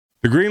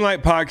The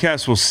Greenlight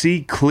Podcast will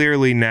see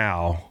clearly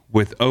now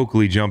with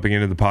Oakley jumping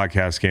into the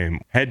podcast game.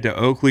 Head to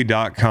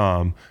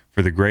Oakley.com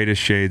for the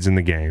greatest shades in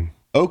the game.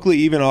 Oakley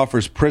even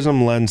offers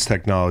Prism Lens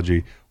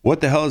technology.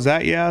 What the hell is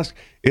that, you ask?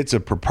 It's a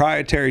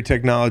proprietary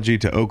technology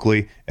to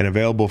Oakley and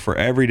available for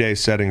everyday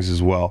settings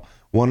as well.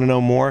 Want to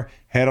know more?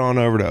 Head on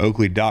over to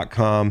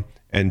Oakley.com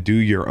and do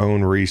your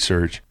own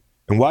research.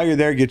 And while you're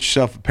there, get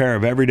yourself a pair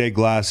of everyday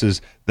glasses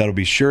that'll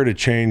be sure to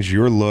change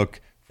your look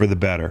for the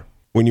better.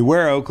 When you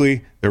wear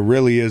Oakley, there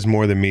really is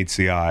more than meets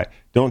the eye.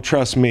 Don't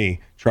trust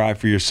me, try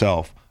for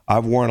yourself.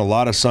 I've worn a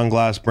lot of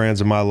sunglass brands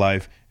in my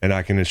life, and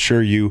I can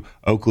assure you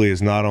Oakley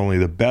is not only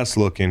the best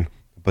looking,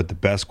 but the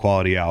best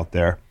quality out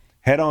there.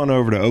 Head on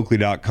over to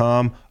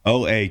Oakley.com,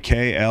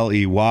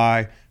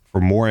 Oakley, for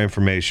more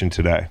information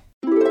today.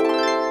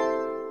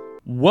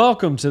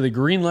 Welcome to the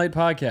Greenlight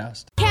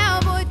Podcast.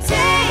 Cowboy,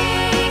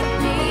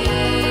 take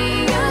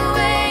me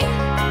away.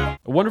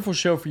 A wonderful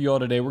show for you all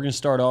today. We're going to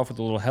start off with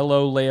a little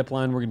hello layup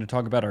line. We're going to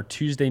talk about our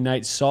Tuesday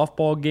night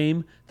softball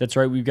game. That's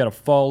right, we've got a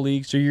fall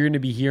league, so you're going to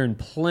be hearing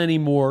plenty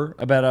more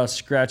about us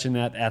scratching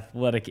that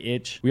athletic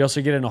itch. We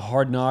also get into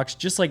Hard Knocks,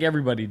 just like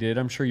everybody did.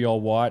 I'm sure you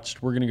all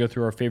watched. We're going to go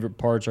through our favorite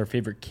parts, our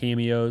favorite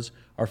cameos,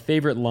 our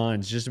favorite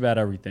lines, just about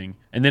everything.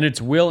 And then it's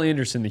Will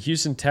Anderson, the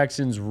Houston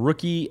Texans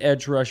rookie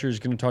edge rusher, is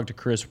going to talk to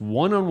Chris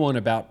one-on-one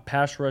about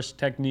pass rush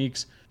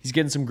techniques. He's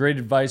getting some great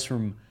advice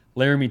from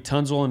Laremy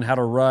Tunsil on how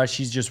to rush.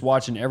 He's just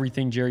watching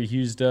everything Jerry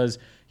Hughes does.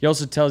 He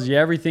also tells you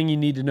everything you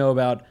need to know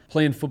about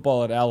playing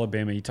football at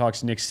Alabama. He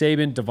talks Nick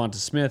Saban, Devonta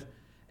Smith,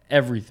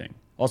 everything.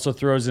 Also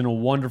throws in a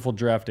wonderful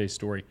draft day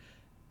story.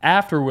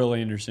 After Will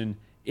Anderson,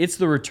 it's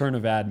the return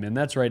of Admin.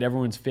 That's right,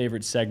 everyone's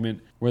favorite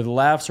segment where the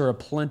laughs are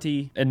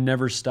aplenty and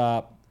never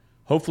stop.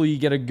 Hopefully you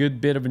get a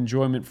good bit of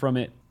enjoyment from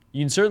it.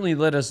 You can certainly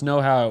let us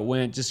know how it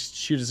went. Just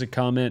shoot us a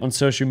comment on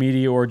social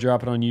media or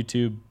drop it on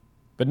YouTube.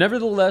 But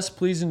nevertheless,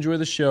 please enjoy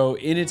the show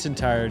in its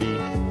entirety,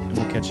 and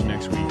we'll catch you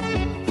next week.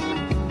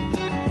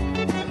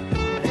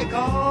 They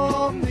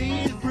call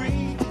me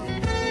free.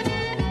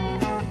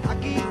 I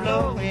keep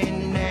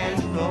blowing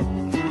and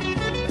blowing.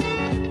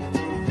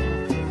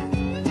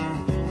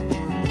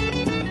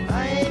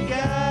 I ain't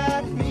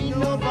got me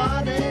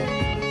nobody.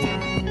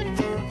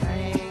 I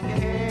ain't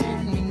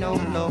had me no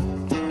low.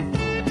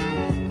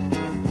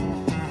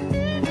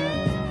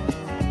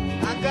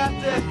 I got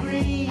the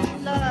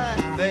green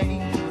light,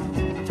 babe.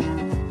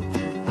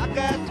 I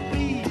got to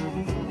be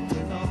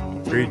moving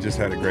on. Reed just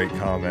had a great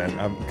comment.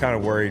 I'm kind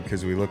of worried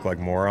because we look like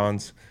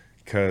morons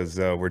because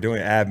we're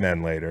doing ad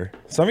men later.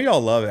 Some of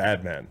y'all love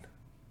ad men.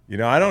 You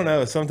know, I don't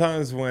know.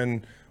 Sometimes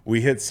when we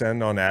hit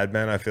send on ad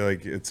men, I feel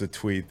like it's a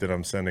tweet that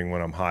I'm sending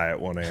when I'm high at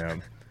 1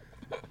 a.m.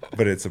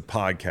 But it's a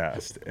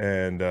podcast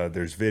and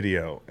there's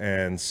video.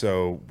 And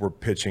so we're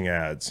pitching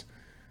ads.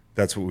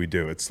 That's what we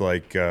do. It's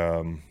like,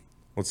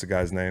 what's the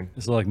guy's name?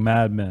 It's like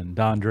Mad Men,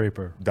 Don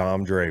Draper.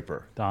 Dom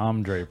Draper.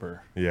 Dom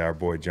Draper. Yeah, our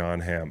boy John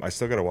Hamm. I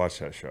still got to watch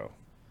that show.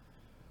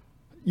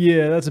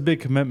 Yeah, that's a big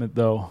commitment,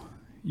 though.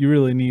 You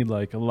really need,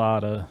 like, a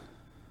lot of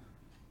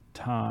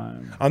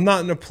time. I'm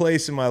not in a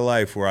place in my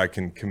life where I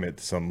can commit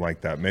to something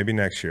like that. Maybe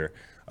next year.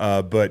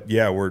 But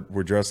yeah, we're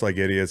dressed like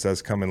idiots.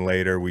 That's coming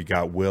later. We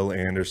got Will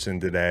Anderson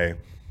today.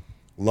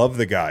 Love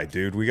the guy,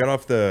 dude. We got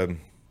off the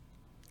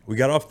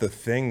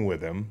thing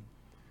with him,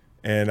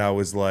 and I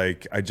was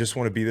like, I just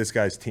want to be this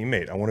guy's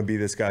teammate. I want to be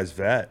this guy's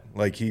vet.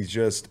 Like he's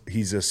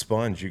a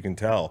sponge. You can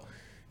tell.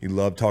 He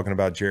loved talking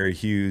about Jerry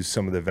Hughes,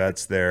 some of the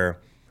vets there.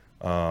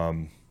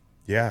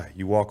 Yeah,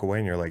 you walk away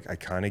and you're like, I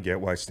kind of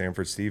get why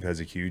Stanford Steve has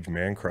a huge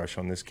man crush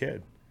on this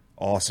kid.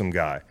 Awesome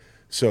guy.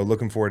 So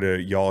looking forward to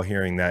y'all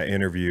hearing that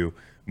interview.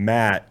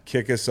 Matt,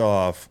 kick us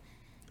off.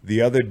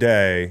 The other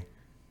day,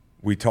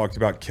 we talked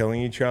about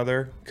killing each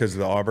other because of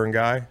the Auburn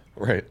guy.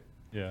 Right.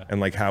 Yeah. And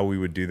like how we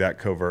would do that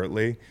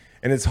covertly.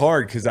 And it's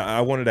hard because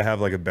I wanted to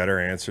have like a better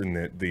answer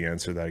than the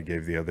answer that I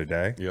gave the other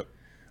day. Yep.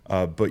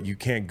 But you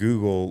can't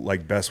Google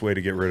like best way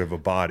to get rid of a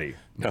body.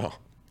 No.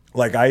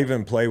 Like I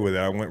even play with it.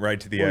 I went right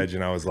to the edge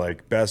and I was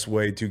like, best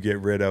way to get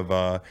rid of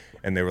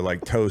and they were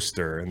like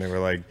toaster and they were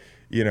like,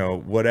 you know,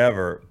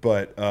 whatever.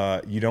 But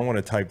you don't want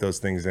to type those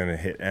things in and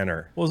hit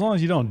enter. Well, as long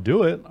as you don't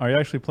do it, are you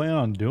actually planning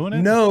on doing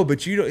it? No,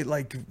 but you don't,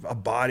 like a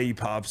body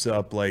pops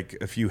up like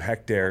a few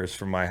hectares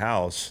from my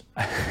house.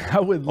 I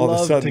would All of a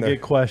love sudden to they're-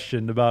 get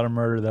questioned about a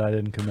murder that I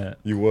didn't commit.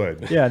 You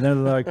would. Yeah, and they're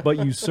like,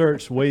 but you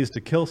searched ways to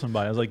kill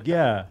somebody. I was like,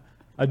 yeah,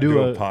 I do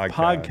a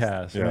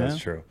podcast, Yeah, man.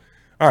 that's true.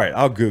 All right,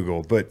 I'll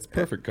Google, but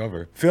Perfect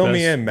cover. fill me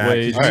Best in, Matt. 'Cause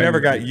ways You to- never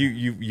got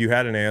you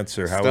had an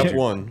answer. How would Step you?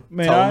 one.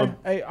 Man, Tell them.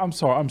 I'm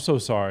sorry. I'm so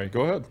sorry.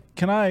 Go ahead.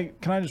 Can I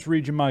just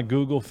read you my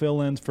Google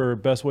fill-ins for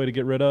best way to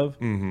get rid of?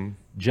 Mm-hmm.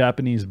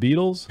 Japanese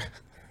beetles,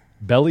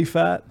 belly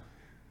fat,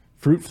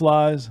 fruit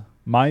flies,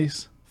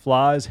 mice,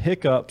 flies,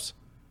 hiccups,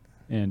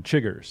 and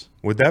chiggers.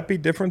 Would that be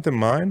different than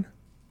mine?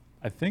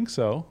 I think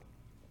so.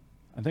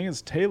 I think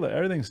it's tailored.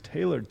 Everything's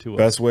tailored to us.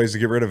 Best ways to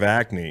get rid of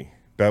acne.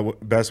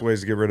 Best ways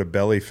to get rid of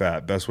belly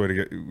fat. Best way to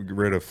get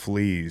rid of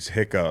fleas,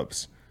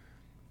 hiccups.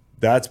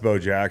 That's Bo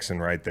Jackson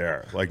right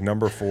there. Like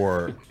number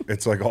 4.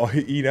 It's like all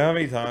you know how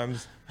many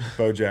times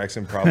Bo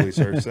Jackson probably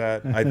searched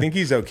that. I think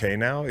he's okay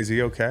now. Is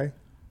he okay?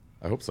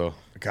 I hope so.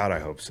 God, I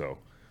hope so.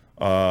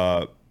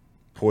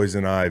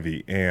 Poison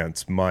ivy,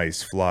 ants,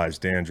 mice, flies,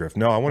 dandruff.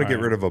 No, I want to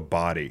get rid of a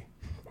body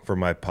for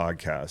my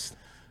podcast.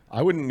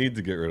 I wouldn't need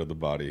to get rid of the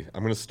body.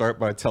 I'm going to start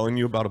by telling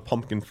you about a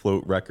pumpkin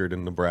float record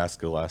in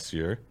Nebraska last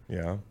year.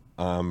 Yeah.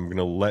 I'm going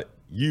to let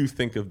you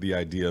think of the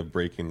idea of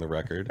breaking the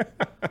record.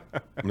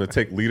 I'm going to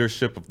take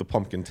leadership of the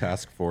pumpkin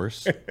task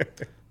force. I'm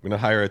going to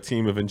hire a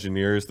team of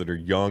engineers that are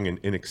young and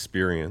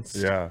inexperienced.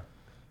 Yeah.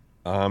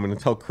 I'm going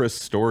to tell Chris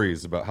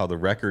stories about how the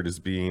record is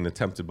being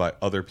attempted by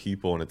other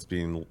people and it's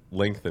being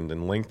lengthened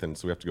and lengthened,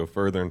 so we have to go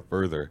further and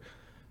further.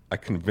 I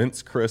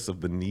convinced Chris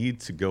of the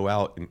need to go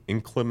out in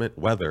inclement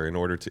weather in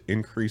order to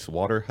increase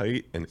water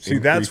height and See,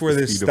 that's increase where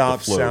the this speed of the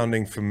stops float.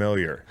 sounding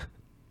familiar.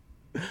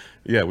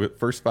 Yeah,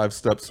 first 5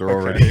 steps are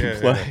already in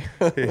play.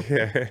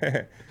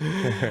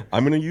 Yeah.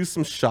 I'm going to use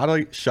some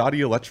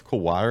shoddy electrical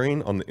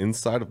wiring on the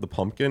inside of the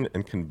pumpkin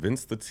and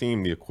convince the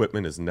team the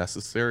equipment is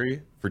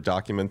necessary for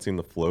documenting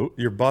the float.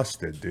 You're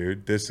busted,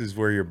 dude. This is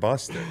where you're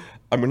busted.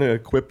 I'm going to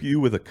equip you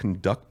with a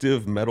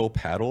conductive metal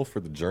paddle for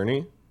the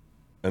journey,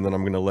 and then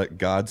I'm going to let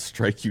God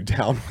strike you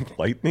down with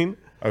lightning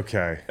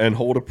Okay. and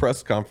hold a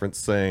press conference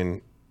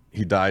saying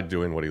he died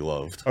doing what he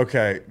loved.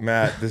 Okay,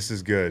 Matt, this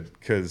is good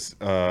because,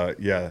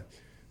 yeah,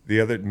 the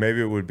other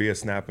maybe it would be a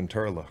snapping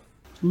turtle.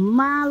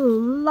 My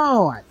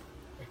Lord,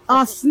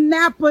 a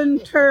snapping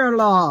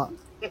turtle.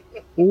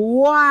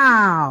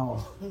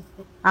 Wow.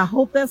 I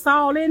hope that's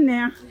all in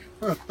there.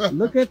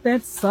 Look at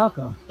that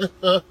sucker.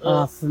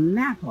 A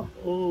snapper.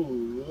 Oh,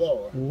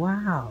 Lord.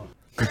 Wow.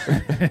 Look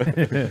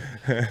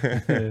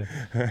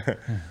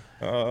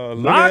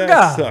My at that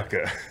God.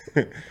 sucker.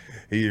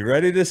 He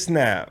ready to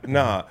snap.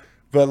 Nah,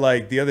 but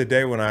like the other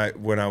day when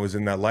I was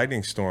in that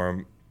lightning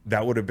storm,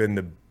 that would have been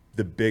the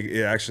big.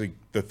 It actually,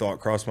 the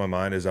thought crossed my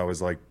mind as I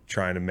was like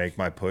trying to make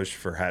my push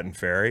for Hatton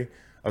Ferry.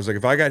 I was like,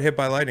 if I got hit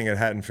by lightning at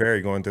Hatton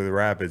Ferry going through the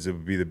rapids, it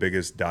would be the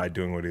biggest died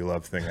doing what he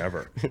loved thing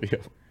ever. Yeah.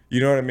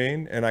 You know what I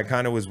mean? And I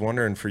kind of was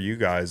wondering for you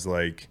guys,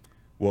 like,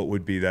 what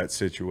would be that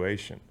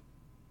situation?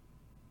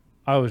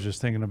 I was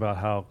just thinking about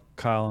how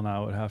Kyle and I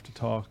would have to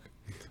talk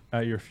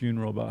at your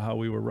funeral about how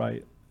we were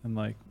right. And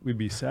like, we'd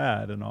be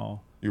sad and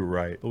all, You were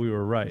right. but we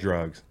were right.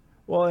 Drugs.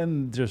 Well,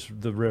 and just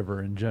the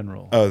river in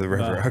general. Oh, the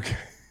river. About Okay.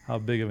 How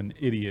big of an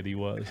idiot he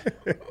was.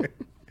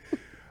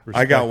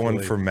 I got one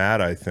Respectfully. for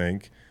Matt, I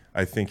think.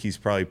 I think he's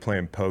probably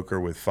playing poker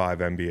with 5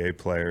 NBA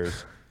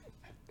players,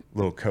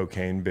 little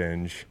cocaine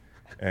binge,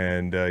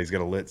 and he's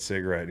got a lit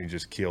cigarette, and he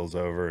just keels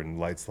over and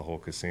lights the whole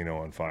casino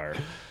on fire.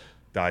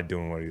 Died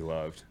doing what he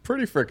loved.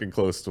 Pretty freaking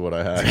close to what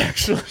I had,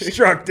 actually.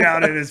 Struck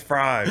down in his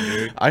prime,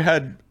 dude. I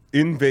had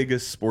in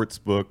Vegas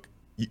sportsbook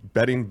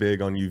betting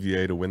big on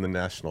UVA to win the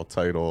national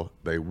title.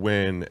 They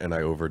win, and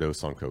I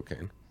overdose on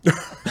cocaine.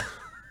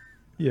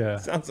 Yeah.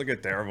 Sounds like a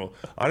terrible.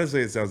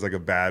 Honestly, it sounds like a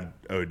bad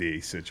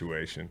OD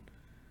situation.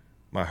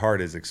 My heart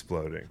is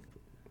exploding.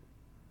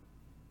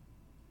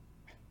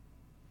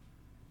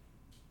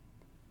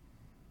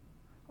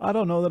 I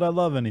don't know that I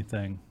love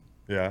anything.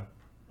 Yeah.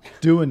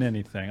 Doing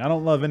anything. I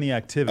don't love any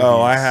activity.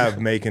 Oh, I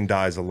have Macon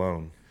Dies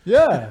Alone.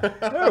 Yeah.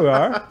 There we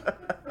are.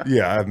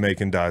 Yeah, I have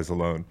Macon Dies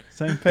Alone.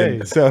 Same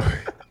page. So,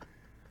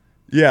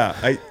 yeah,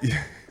 I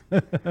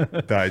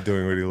died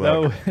doing what he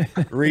loved. No.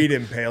 Reed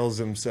impales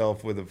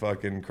himself with a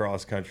fucking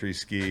cross-country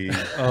ski.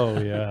 Oh,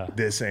 yeah.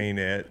 This Ain't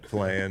It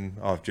playing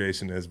off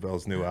Jason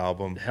Isbell's new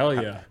album. Hell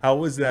yeah. How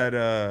was that?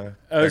 It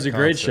was that a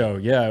great concert? show.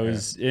 Yeah, it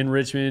was in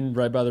Richmond,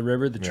 right by the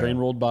river. The train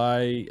rolled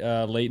by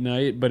late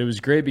night, but it was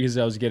great because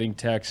I was getting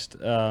text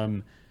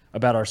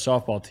about our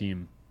softball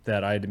team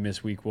that I had to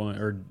miss week 1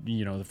 or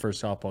the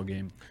first softball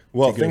game.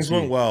 Well, to go things see.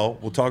 went well.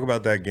 We'll talk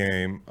about that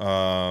game.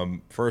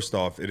 First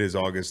off, it is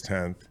August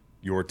 10th.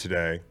 Your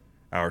today,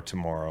 our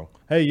tomorrow.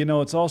 Hey,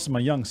 it's also my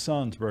young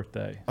son's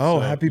birthday. Oh,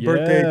 So, happy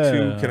birthday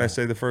to, yeah. can I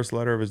say the first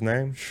letter of his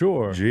name?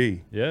 Sure.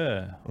 G.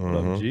 Yeah. What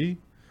up, G?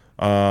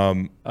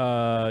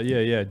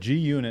 Yeah. G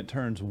Unit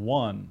turns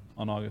 1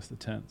 on August the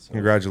 10th. So,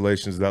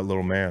 Congratulations to that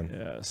little man.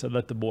 yeah, so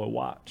let the boy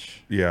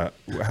watch. Yeah.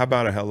 How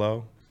about a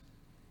hello?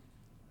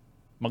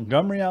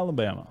 Montgomery,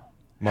 Alabama.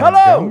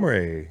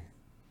 Montgomery.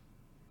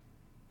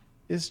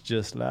 It's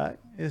just like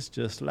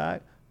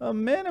a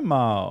mini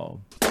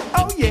mall.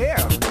 Oh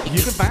yeah,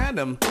 you can find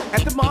them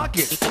at the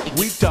market.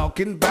 We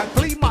talking about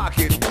flea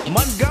market.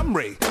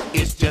 Montgomery,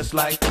 it's just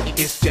like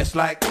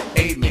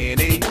a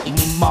mini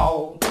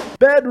mall.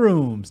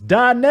 Bedrooms,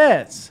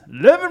 dinettes,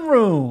 living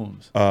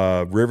rooms.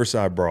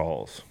 Riverside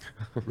Brawls.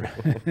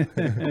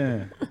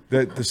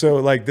 So,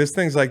 like, this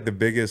thing's like the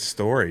biggest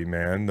story,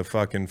 man. The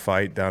fucking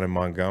fight down in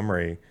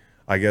Montgomery.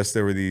 I guess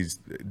there were these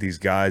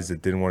guys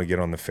that didn't want to get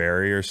on the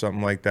ferry or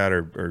something like that,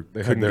 or They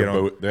had couldn't their get on.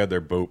 boat. They had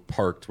their boat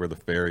parked where the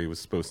ferry was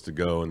supposed to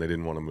go, and they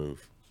didn't want to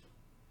move.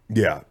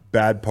 Yeah,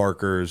 bad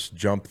parkers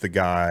jumped the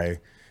guy,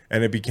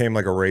 and it became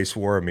like a race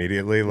war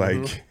immediately.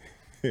 Like,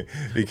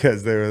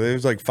 because there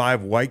was like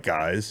 5 white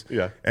guys.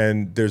 Yeah.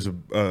 And there's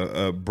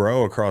a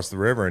bro across the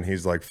river, and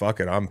he's like, fuck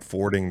it, I'm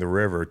fording the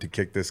river to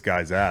kick this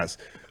guy's ass.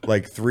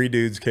 Like 3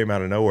 dudes came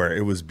out of nowhere.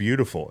 It was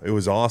beautiful. It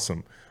was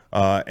awesome.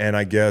 And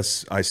I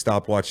guess I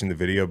stopped watching the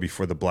video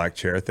before the black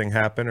chair thing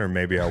happened, or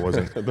maybe I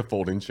wasn't. The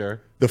folding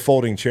chair. The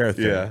folding chair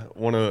thing. Yeah,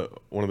 one of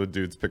the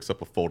dudes picks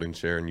up a folding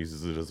chair and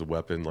uses it as a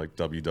weapon, like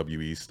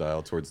WWE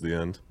style, towards the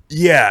end.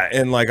 Yeah,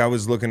 and like I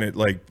was looking at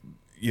like,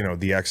 you know,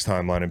 the X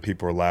timeline, and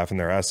people were laughing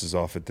their asses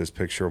off at this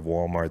picture of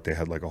Walmart. They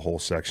had like a whole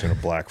section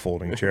of black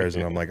folding chairs,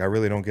 and I'm like, I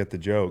really don't get the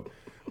joke.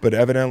 But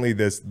evidently,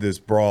 this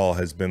brawl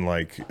has been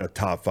like a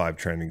top 5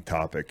 trending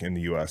topic in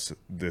the U.S.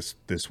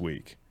 this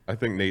week. I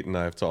think Nate and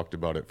I have talked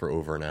about it for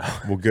over an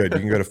hour. Well, good. You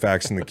can go to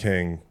Facts and the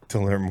King to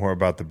learn more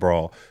about the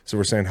brawl. So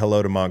we're saying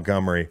hello to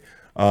Montgomery.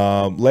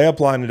 Layup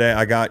line today,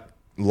 I got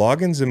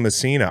Loggins and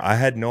Messina. I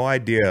had no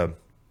idea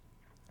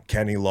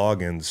Kenny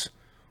Loggins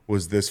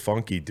was this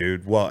funky,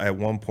 dude. Well, at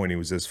one point he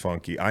was this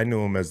funky. I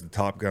knew him as the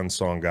Top Gun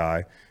song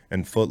guy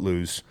and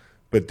Footloose.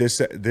 But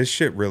this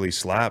shit really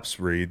slaps,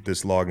 Reed,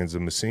 this Loggins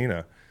and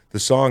Messina. The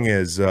song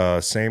is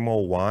Same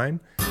Old Wine.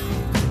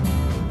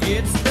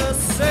 It's the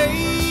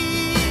same.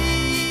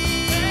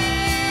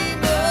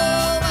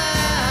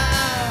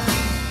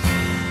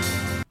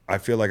 I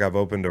feel like I've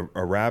opened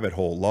a rabbit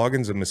hole.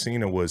 Loggins and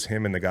Messina was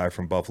him and the guy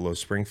from Buffalo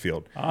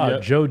Springfield.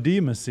 Joe D.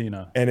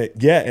 Messina. And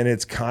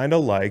it's kind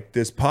of like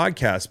this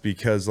podcast,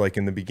 because like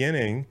in the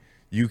beginning,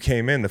 you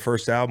came in, the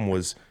first album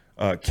was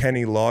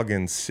Kenny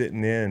Loggins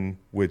sitting in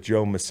with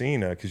Joe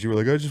Messina, because you were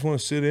like, I just want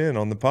to sit in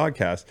on the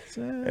podcast.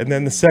 And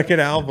then the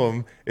second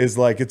album is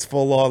like, it's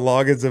full on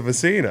Loggins and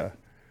Messina.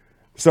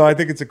 So I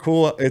think it's a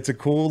cool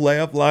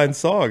layup line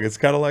song. It's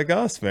kind of like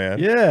us, man.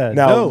 Yeah.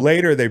 Now dope.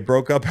 later they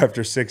broke up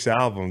after 6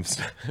 albums.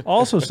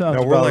 Also sounds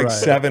Now we're about like right.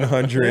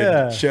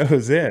 700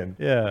 shows in.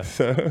 Yeah.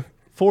 So,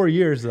 4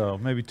 years though,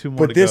 maybe 2 more.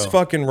 but to this go.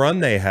 fucking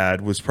run they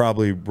had was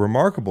probably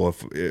remarkable.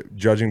 If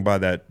judging by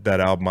that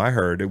album I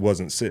heard, it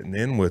wasn't sitting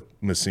in with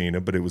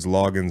Messina, but it was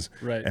Loggins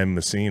Right. and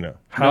Messina.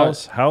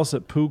 House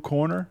at Pooh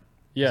Corner.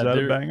 Yeah, Is that a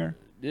they're- banger?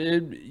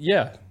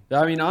 Yeah.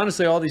 I mean,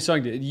 honestly, all these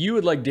songs, you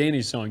would like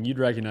Danny's song. You'd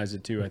recognize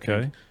it too, I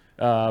Okay. think.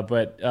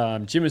 But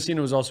Jim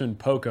Messina was also in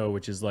Poco,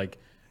 which is like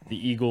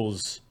the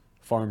Eagles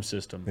farm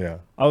system. Yeah.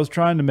 I was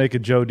trying to make a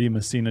Joe D.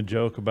 Messina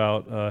joke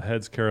about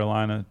Heads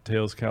Carolina,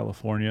 Tails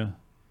California,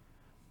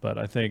 but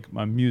I think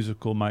my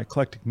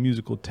eclectic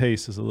musical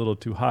taste is a little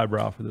too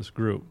highbrow for this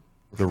group.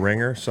 The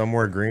Ringer,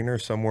 somewhere greener,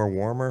 somewhere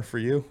warmer for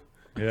you.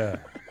 Yeah,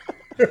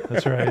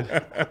 that's right.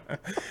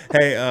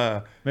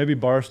 Hey, Maybe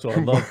Barstool.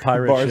 I love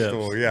pirate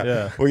Barstool, ships.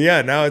 yeah. Well,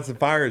 yeah, now it's a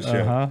pirate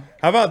ship. Uh-huh.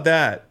 How about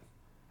that?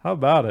 How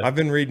about it? I've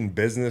been reading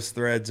business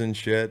threads and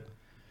shit.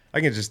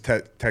 I can just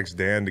text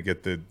Dan to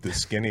get the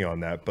skinny on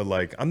that. But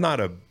like, I'm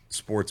not a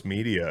sports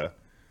media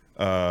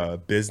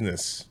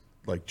business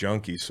like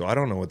junkie, so I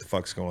don't know what the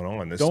fuck's going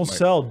on. Don't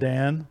sell,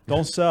 Dan.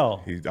 Don't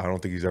sell. I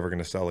don't think he's ever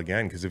going to sell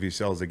again, because if he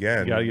sells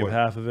again, You got to give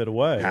half of it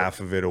away. half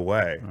of it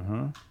away.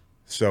 Uh-huh.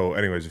 So,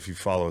 anyways, if you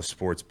follow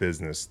sports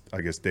business,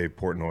 I guess Dave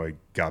Portnoy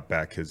got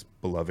back his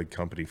beloved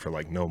company for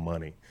like no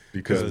money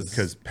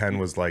because Penn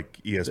was like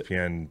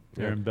ESPN.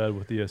 They're in bed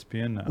with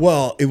ESPN now.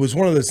 Well, it was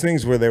one of those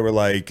things where they were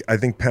like, I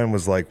think Penn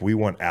was like, we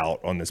want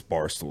out on this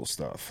Barstool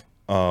stuff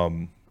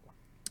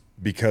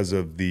because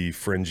of the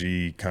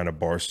fringy kind of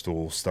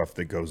Barstool stuff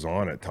that goes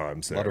on at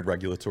times. A lot of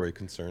regulatory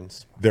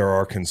concerns. There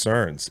are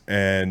concerns.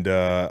 And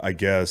I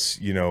guess,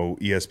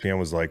 ESPN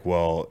was like,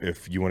 well,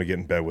 if you want to get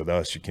in bed with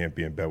us, you can't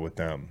be in bed with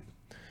them.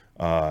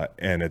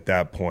 And at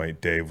that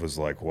point, Dave was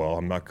like, well,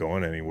 I'm not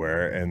going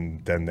anywhere.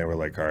 And then they were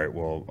like, all right,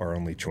 well, our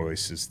only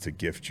choice is to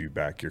gift you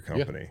back your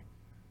company.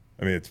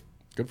 I mean, it's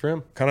Good for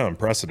him. kind of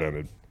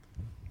unprecedented.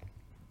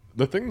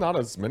 The thing not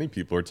as many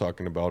people are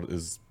talking about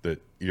is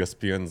that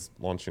ESPN's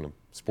launching a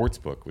sports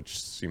book, which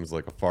seems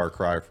like a far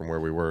cry from where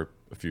we were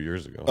a few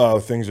years ago. Oh,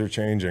 things are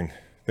changing.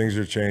 Things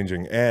are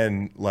changing.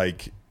 And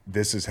like,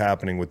 this is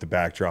happening with the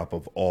backdrop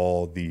of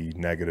all the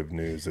negative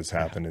news that's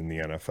happened in the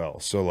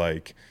NFL. So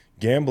like,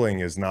 gambling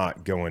is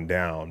not going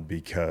down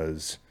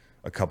because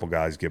a couple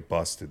guys get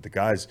busted.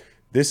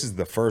 This is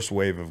the first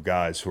wave of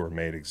guys who are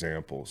made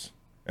examples.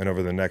 And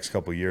over the next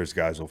couple of years,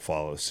 guys will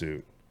follow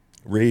suit.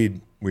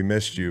 Reed, we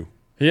missed you.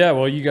 Yeah,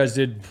 well, you guys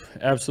did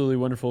absolutely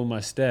wonderful in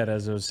my stead.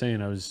 As I was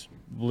saying, I was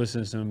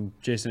listening to some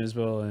Jason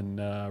Isbell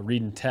and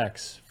reading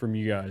texts from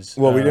you guys.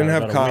 Well, we didn't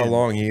have about a Kyle win.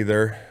 Long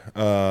either.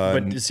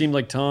 But it seemed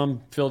like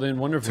Tom filled in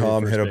wonderfully.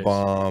 Tom at first hit a base.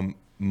 bomb.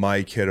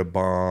 Mike hit a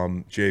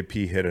bomb.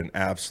 JP hit an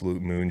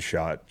absolute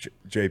moonshot.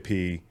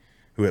 JP,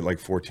 who hit like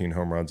 14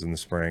 home runs in the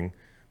spring.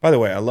 By the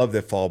way, I love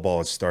that fall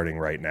ball is starting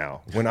right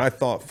now. When I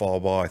thought fall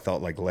ball, I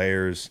thought like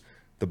layers.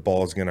 The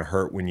ball's going to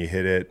hurt when you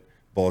hit it.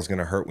 Ball's going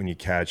to hurt when you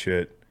catch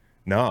it.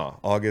 Nah,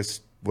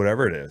 August,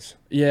 whatever it is.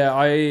 Yeah,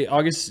 it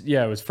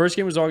was first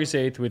game was August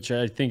 8th, which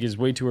I think is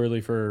way too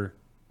early for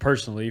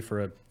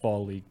a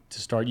fall league to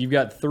start. You've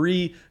got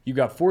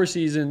 4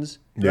 seasons,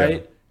 Yeah.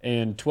 right?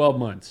 And 12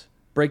 months.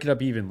 Break it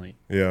up evenly.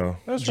 Yeah.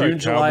 That's June, right,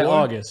 July, cowboy.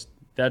 August.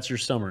 That's your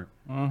summer.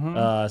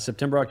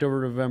 September,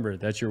 October, November.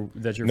 That's your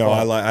No,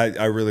 fall.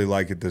 I really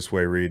like it this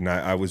way, Reed. And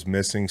I was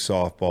missing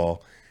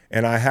softball,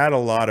 and I had a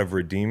lot of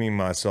redeeming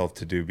myself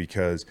to do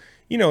because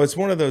it's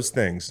one of those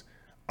things.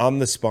 I'm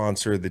the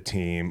sponsor of the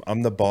team.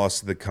 I'm the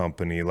boss of the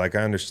company. Like,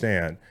 I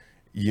understand.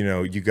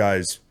 You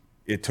guys.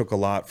 It took a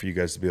lot for you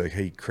guys to be like,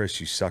 "Hey, Chris,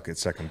 you suck at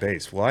second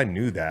base." Well, I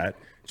knew that.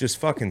 Just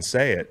fucking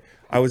say it.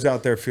 I was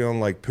out there feeling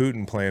like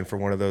Putin playing for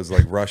one of those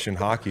like Russian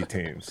hockey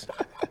teams,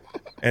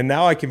 and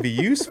now I can be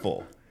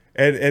useful.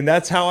 And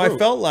that's how I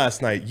felt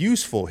last night.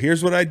 Useful.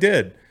 Here's what I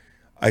did.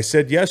 I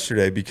said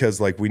yesterday, because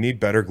like we need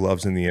better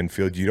gloves in the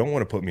infield. You don't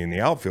want to put me in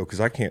the outfield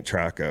because I can't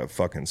track a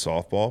fucking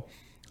softball.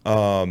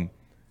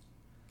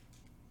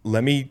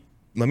 Let me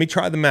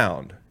try the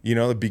mound.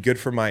 It'd be good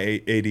for my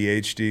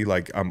ADHD.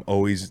 Like, I'm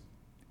always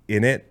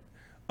in it.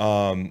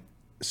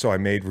 So I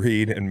made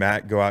Reed and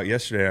Matt go out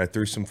yesterday, and I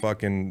threw some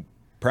fucking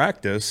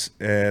practice,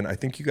 and I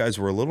think you guys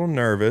were a little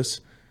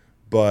nervous,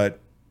 but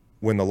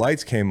when the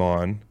lights came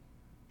on,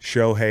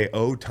 Shohei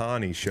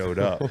Ohtani showed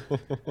up.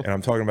 And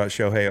I'm talking about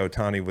Shohei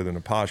Ohtani with an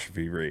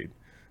apostrophe, Reed.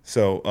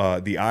 So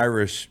the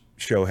Irish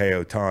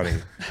Shohei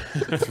Ohtani,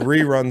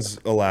 3 runs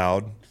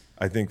allowed,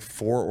 I think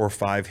 4 or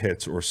 5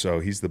 hits or so.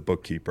 He's the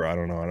bookkeeper. I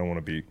don't know. I don't want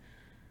to be.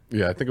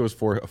 Yeah, I think it was a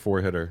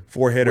 4-hitter.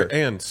 4-hitter.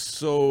 And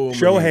so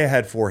Shohei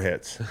had 4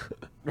 hits.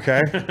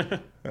 Okay?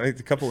 A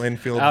couple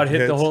infield Out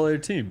hit hits. the whole other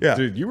team. Yeah.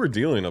 Dude, you were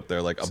dealing up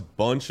there like a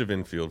bunch of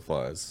infield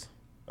flies.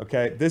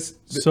 Okay.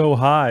 So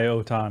high,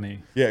 Ohtani.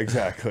 Yeah,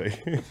 exactly.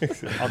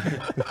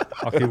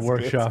 I'll keep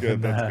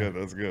workshopping that.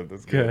 That's good.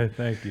 Good,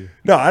 thank you.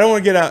 No, I don't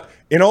want to get out.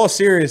 In all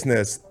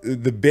seriousness,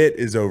 the bit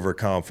is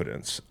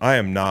overconfidence. I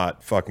am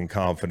not fucking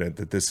confident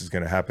that this is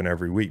going to happen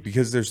every week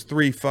because there's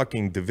 3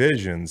 fucking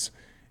divisions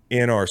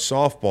in our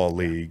softball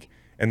league,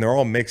 and they're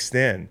all mixed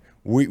in.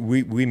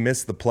 We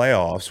missed the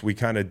playoffs. We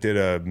kind of did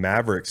a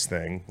Mavericks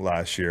thing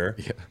last year,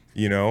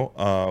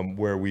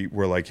 where we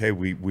were like, hey,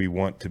 we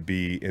want to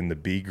be in the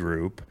B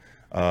group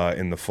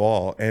in the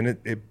fall, and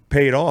it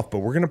paid off. But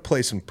we're going to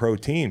play some pro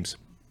teams.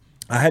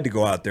 I had to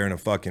go out there in a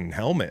fucking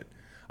helmet.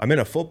 I'm in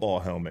a football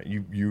helmet.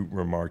 You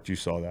remarked, you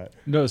saw that.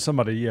 No,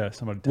 somebody. Well,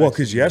 texted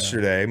because me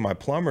yesterday my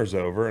plumber's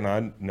over, and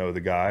I know the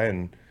guy,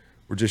 and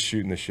we're just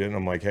shooting the shit, and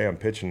I'm like, hey, I'm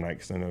pitching tonight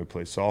because I know he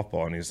plays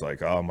softball, and he's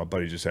like, oh, my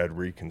buddy just had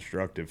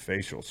reconstructive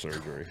facial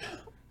surgery.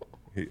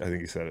 I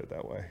think he said it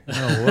that way.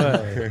 No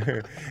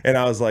way. And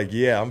I was like,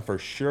 yeah, I'm for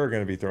sure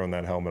going to be throwing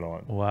that helmet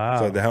on. Wow.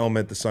 So the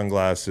helmet, the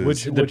sunglasses.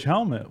 Which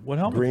helmet? What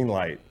helmet? Green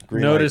light.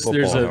 Notice light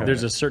there's football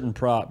there's helmet. a certain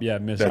prop,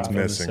 missing. That's from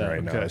the missing set.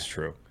 right now. Okay. That's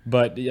true.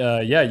 But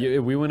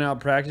we went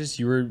out practice.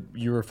 You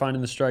were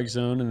finding the strike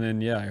zone, and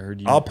then I heard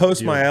you. I'll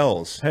post do my it.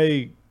 L's.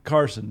 Hey,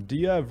 Carson, do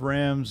you have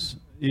Rams,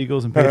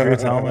 Eagles, and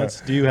Patriots helmets?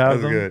 Do you have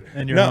That's them good.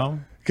 in your No,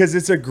 home? because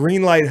it's a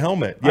green light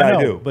helmet. Yeah, I,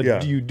 know, do. But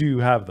yeah. you do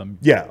have them.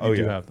 Yeah, You oh,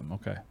 do yeah. have them.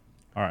 Okay.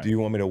 All right. Do you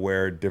want me to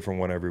wear a different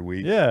one every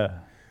week? Yeah.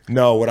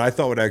 No, what I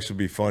thought would actually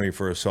be funny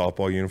for a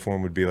softball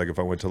uniform would be like if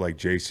I went to like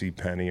J.C.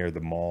 Penney or the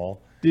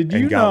mall Did you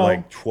and got know-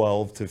 like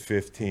 12 to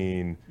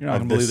 15 You're not of gonna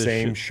the believe this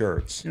same shit.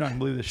 shirts. You're not going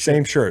to believe this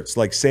Same shit. shirts,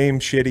 like same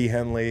shitty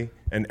Henley,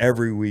 and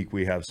every week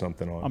we have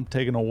something on. I'm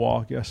taking a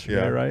walk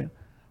yesterday, Yeah. right?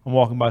 I'm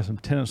walking by some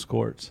tennis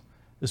courts.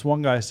 This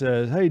one guy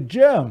says, hey,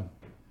 Jim,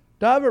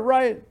 do I have it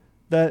right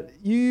that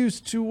you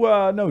used to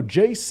know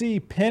J.C.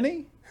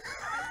 Penney?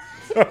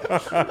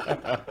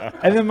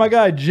 And then my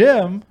guy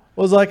Jim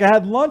was like, I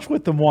had lunch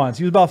with him once.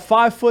 He was about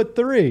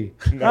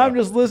 5'3". And I'm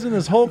just listening to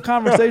this whole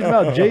conversation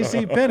about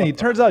J.C. Penney.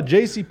 Turns out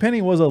J.C.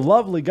 Penney was a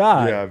lovely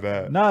guy. Yeah, I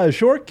bet. Not a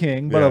short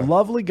king, but Yeah. a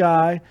lovely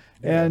guy.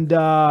 And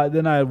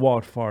then I had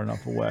walked far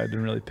enough away. I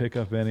didn't really pick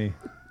up any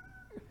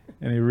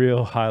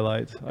real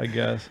highlights, I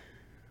guess.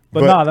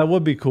 But nah, that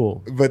would be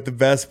cool. But the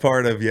best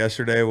part of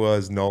yesterday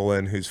was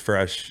Nolan, who's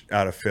fresh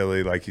out of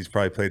Philly. Like, he's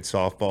probably played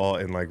softball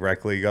in like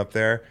rec league up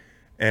there.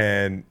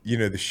 And,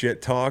 the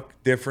shit talk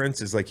difference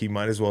is like he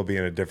might as well be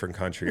in a different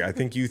country. I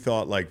think you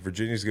thought like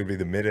Virginia's going to be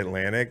the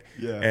mid-Atlantic.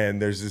 Yeah.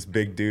 And there's this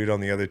big dude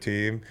on the other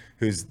team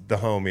who's the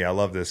homie. I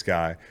love this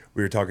guy.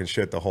 We were talking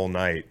shit the whole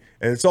night.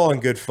 And it's all in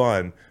good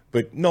fun.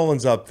 But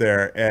Nolan's up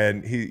there,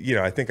 and he,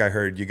 I think I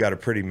heard you got a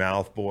pretty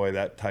mouth, boy,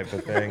 that type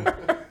of thing.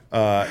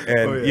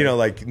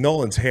 Like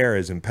Nolan's hair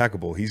is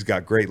impeccable. He's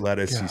got great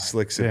lettuce. He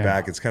slicks it damn.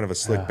 back. It's kind of a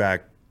slick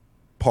back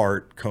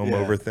part comb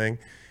over thing.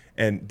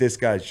 And this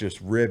guy's just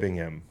ribbing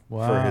him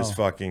for his Wow.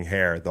 fucking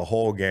hair the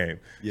whole game.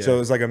 Yeah. So it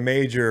was like a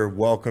major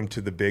welcome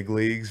to the big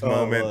leagues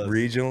moment was.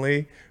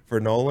 regionally for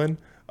Nolan.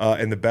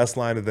 And the best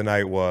line of the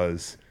night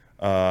was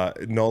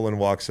Nolan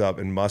walks up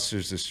and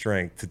musters the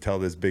strength to tell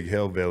this big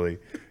hillbilly,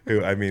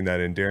 who I mean that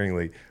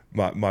endearingly,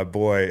 my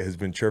boy has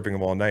been chirping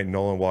him all night. And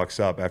Nolan walks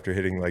up after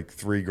hitting like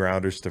 3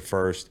 grounders to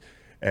first.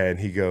 And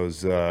he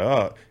goes,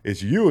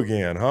 it's you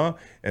again, huh?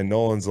 And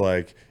Nolan's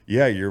like,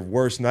 yeah, your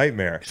worst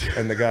nightmare.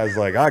 And the guy's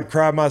like, I'd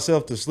cry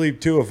myself to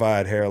sleep too if I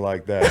had hair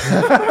like that.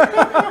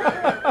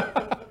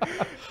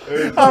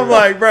 I'm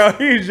like, bro,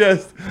 you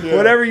just,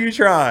 whatever you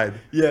tried.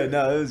 Yeah,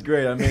 no, it was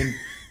great. I mean,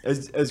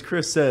 as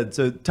Chris said,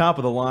 so top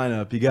of the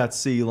lineup, you got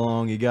C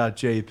Long, you got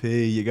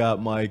JP, you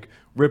got Mike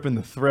ripping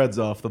the threads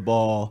off the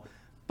ball.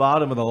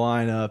 bottom of the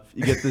lineup,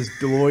 you get this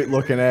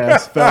Deloitte-looking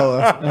ass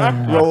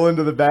fella roll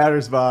into the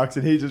batter's box,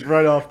 and he just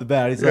right off the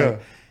bat,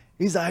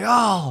 he's like,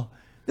 oh,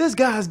 this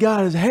guy's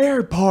got his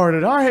hair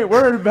parted. I ain't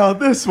worried about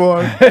this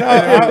one.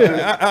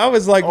 I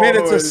was like, man,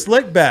 it's a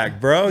slick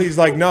back, bro. He's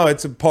like, no,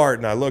 it's a part.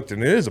 And I looked,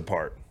 and it is a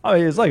part. Oh,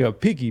 it's like a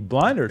Peaky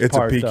Blinders It's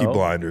part, a Peaky though.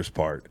 Blinders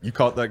part. You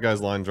caught that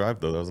guy's line drive,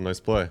 though. That was a nice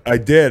play. I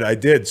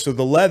did. So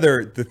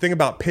the thing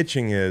about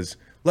pitching is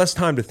less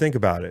time to think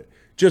about it.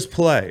 Just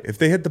play. If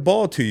they hit the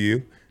ball to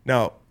you,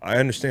 now I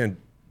understand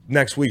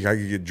next week I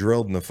could get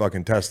drilled in the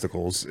fucking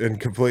testicles and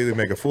completely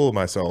make a fool of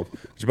myself,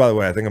 which, by the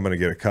way, I think I'm going to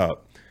get a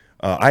cup.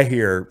 I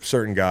hear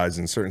certain guys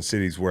in certain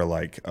cities wear,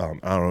 like, I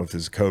don't know if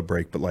this is a code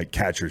break, but like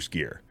catcher's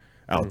gear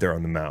out there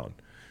on the mound.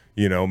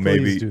 You know,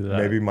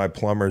 maybe my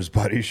plumber's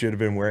buddy should have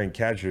been wearing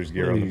catcher's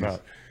gear on the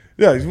mound.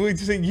 Yeah,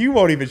 you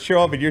won't even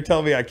show up, and you're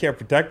telling me I can't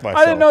protect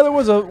myself. I didn't know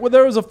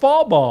there was a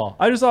fall ball.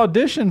 I just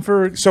auditioned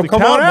for the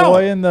come on out.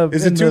 cowboy in the.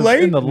 Is it too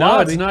late? In the No,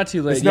 lobby. it's not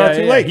too late. It's not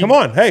too late. Come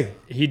on, hey.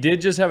 He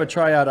did just have a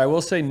tryout. I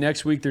will say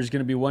next week there's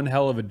going to be one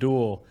hell of a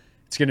duel.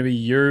 It's going to be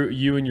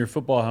you and your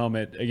football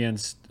helmet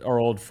against our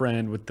old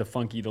friend with the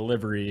funky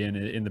delivery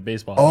in the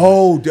baseball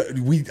helmet.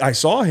 Oh, I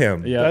saw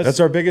him. Yeah.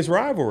 That's our biggest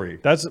rivalry.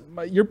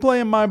 You're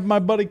playing my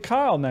buddy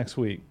Kyle next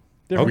week.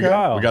 Different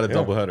Kyle. We got a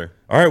doubleheader.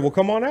 All right, well,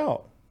 come on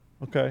out.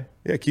 Okay.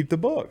 Yeah, keep the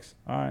books.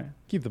 All right.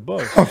 Keep the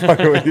books.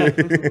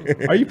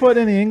 Are you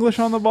putting any English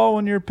on the ball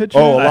when you're pitching?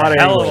 Oh, a lot of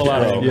hell of English, a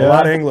lot of bro. English. A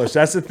lot of English.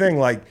 That's the thing.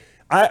 Like,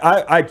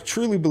 I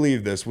truly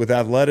believe this. With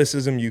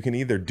athleticism, you can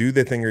either do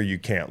the thing or you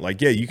can't.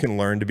 Like, yeah, you can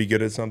learn to be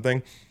good at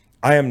something.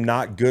 I am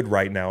not good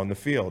right now in the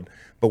field.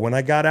 But when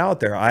I got out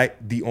there,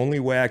 the only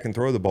way I can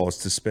throw the ball is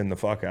to spin the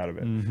fuck out of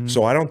it.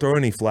 So I don't throw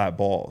any flat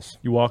balls.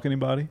 You walk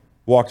anybody?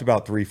 Walked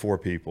about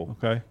 3-4 people.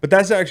 Okay. But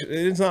that's actually,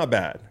 it's not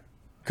bad.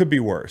 Could be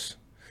worse.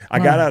 I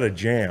got out of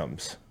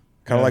jams.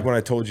 Kind of like when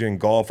I told you in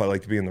golf, I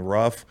like to be in the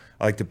rough.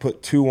 I like to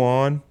put 2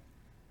 on.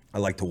 I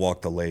like to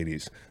walk the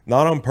ladies.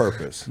 Not on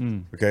purpose.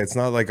 Okay. It's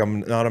not like I'm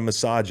not a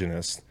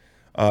misogynist.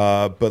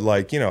 But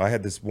like, I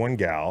had this one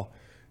gal,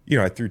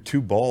 I threw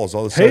 2 balls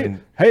all of a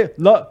sudden. Hate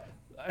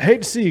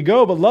to see you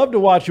go, but love to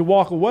watch you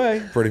walk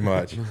away. Pretty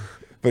much.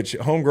 But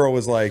homegirl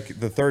was like,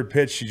 the third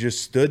pitch, she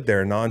just stood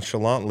there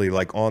nonchalantly,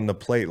 like on the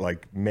plate,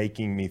 like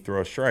making me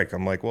throw a strike.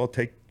 I'm like, well,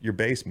 take your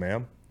base,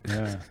 ma'am.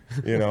 Yeah.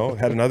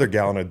 Had another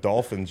gal in a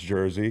Dolphins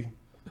jersey.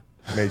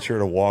 Made sure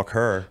to walk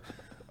her.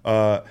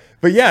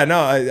 But yeah,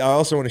 no, I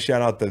also want to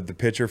shout out the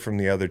pitcher from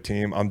the other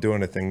team. I'm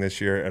doing a thing this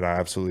year, and I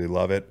absolutely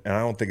love it. And I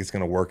don't think it's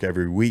going to work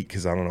every week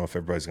because I don't know if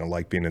everybody's going to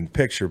like being in the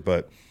picture.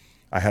 But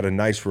I had a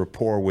nice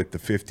rapport with the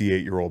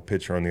 58-year-old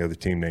pitcher on the other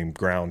team named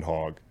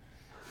Groundhog.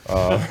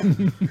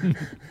 And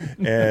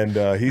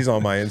he's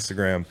on my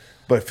Instagram.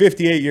 But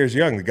 58 years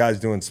young, the guy's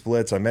doing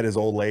splits. I met his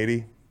old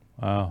lady.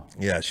 Wow.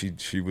 Yeah,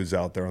 she was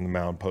out there on the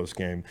mound post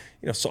game.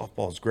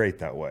 Softball's great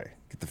that way.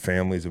 Get the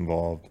families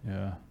involved.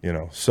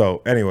 Yeah.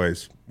 So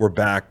anyways, we're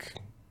back.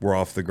 We're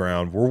off the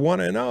ground. We're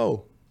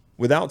 1-0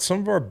 without some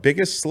of our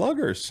biggest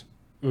sluggers.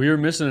 We were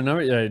missing a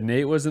number.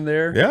 Nate wasn't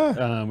there.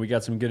 Yeah. We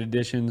got some good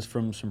additions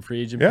from some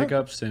free agent Yeah.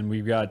 pickups, and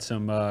we've got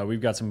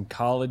some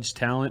college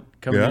talent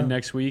coming in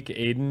next week.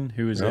 Aiden,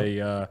 who is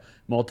a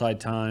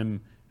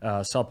multi-time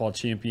softball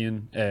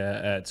champion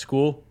at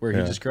school where he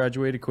just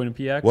graduated,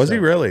 Quinnipiac. Was he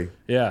really?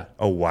 Yeah.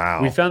 Oh,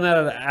 wow. We found that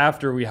out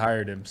after we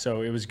hired him,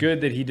 so it was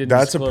good that he didn't.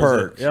 That's a disclose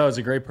perk. it. Yeah, it was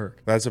a great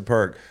perk. That's a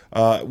perk.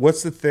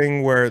 What's the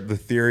thing where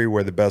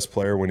the best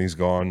player when he's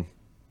gone,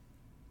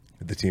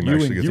 the team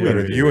actually gets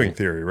better? The Ewing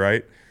theory,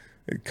 right?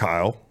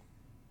 Kyle,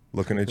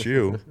 looking at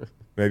you.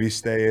 Maybe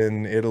stay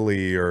in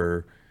Italy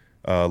or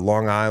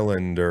Long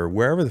Island or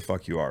wherever the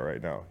fuck you are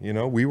right now.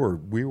 We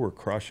were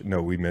crushing.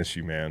 No, we miss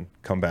you, man.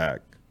 Come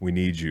back. We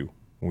need you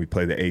when we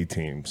play the A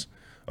teams.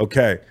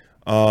 Okay.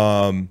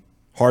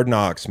 Hard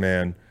Knocks,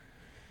 man.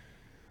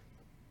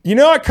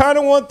 I kind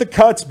of want the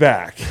cuts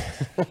back.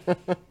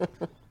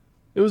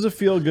 It was a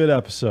feel-good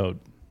episode.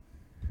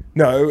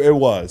 No, it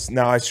was.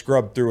 Now, I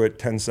scrubbed through it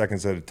 10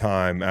 seconds at a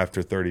time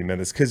after 30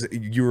 minutes because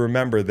you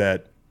remember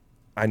that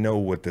I know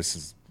what this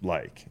is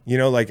like.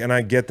 And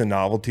I get the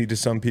novelty to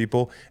some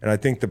people, and I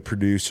think the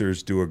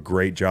producers do a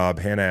great job.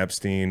 Hannah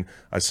Epstein,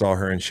 I saw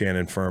her and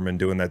Shannon Furman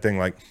doing that thing.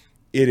 Like,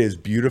 it is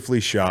beautifully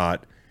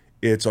shot.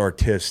 It's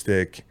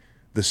artistic.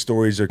 The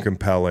stories are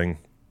compelling.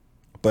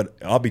 But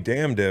I'll be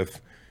damned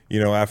if,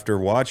 after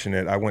watching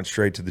it, I went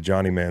straight to the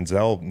Johnny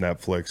Manziel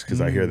Netflix because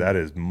I hear that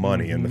is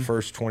money. And the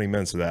first 20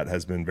 minutes of that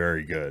has been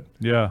very good.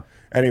 Yeah.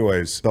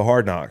 Anyways, the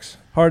Hard Knocks.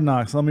 Hard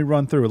Knocks. Let me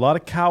run through. A lot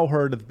of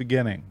Cowherd at the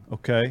beginning,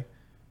 okay?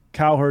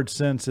 Cowherd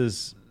since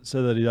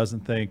said that he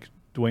doesn't think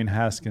Dwayne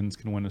Haskins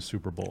can win a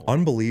Super Bowl.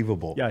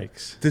 Unbelievable.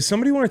 Yikes. Does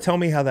somebody want to tell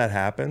me how that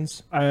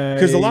happens?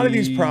 Because a lot of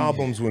these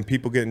problems, when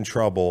people get in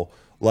trouble,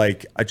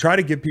 like, I try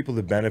to give people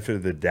the benefit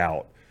of the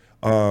doubt.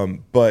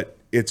 But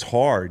it's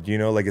hard,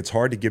 it's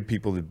hard to give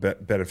people the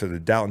benefit of the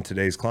doubt in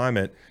today's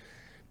climate.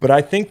 But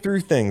I think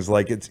through things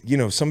like it's,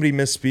 somebody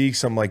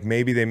misspeaks. I'm like,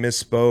 maybe they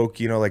misspoke.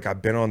 Like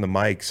I've been on the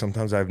mic.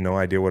 Sometimes I have no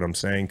idea what I'm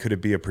saying. Could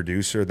it be a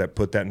producer that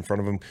put that in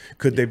front of them?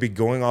 Could they be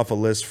going off a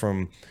list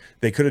from,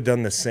 they could have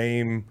done the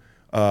same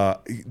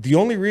The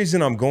only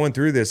reason I'm going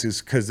through this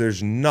is because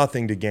there's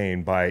nothing to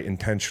gain by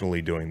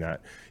intentionally doing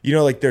that. You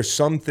know, like there's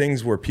some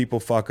things where people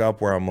fuck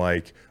up where I'm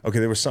like, okay,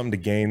 there was something to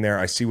gain there.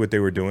 I see what they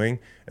were doing.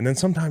 And then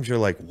sometimes you're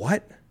like,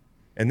 what?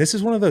 And this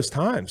is one of those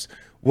times.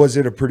 Was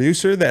it a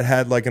producer that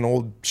had like an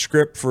old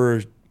script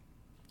for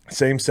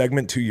same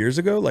segment 2 years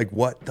ago? Like,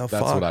 what the fuck?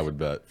 That's what I would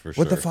bet for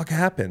sure. What the fuck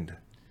happened?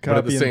 But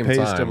at the Copy same and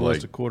paste time, of a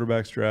list like- of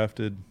quarterbacks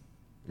drafted.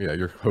 Yeah,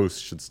 your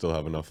host should still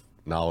have enough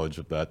knowledge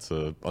of that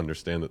to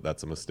understand that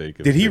that's a mistake.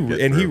 Did he? get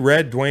And he through.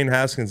 read Dwayne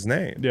Haskins'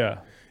 name. Yeah.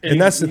 And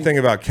that's the thing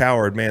about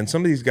Coward, man.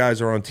 Some of these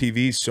guys are on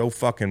TV so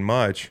fucking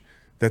much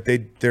that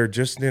they're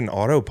just in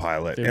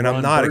autopilot. They And I'm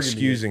run not Burgundy.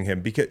 excusing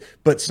him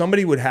but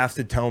somebody would have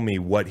to tell me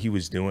what he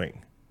was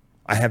doing.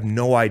 I have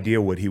no idea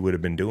what he would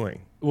have been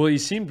doing. Well, he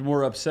seemed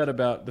more upset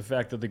about the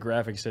fact that the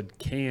graphic said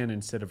can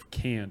instead of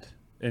can't.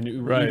 And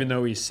even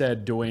though he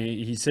said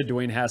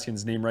Dwayne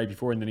Haskins' name right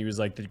before, and then he was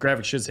like, the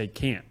graphic should say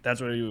can't. That's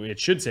what it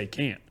should say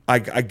can't. I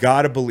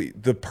gotta believe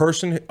a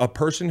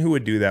person who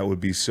would do that would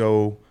be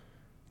so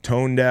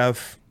tone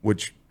deaf,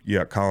 which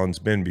Colin's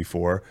been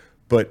before,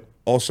 but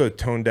also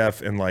tone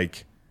deaf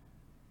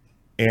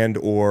and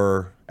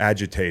or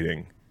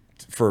agitating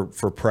for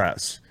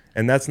press.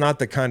 And that's not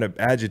the kind of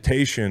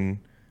agitation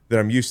that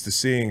I'm used to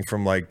seeing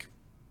from like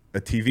a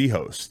TV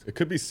host. It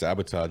could be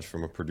sabotage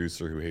from a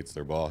producer who hates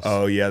their boss.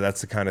 Oh yeah,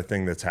 that's the kind of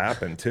thing that's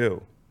happened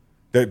too.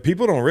 That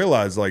people don't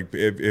realize, like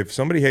if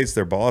somebody hates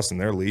their boss and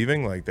they're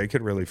leaving, like they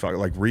could really fuck.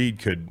 Like Reed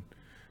could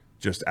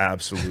just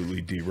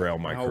absolutely derail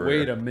my Now, career.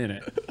 wait a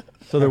minute.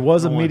 So there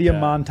was a I want media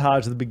that.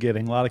 montage at the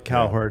beginning, a lot of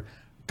cow herd.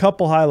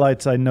 Couple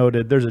highlights I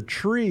noted. There's a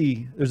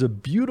tree. There's a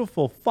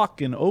beautiful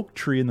fucking oak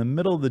tree in the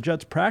middle of the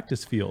Jets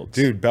practice fields.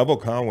 Dude, Bevel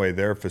Conway,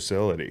 their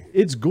facility.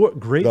 It's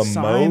great The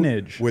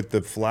signage. moat with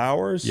the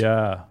flowers.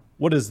 Yeah.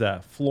 What is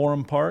that?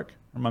 Florham Park?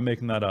 Or am I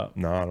making that up?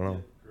 No, I don't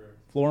know.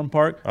 Florham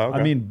Park? Okay.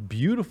 I mean,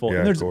 beautiful.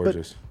 Yeah, And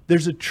gorgeous. But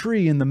there's a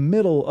tree in the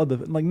middle of the,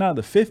 like not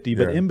the 50,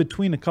 but Yeah. in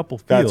between a couple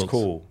fields. That's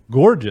cool.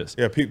 Gorgeous.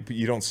 Yeah,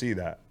 you don't see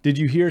that. Did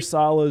you hear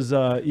Salah's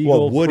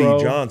eagle Well, Woody throw?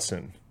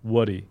 Johnson.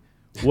 Woody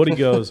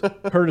goes,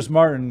 Curtis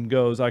Martin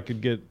goes, I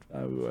think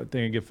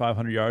I'd get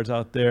 500 yards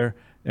out there.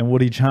 And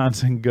Woody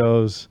Johnson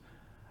goes,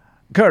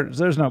 Curtis,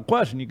 there's no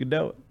question you could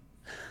do it.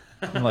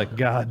 I'm like,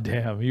 God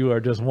damn, you are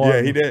just one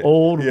Yeah, he did.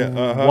 old,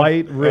 Yeah,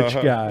 white, rich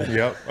guy.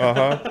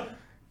 Yep.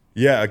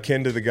 Yeah,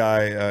 akin to the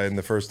guy in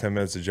the first 10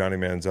 minutes of Johnny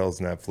Manziel's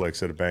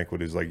Netflix at a banquet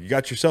who's like, you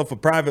got yourself a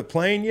private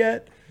plane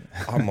yet?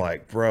 I'm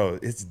like, bro,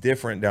 it's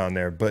different down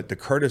there. But the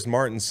Curtis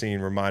Martin scene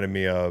reminded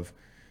me of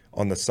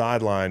on the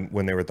sideline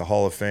when they were at the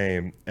Hall of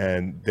Fame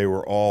and they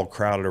were all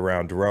crowded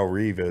around Darrelle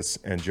Revis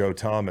and Joe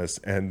Thomas.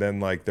 And then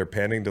like they're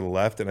panning to the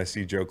left and I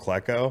see Joe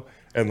Klecko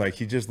and like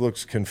he just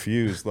looks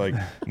confused. Like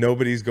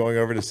nobody's going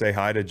over to say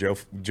hi to Joe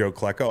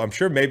Klecko. I'm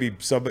sure maybe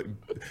somebody,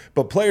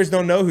 but players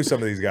don't know who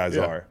some of these guys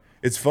are.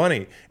 It's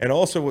funny. And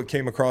also what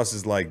came across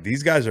is like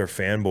these guys are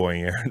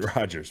fanboying Aaron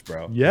Rodgers,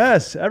 bro.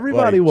 Yes,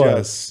 everybody Like,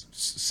 was.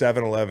 just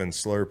 7-Eleven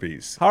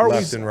Slurpees How are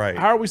left we, and right.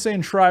 How are we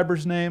saying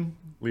Schreiber's name?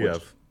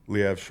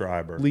 Liev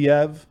Schreiber.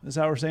 Liev, is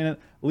how we're saying it.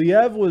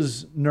 Liev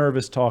was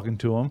nervous talking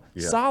to him.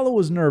 Yeah. Salah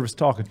was nervous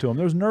talking to him.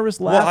 There was nervous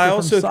laughter I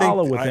also from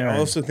Salah think with Aaron. I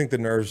also think the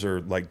nerves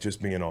are like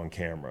just being on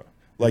camera.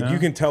 Like you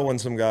can tell when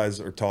some guys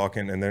are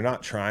talking and they're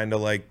not trying to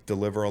like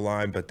deliver a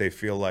line, but they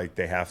feel like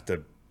they have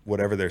to.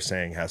 Whatever they're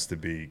saying has to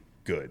be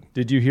good.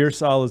 Did you hear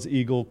Salah's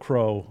eagle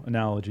crow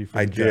analogy for the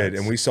I did, Jets?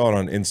 and we saw it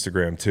on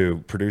Instagram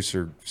too.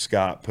 Producer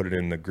Scott put it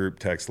in the group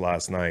text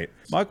last night.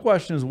 My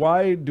question is,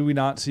 why do we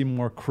not see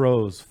more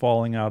crows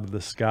falling out of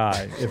the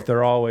sky if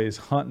they're always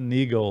hunting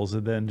eagles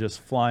and then just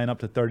flying up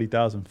to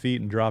 30,000 feet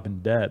and dropping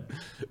dead?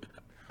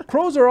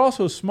 Crows are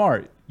also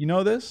smart. You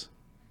know this?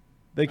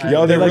 They can,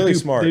 Yeah, they're like really do,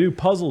 smart. They do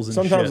puzzles and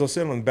Sometimes shit. I'll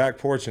sit on the back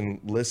porch and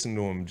listen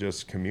to them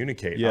just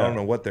communicate. Yeah. I don't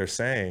know what they're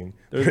saying,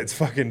 but it's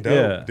fucking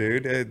dope,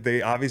 dude.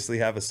 They obviously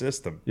have a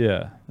system.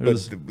 Yeah.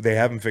 But they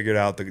haven't figured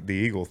out the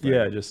eagle thing.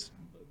 Yeah, just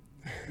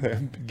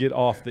get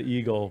off the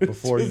eagle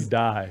before you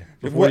die,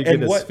 before you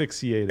get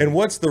asphyxiated. And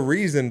what's the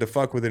reason to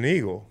fuck with an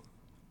eagle?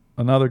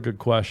 Another good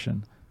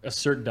question.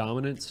 Assert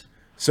dominance.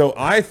 So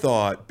I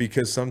thought,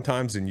 because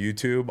sometimes in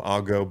YouTube,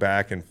 I'll go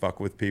back and fuck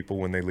with people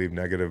when they leave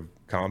negative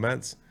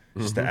comments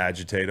just to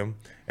agitate them.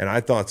 And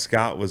I thought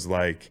Scott was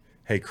like,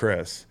 hey,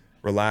 Chris,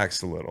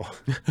 relax a little.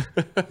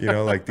 You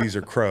know, like these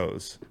are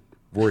crows.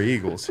 We're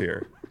eagles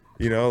here.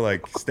 You know,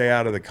 like stay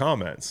out of the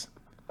comments.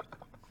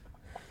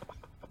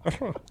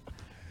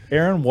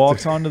 Aaron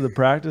walks onto the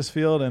practice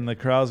field and the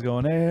crowd's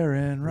going,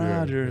 Aaron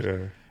Rodgers.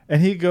 Yeah.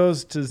 And he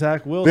goes to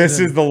Zach Wilson. This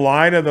is the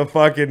line of the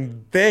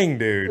fucking thing,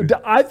 dude.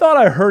 I thought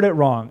I heard it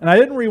wrong, and I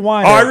didn't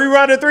rewind Oh, it. I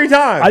rewound it 3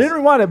 times. I didn't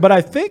rewind it, but I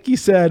think he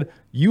said,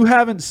 you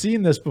haven't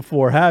seen this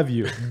before, have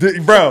you?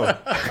 Bro.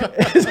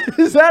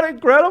 Is that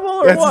incredible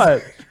or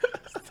what?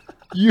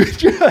 You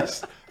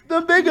just,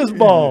 the biggest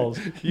balls.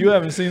 You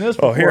haven't seen this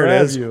before, Oh, here it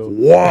have is. you?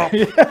 Whop.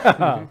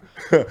 Yeah.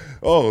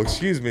 Oh,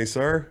 excuse me,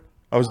 sir.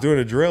 I was doing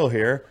a drill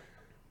here.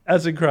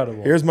 That's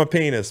incredible. Here's my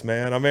penis,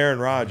 man. I'm Aaron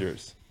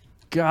Rodgers.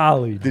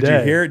 Golly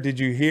Did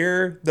you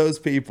hear those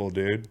people,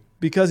 dude?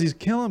 because he's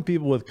killing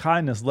people with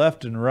kindness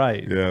left and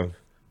right. Yeah.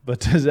 But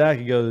to Zach,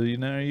 he goes,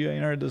 you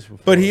ain't heard this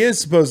before. But he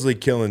is supposedly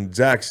killing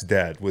Zach's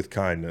dad with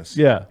kindness.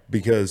 Yeah.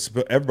 Because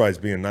everybody's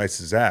being nice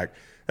to Zach.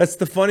 That's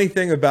the funny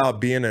thing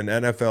about being an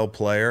NFL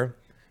player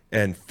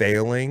and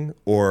failing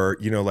or,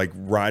 like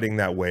riding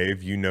that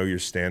wave. You're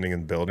standing in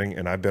the building.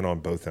 And I've been on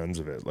both ends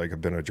of it. Like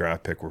I've been a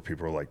draft pick where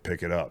people are like,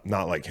 pick it up.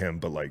 Not like him,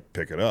 but like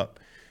pick it up.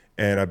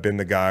 And I've been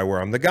the guy where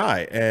I'm the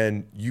guy.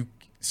 And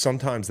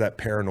sometimes that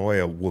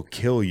paranoia will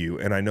kill you.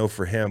 And I know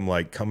for him,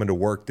 like coming to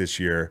work this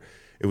year,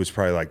 it was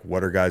probably like,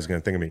 what are guys going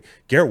to think of me?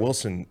 Garrett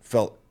Wilson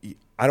felt,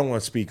 I don't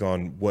want to speak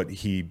on what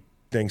he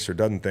thinks or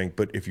doesn't think,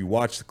 but if you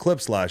watch the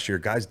clips last year,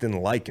 guys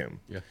didn't like him.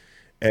 Yeah.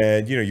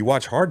 And, you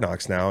watch Hard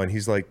Knocks now and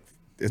he's like,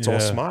 it's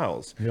all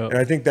smiles. Yep. And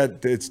I think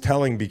that it's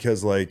telling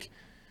because like,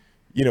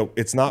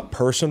 it's not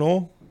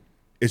personal.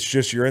 It's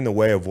just you're in the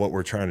way of what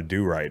we're trying to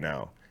do right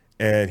now.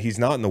 And he's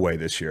not in the way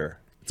this year.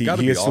 He has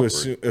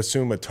to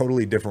assume a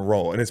totally different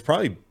role. And it's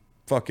probably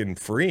fucking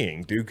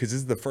freeing, dude, because this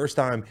is the first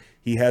time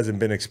he hasn't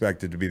been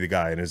expected to be the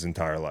guy in his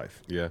entire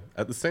life. Yeah.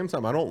 At the same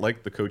time, I don't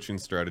like the coaching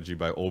strategy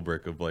by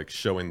Ulbrich of like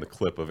showing the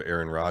clip of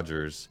Aaron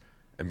Rodgers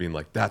and being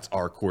like, that's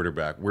our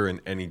quarterback. We're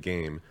in any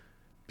game.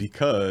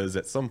 Because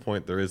at some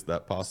point there is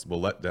that possible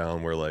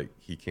letdown where like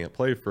he can't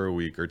play for a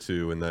week or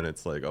two and then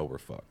it's like, oh, we're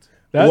fucked.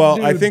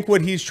 I think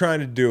what he's trying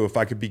to do, if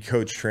I could be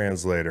coach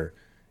translator,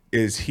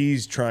 is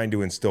he's trying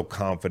to instill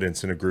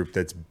confidence in a group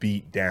that's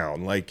beat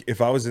down. Like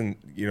if I was in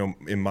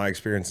my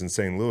experience in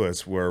St.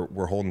 Louis where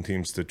we're holding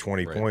teams to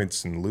 20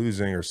 points and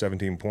losing or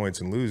 17 points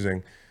and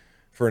losing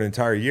for an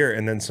entire year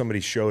and then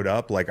somebody showed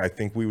up, like I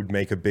think we would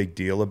make a big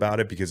deal about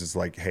it because it's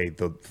like, hey,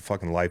 the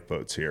fucking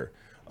lifeboat's here.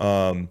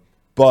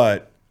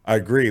 But I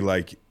agree,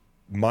 like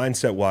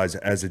mindset wise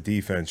as a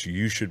defense,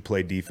 you should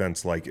play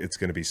defense like it's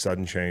going to be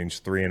sudden change,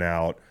 3 and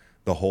out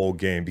the whole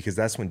game because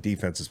that's when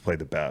defenses play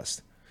the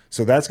best.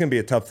 So that's going to be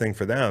a tough thing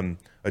for them,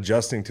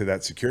 adjusting to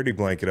that security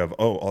blanket of,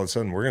 all of a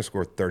sudden we're going to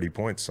score 30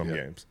 points some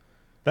games.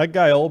 That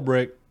guy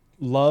Ulbrich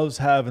loves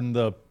having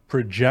the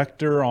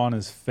projector on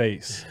his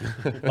face,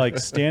 like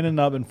standing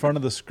up in front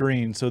of the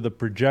screen so the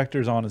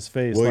projector's on his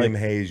face. William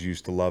Hayes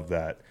used to love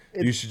that.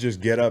 You should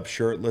just get up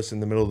shirtless in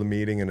the middle of the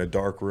meeting in a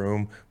dark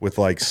room with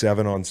like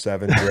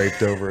 7-on-7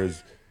 draped over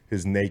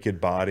his naked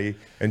body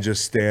and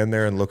just stand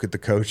there and look at the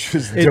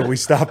coaches until we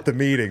stop the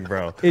meeting,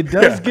 bro. It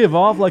does give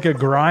off like a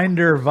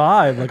grinder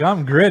vibe. Like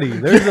I'm gritty.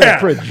 There's a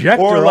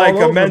projector or like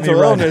all a over mental me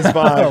illness right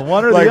vibe.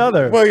 One or like, the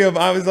other. William,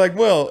 I was like,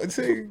 Will,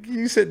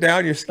 you sit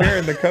down, you're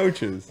scaring the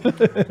coaches.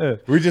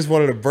 We just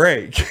wanted a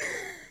break.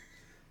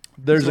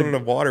 There's a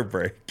water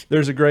break.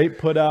 There's a great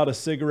put out a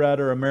cigarette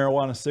or a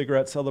marijuana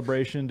cigarette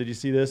celebration. Did you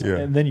see this? Yeah.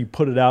 And then you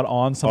put it out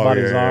on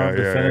somebody's arm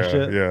to finish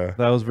it. Yeah.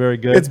 That was very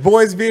good. It's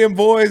boys being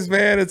boys,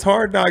 man. It's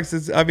Hard Knocks.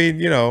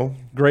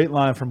 Great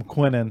line from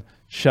Quinnen.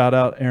 Shout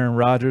out Aaron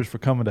Rodgers for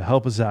coming to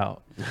help us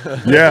out.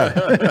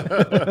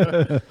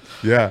 Yeah.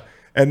 Yeah.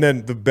 And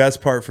then the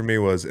best part for me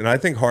was, and I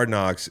think Hard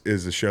Knocks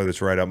is a show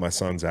that's right up my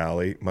son's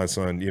alley. My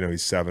son,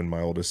 he's 7,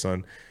 my oldest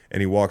son. And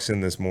he walks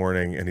in this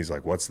morning and he's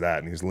like, what's that?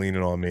 And he's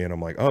leaning on me and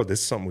I'm like, oh, this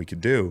is something we could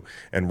do.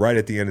 And right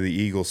at the end of the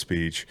Eagle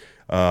speech,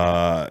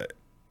 Sala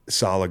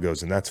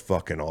goes, and that's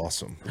fucking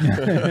awesome.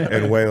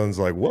 And Waylon's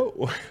like,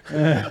 whoa.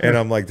 And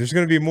I'm like, there's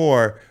going to be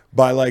more.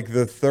 By like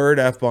the third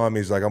F-bomb,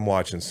 he's like, I'm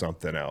watching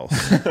something else.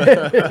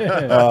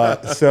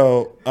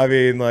 So, I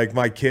mean, like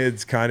my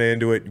kid's kind of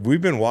into it.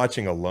 We've been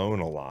watching Alone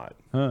a lot.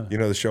 Huh. You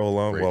know the show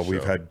Alone? Great Well, show.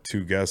 we've had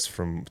 3 guests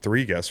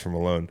from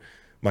Alone.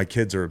 My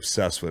kids are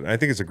obsessed with it. I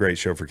think it's a great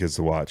show for kids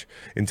to watch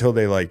until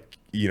they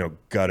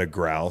gut a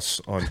grouse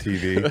on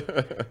TV.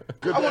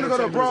 I want to go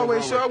to a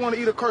Broadway show. I want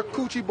to eat a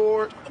charcuterie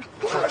board.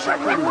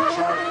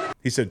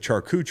 He said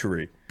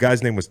charcuterie.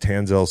 Guy's name was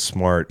Tunsil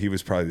Smart. He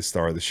was probably the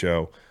star of the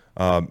show.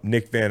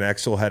 Nick Van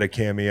Exel had a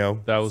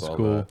cameo. That was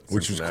cool.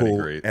 Which was Cincinnati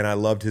cool. great. And I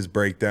loved his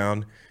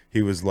breakdown.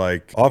 He was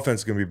like,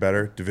 offense is going to be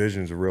better.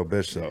 Division's a real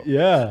bitch, though.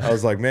 Yeah. I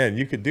was like, man,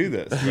 you could do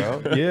this,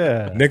 bro.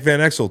 Yeah. Nick Van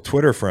Exel,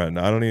 Twitter friend.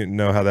 I don't even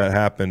know how that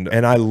happened.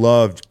 And I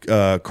loved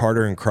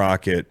Carter and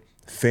Crockett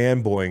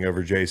fanboying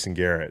over Jason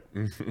Garrett.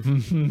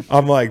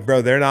 I'm like,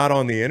 bro, they're not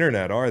on the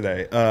internet, are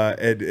they?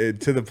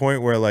 To the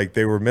point where like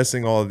they were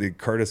missing all of the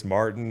Curtis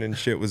Martin and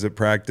shit was at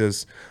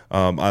practice.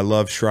 I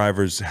love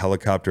Shriver's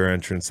helicopter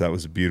entrance. That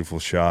was a beautiful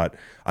shot.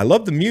 I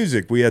love the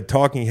music. We had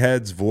talking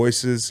heads,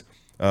 voices.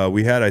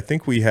 We had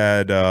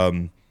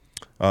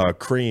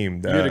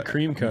Cream. You had a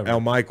Cream cover.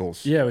 Al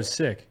Michaels. Yeah, it was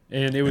sick.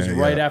 And it was Yeah,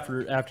 right yeah.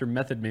 after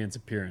Method Man's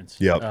appearance,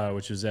 Yep.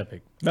 which was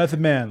epic. Method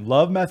Man.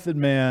 Love Method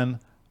Man.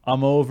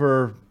 I'm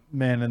over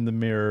Man in the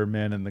Mirror,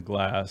 Man in the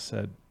Glass.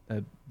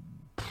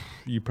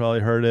 You probably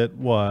heard it,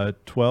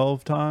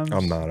 12 times?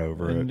 I'm not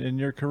over it. In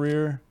your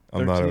career?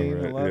 I'm 13, not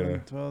over it, 11, yeah.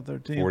 12,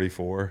 13?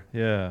 44.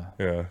 Yeah.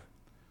 Yeah.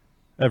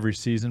 Every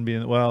season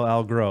being,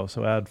 Al grow,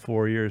 so add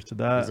 4 years to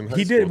that.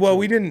 He did. Well,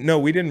 we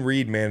didn't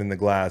read Man in the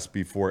Glass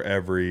before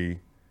every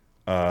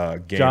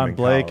game. John in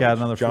Blake college. add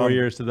another 4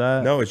 years to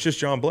that? No, it's just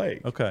John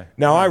Blake. Okay.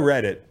 Now, I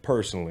read it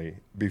personally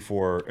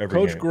before every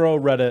Coach game. Groh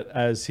read it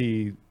as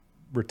he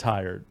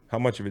retired How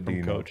much of it do from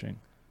you coaching.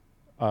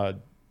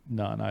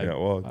 None.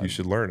 You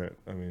should learn it.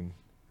 I mean,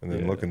 and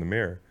then look in the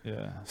mirror.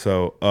 Yeah.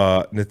 So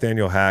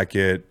Nathaniel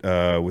Hackett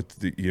with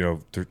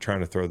they're trying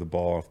to throw the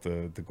ball off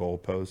the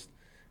goalpost,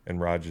 and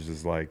Rodgers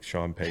is like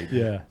Sean Payton.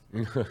 Yeah,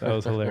 that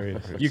was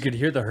hilarious. You could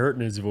hear the hurt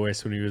in his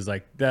voice when he was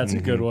like, "That's a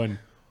good one."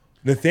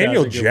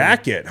 Nathaniel That's a good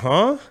Jacket,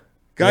 huh?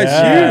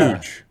 Guy's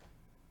huge.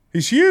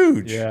 He's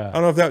huge. Yeah. I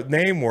don't know if that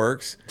name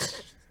works,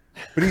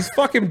 but he's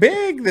fucking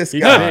big. This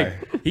guy.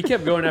 Big. He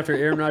kept going after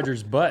Aaron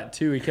Rodgers' butt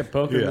too. He kept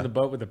poking him in the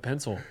butt with a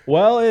pencil.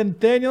 Well, and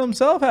Nathaniel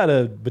himself had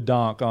a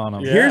badonk on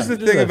him. Yeah. Here's the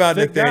This is thing a about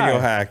thick Nathaniel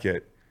guy.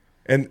 Hackett,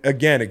 and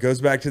again, it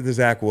goes back to the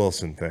Zach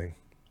Wilson thing.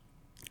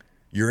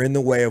 You're in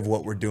the way of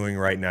what we're doing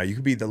right now. You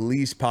could be the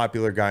least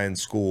popular guy in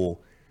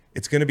school.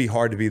 It's going to be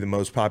hard to be the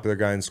most popular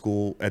guy in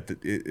school at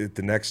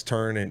the next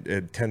turn at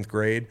 10th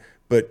grade.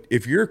 But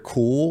if you're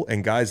cool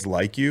and guys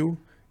like you,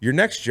 your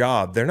next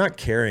job, they're not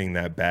carrying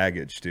that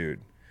baggage, dude.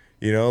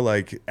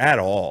 Like at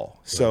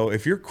all. So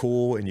if you're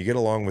cool and you get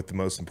along with the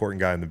most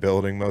important guy in the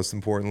building, most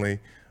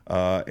importantly,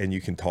 and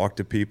you can talk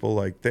to people,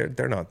 like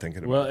they're not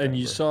thinking about Well, and that,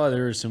 you bro. saw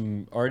there were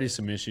some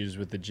issues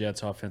with the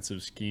Jets'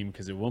 offensive scheme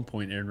because at one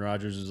point Aaron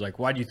Rodgers was like,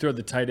 "Why'd you throw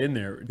the tight end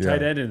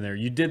in there?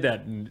 You did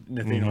that." And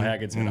Nathaniel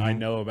Hackett said, "I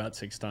know about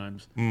 6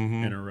 times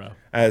in a row."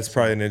 It's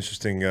probably an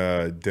interesting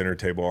dinner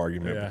table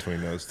argument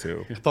between those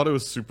two. I thought it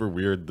was super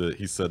weird that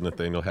he said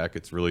Nathaniel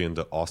Hackett's really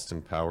into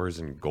Austin Powers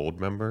and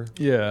Goldmember.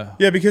 Yeah.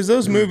 Yeah, because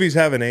those movies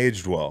haven't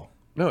aged well.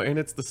 No, and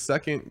it's the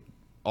second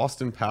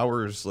Austin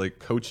Powers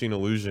coaching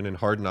illusion in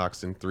Hard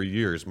Knocks in 3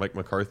 years. Mike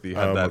McCarthy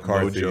had that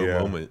mojo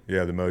moment.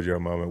 Yeah, the mojo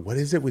moment. What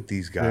is it with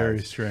these guys?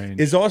 Very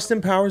strange. Is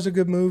Austin Powers a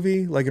good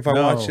movie? Like if I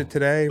No. watched it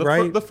today,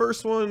 right? The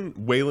first one,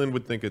 Waylon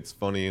would think it's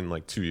funny in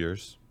 2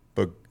 years.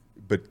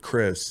 But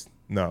Chris,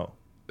 no.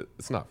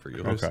 It's not for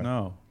you. Okay.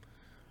 No.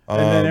 And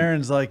then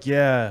Aaron's like,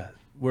 "Yeah,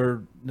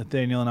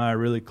 Nathaniel and I are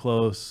really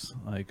close,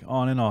 like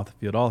on and off the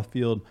field. Off the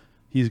field,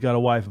 he's got a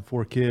wife and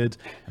 4 kids,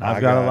 and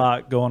I've got a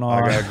lot going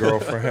on. I got a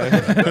girlfriend."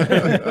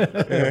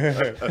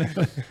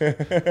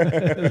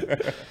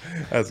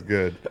 That's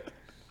good.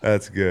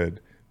 That's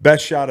good.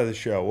 Best shot of the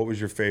show. What was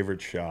your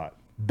favorite shot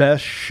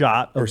Best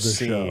shot of or the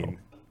scene?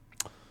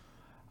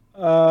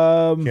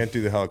 show. Can't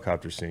do the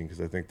helicopter scene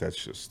because I think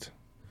that's just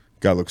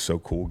guy looks so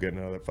cool getting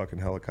out of that fucking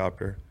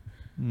helicopter.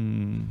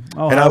 And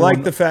I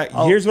like the fact.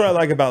 Here's what I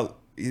like about.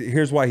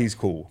 Here's why he's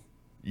cool.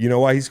 You know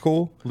why he's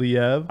cool?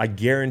 Liev. I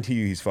guarantee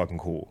you he's fucking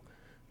cool.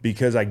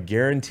 Because I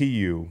guarantee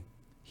you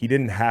he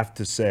didn't have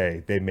to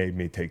say they made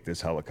me take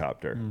this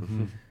helicopter.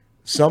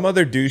 Some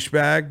other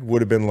douchebag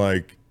would have been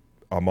like,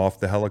 "I'm off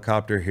the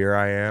helicopter. Here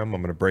I am.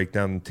 I'm going to break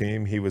down the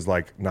team." He was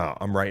like, "Nah,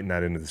 I'm writing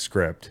that into the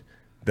script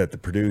that the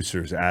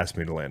producers asked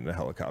me to land in a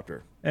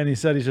helicopter." And he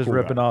said he's just Cool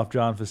ripping guy. off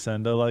John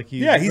Facenda. Like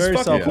he's Yeah, he's very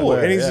fucking cool.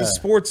 self-aware, And he's yeah. a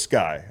sports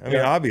guy. I mean,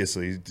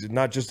 obviously, he's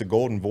not just a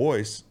golden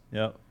voice,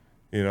 Yep.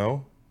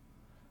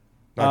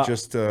 Not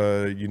just,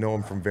 you know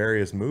him from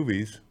various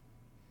movies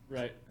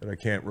Right. that I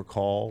can't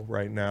recall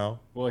right now.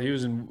 Well, he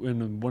was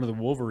in one of the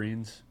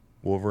Wolverines.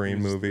 Wolverine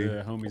He was movie.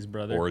 the homie's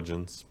brother.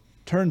 Origins.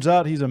 Turns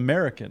out he's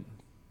American.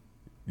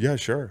 Yeah,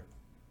 sure.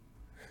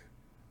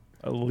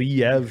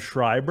 Liev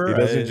Schreiber. He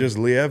doesn't just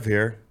live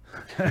here.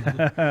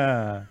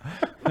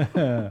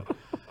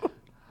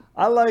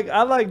 I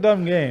like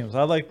dumb games.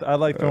 I like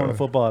throwing a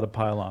football at a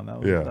pylon. That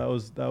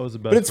was the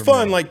best. But it's for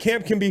fun. me. Like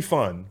camp can be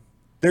fun.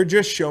 They're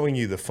just showing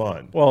you the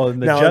fun. Well, and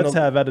the Now, Jets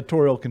have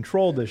editorial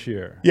control this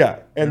year. Yeah,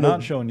 and They're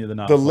not showing you the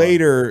not the fun.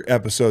 later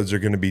episodes are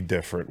going to be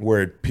different,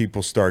 where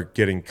people start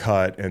getting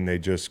cut and they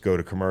just go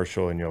to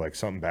commercial, and you're like,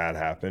 something bad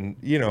happened,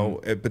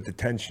 But the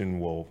tension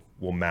will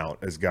mount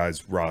as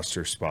guys'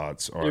 roster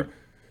spots are.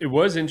 It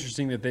was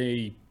interesting that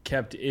they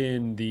kept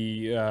in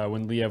the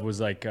when Liev was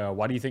like,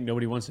 "Why do you think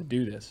nobody wants to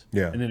do this?"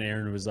 Yeah. And then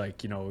Aaron was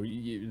like, you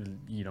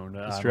don't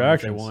know,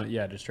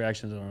 Distractions.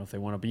 distractions. I don't know if they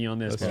want to be on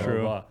this. That's blah,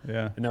 true. Blah, blah.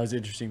 Yeah. And that was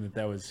interesting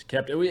that was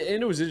kept. And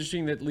it was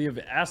interesting that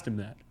Liev asked him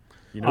that.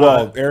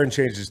 Well, Aaron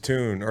changed his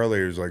tune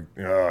earlier. He was like,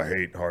 I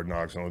hate Hard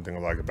Knocks. The only thing I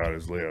like about it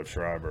is Liev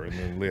Schreiber. And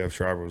then Liev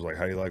Schreiber was like,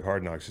 how do you like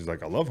Hard Knocks? He's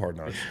like, I love Hard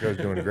Knocks. You guys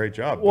are doing a great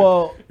job.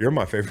 Well, but you're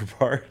my favorite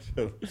part.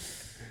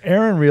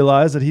 Aaron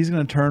realized that he's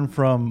going to turn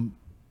from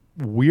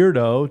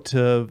weirdo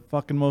to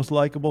fucking most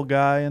likable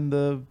guy in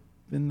the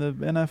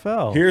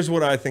NFL. Here's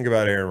what I think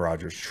about Aaron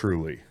Rodgers,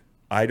 truly.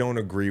 I don't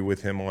agree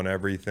with him on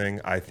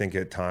everything. I think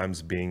at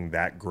times being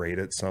that great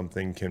at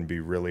something can be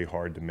really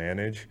hard to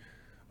manage.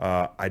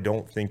 I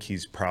don't think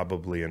he's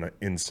probably an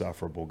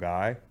insufferable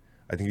guy.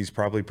 I think he's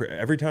probably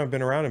every time I've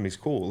been around him, he's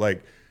cool.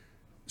 Like,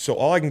 so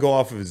all I can go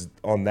off of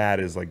on that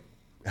is like,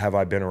 have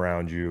I been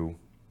around you?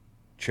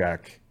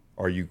 Check.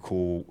 Are you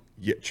cool?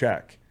 Yeah,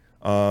 check.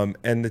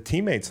 And the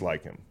teammates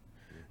like him.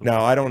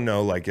 Now I don't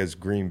know. Like as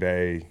Green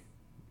Bay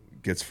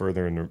gets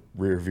further in the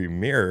rearview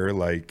mirror,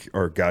 like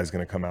are guys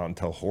going to come out and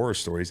tell horror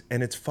stories?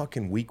 And it's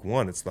fucking week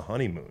 1. It's the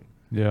honeymoon.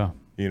 Yeah.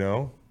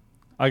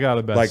 I got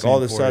a best Like all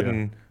of a scene for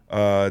sudden,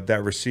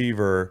 that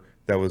receiver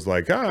that was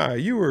like,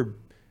 you were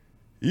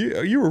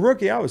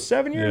rookie. I was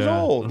 7 years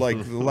old.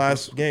 Like the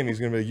last game, he's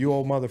gonna be you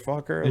old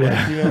motherfucker.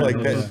 Like,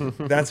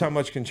 like that's how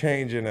much can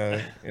change in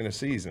a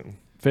season.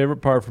 Favorite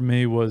part for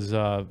me was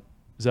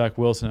Zach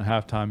Wilson at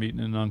halftime eating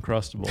an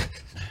Uncrustable.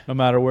 No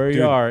matter where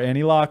you are,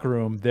 any locker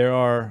room, there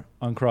are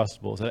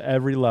Uncrustables at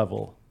every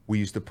level. We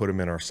used to put them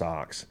in our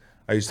socks.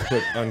 I used to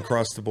put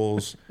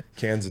Uncrustables,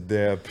 cans of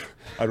dip.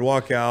 I'd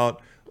walk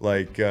out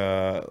like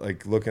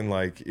looking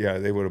like,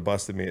 they would have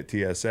busted me at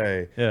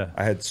TSA. Yeah.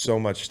 I had so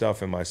much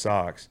stuff in my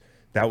socks.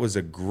 That was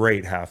a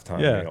great halftime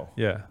meal.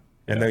 Yeah.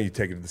 And then you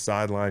take it to the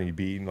sideline, you'd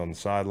be eating on the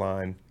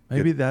sideline.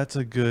 Maybe that's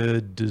a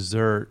good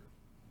dessert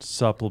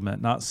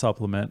supplement, not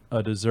supplement,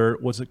 a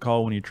dessert. What's it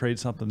called when you trade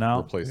something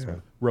out?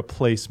 Replacement.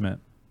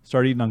 Replacement.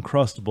 Start eating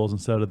Uncrustables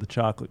instead of the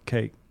chocolate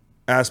cake.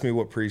 Ask me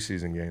what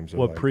preseason games are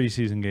like. What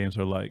preseason games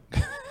are like.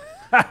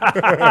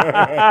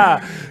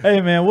 Hey,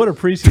 man, what are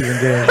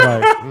preseason games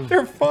like?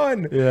 They're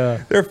fun.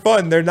 Yeah. They're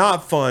fun. They're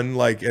not fun.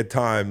 Like at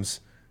times,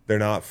 they're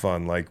not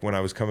fun. Like when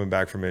I was coming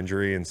back from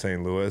injury in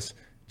St. Louis,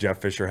 Jeff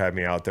Fisher had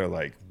me out there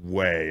like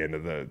way into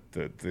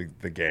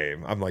the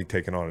game. I'm like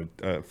taking on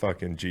a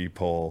fucking G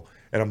pole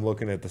and I'm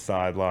looking at the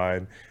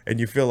sideline and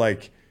you feel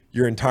like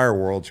your entire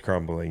world's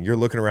crumbling. You're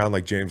looking around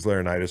like James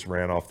Laurinaitis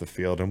ran off the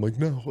field. I'm like,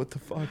 no, what the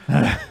fuck?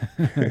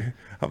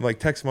 I'm like,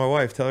 text my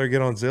wife, tell her to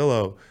get on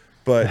Zillow.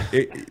 But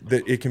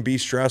it can be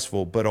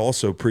stressful, but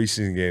also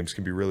preseason games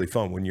can be really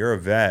fun. When you're a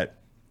vet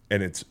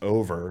and it's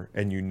over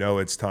and you know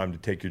it's time to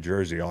take your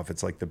jersey off,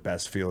 it's like the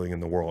best feeling in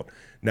the world.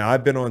 Now,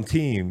 I've been on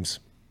teams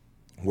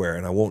where,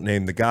 and I won't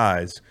name the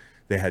guys,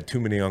 they had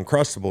too many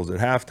Uncrustables at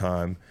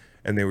halftime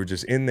and they were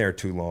just in there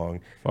too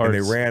long. And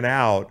they ran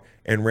out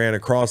and ran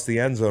across the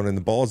end zone and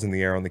the ball's in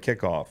the air on the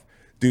kickoff.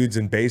 Dudes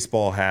in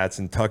baseball hats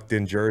and tucked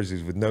in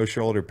jerseys with no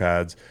shoulder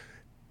pads,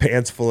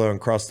 pants full of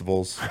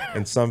Uncrustables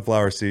and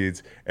sunflower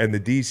seeds. And the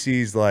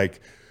DC's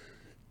like,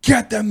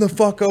 get them the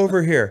fuck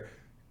over here.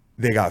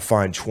 They got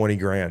fined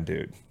 $20,000,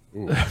 dude.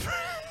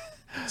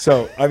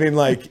 So, I mean,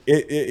 like,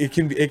 it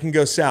can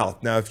go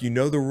south. Now, if you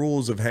know the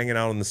rules of hanging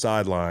out on the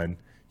sideline,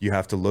 you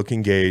have to look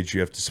engaged. You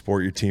have to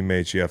support your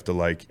teammates. You have to,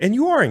 like, and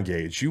you are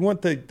engaged. You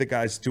want the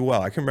guys to do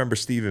well. I can remember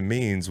Stephen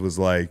Means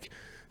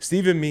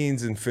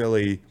in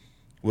Philly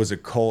was a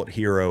cult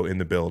hero in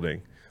the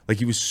building. Like,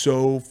 he was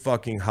so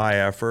fucking high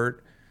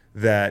effort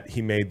that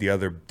he made the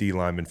other D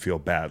linemen feel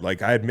bad.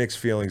 Like, I had mixed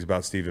feelings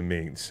about Stephen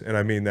Means, and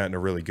I mean that in a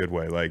really good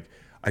way. Like,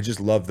 I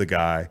just love the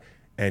guy,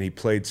 and he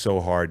played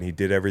so hard, and he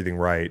did everything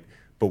right.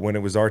 But when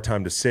it was our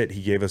time to sit,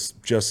 he gave us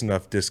just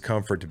enough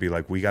discomfort to be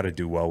like, we got to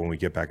do well when we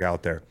get back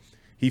out there.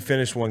 He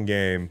finished one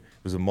game.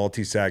 It was a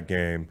multi-sack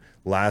game.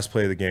 Last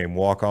play of the game,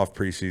 walk-off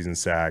preseason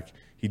sack.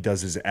 He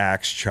does his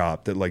axe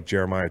chop that like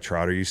Jeremiah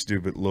Trotter used to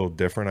do, but a little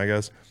different, I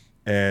guess.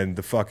 And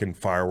the fucking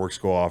fireworks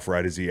go off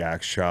right as he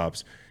axe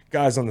chops.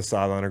 Guys on the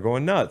sideline are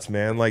going nuts,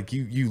 man. Like,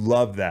 you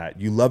love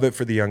that. You love it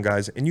for the young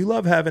guys, and you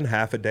love having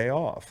half a day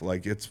off.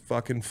 Like, it's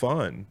fucking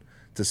fun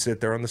to sit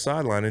there on the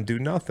sideline and do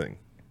nothing.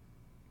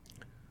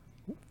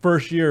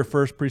 First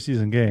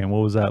preseason game. What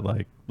was that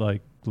like?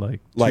 Like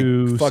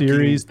two fucking,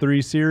 series,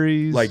 3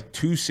 series? Like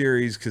 2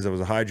 series because I was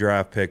a high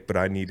draft pick, but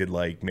I needed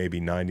like maybe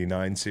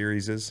 99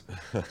 series.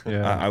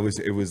 Yeah.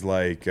 It was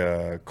like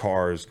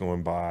cars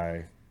going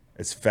by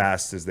as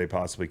fast as they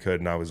possibly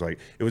could, and it was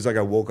like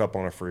I woke up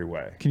on a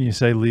freeway. Can you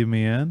say leave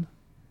me in?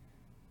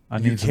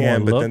 You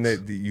can, but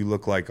then you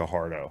look like a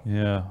hardo.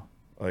 Yeah.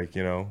 Like,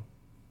 you know.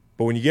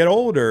 But when you get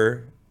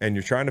older and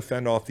you're trying to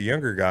fend off the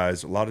younger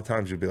guys, a lot of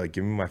times you'll be like,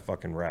 give me my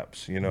fucking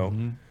reps, you know?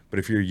 Mm-hmm. But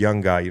if you're a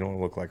young guy, you don't want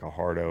to look like a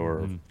hardo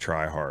or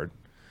try hard.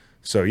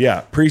 So,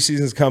 yeah,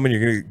 preseason's coming.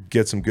 You're going to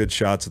get some good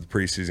shots at the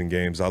preseason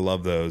games. I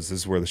love those. This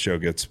is where the show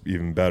gets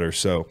even better.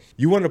 So,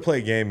 you wanted to play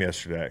a game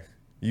yesterday.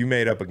 You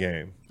made up a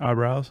game.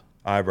 Eyebrows?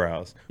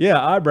 Yeah,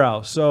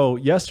 eyebrows. So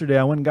yesterday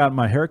I went and got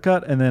my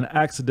haircut and then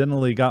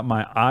accidentally got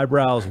my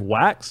eyebrows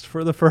waxed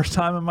for the first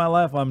time in my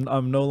life.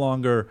 I'm no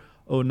longer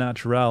au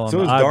naturel. So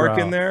it was dark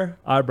in there?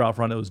 Eyebrow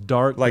front. It was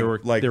dark. There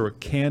were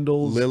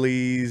candles.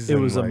 Lilies. It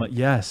was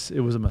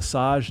it was a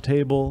massage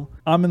table.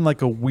 I'm in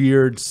like a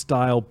weird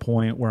style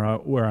point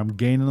where I'm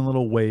gaining a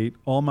little weight.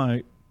 All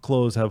my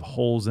clothes have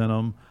holes in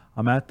them.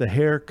 I'm at the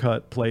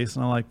haircut place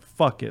and I'm like,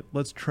 fuck it.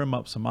 Let's trim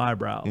up some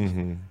eyebrows.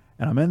 Mm-hmm.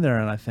 And I'm in there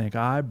and I think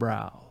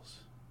eyebrows.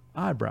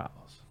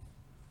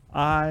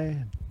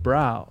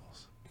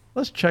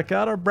 Let's check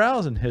out our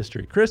browsing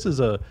history. Chris is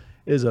a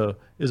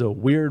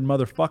weird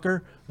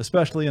motherfucker,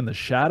 especially in the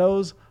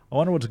shadows. I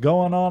wonder what's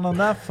going on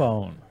that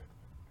phone.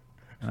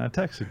 And I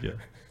texted you.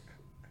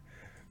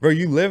 Bro,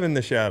 you live in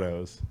the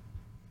shadows.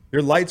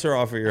 Your lights are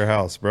off at your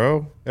house,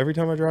 bro. Every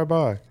time I drive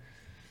by.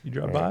 You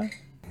drive by?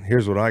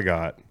 Here's what I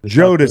got.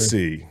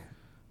 Jodeci.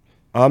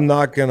 I'm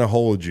Not Gonna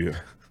Hold You.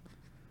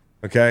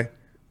 Okay?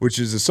 Which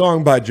is a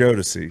song by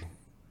Jodeci.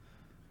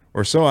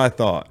 Or so I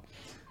thought.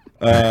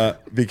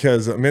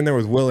 Because I'm in there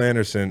with Will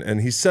Anderson, and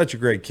he's such a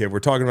great kid. We're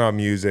talking about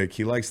music.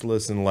 He likes to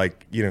listen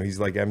he's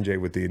like MJ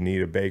with the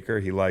Anita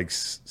Baker. He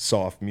likes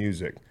soft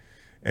music.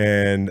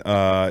 And,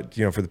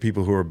 for the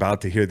people who are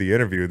about to hear the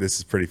interview, this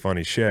is pretty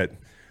funny shit.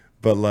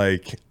 But,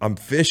 I'm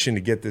fishing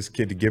to get this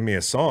kid to give me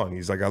a song.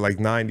 He's like, I like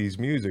 90s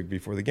music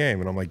before the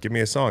game. And I'm like, give me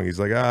a song. He's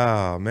like,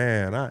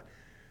 man,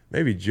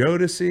 maybe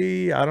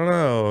Jodeci? I don't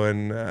know.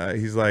 And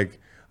he's like,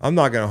 I'm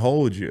not going to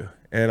hold you.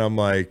 And I'm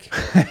like,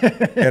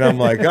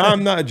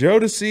 I'm not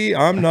Jodeci.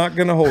 I'm not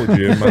going to hold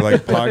you in my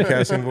like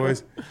podcasting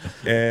voice.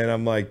 And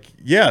I'm like,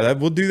 yeah,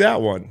 we'll do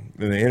that one.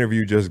 And the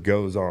interview just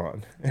goes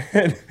on.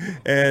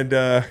 and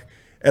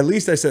at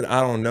least I said,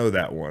 I don't know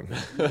that one.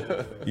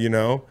 You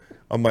know,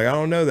 I'm like, I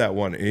don't know that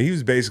one. And he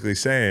was basically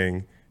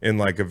saying in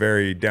like a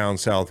very down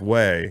south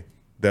way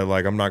that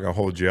like, I'm not going to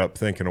hold you up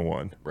thinking of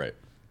one. Right.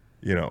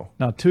 You know.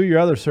 Now, to your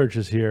other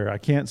searches here, I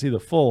can't see the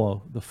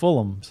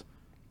Fulhams,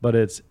 but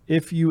it's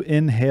if you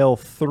inhale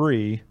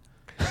 3.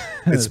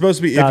 It's supposed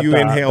to be if you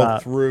inhale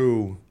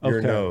through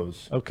your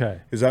nose.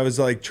 Okay. Because I was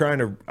trying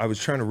to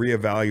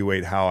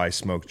reevaluate how I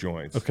smoke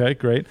joints. Okay,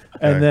 great.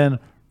 And then,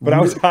 but I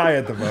was high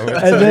at the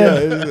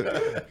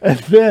moment. And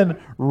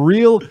then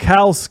real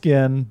cow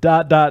skin ...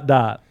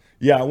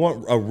 Yeah, I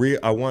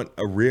want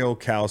a real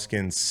cow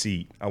skin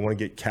seat. I want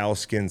to get cow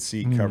skin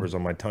seat covers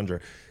on my Tundra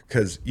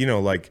because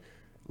like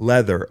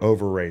leather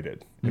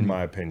overrated in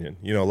my opinion.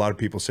 A lot of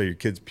people say your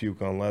kids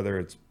puke on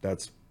leather.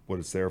 That's what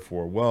it's there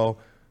for. Well,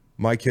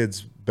 my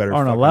kids better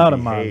aren't fucking allowed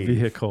in behave, my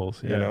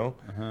vehicles. Yeah.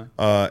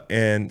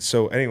 And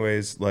so,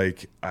 anyways,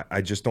 like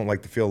I just don't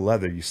like to feel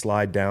leather. You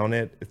slide down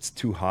it. It's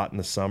too hot in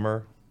the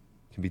summer.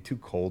 It can be too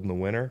cold in the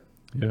winter.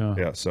 Yeah.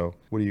 Yeah. So,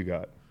 what do you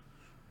got?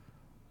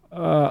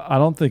 I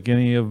don't think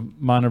any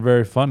of mine are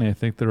very funny. I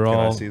think they're all.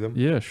 Can I see them?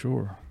 Yeah,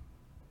 sure.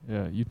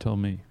 Yeah, you tell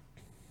me.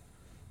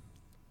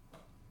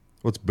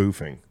 What's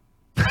boofing?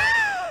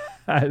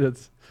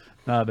 That's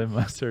not in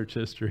my search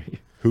history.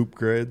 Hoop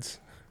grids.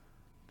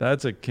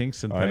 That's a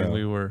Kingston I thing. know.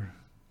 We were.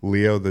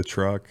 Leo the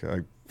truck.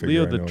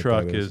 Leo the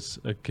truck is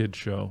a kid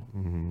show.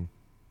 Mm-hmm.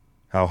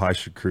 How high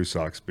should crew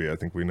socks be? I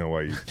think we know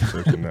why you're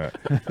searching that.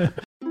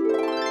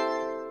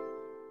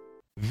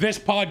 This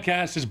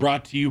podcast is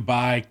brought to you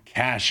by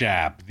Cash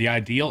App, the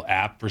ideal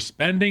app for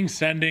spending,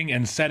 sending,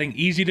 and setting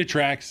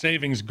easy-to-track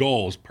savings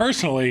goals.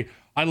 Personally,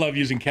 I love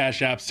using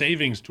Cash App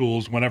savings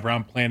tools whenever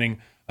I'm planning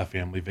a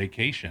family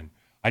vacation.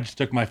 I just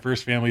took my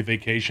first family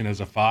vacation as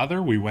a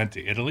father. We went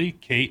to Italy,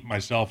 Kate,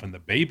 myself, and the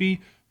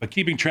baby. But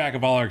keeping track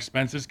of all our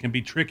expenses can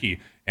be tricky,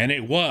 and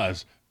it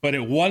was. But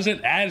it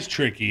wasn't as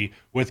tricky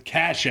with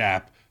Cash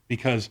App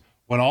because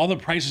when all the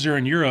prices are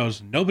in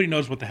euros, nobody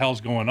knows what the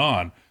hell's going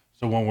on.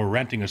 So when we're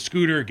renting a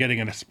scooter,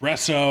 getting an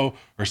espresso,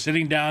 or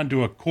sitting down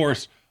to a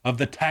course of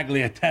the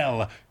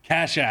Tagliatelle,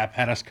 Cash App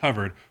had us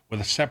covered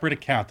with a separate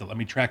account that let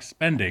me track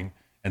spending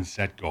and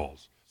set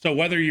goals. So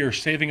whether you're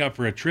saving up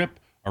for a trip,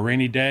 a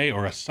rainy day,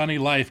 or a sunny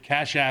life,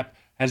 Cash App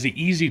has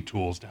the easy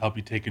tools to help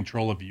you take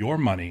control of your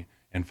money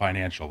and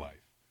financial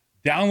life.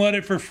 Download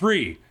it for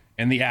free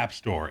in the App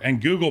Store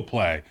and Google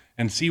Play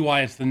and see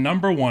why it's the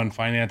 #1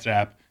 finance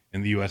app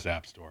in the U.S.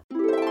 App Store.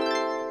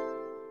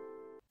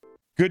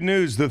 Good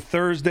news. The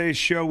Thursday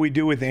show we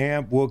do with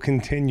AMP will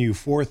continue.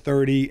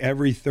 4:30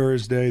 every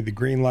Thursday. The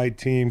Green Light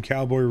Team,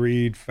 Cowboy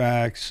Reed,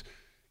 Fax,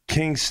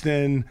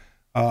 Kingston.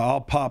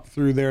 I'll pop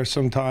through there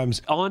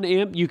sometimes. On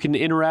AMP, you can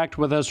interact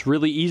with us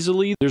really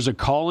easily. There's a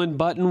call-in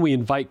button. We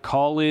invite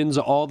call-ins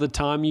all the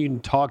time. You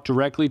can talk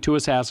directly to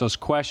us, ask us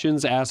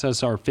questions, ask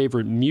us our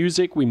favorite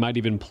music. We might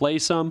even play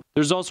some.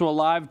 There's also a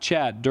live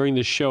chat during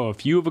the show.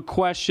 If you have a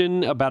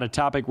question about a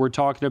topic we're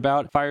talking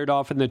about, fire it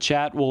off in the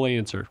chat. We'll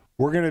answer.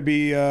 We're gonna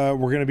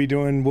be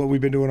doing what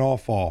we've been doing all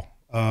fall.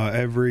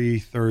 Every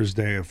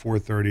Thursday at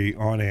 4:30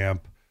 on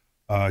AMP.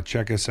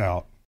 Check us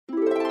out.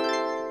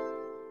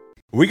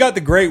 We got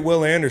the great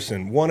Will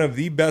Anderson, one of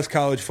the best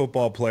college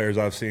football players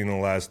I've seen in the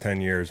last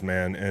 10 years,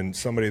 man, and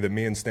somebody that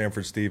me and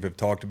Stanford Steve have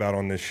talked about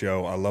on this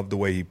show. I love the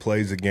way he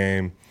plays the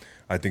game.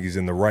 I think he's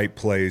in the right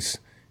place.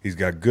 He's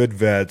got good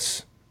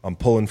vets. I'm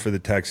pulling for the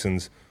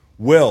Texans.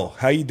 Will,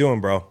 how you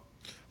doing, bro?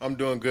 I'm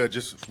doing good.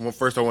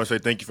 First, I want to say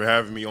thank you for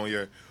having me on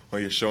your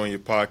show and your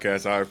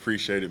podcast. I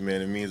appreciate it,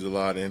 man. It means a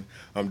lot, and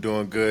I'm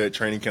doing good.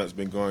 Training camp's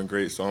been going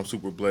great, so I'm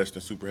super blessed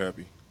and super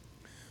happy.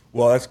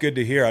 Well, that's good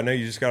to hear. I know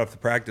you just got off the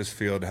practice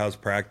field. How's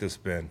practice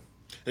been?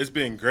 It's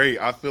been great.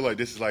 I feel like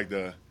this is like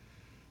the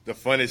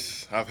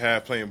funnest I've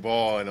had playing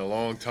ball in a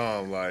long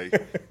time. Like,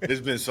 it's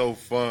been so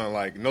fun.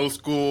 Like, no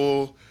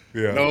school,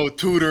 no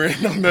tutoring,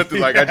 no nothing.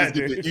 Like, I just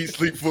get to eat,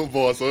 sleep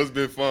football, so it's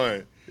been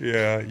fun.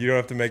 Yeah, you don't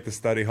have to make the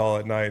study hall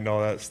at night and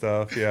all that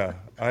stuff. Yeah,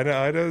 I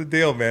know the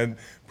deal, man.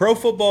 Pro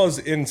football is,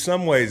 in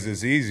some ways,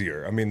 is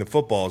easier. I mean, the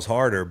football is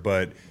harder,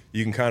 but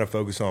you can kind of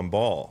focus on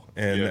ball,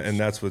 and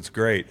that's what's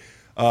great.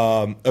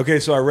 Okay,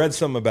 so I read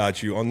something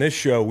about you. On this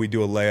show, we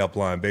do a layup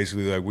line.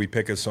 Basically, like we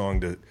pick a song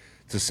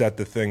to set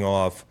the thing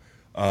off.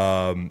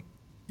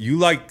 You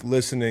like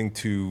listening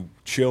to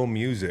chill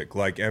music,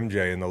 like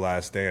MJ in The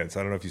Last Dance.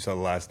 I don't know if you saw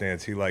The Last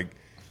Dance.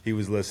 He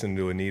was listening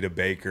to Anita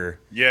Baker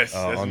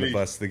on the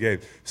bus of the game.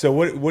 So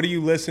what do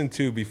you listen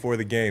to before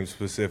the game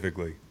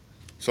specifically?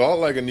 So I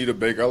like Anita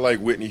Baker. I like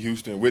Whitney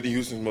Houston. Whitney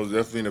Houston's most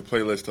definitely in the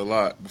playlist a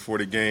lot before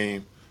the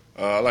game.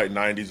 I like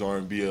 90s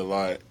R&B a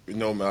lot.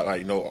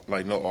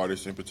 No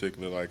artists in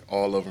particular, like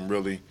all of them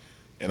really.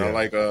 And I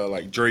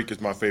like Drake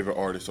is my favorite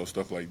artist, so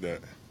stuff like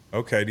that.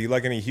 Okay. Do you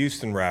like any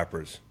Houston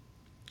rappers?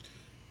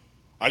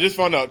 I just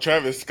found out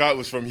Travis Scott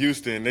was from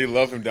Houston. They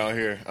love him down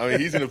here. I mean,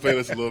 he's in the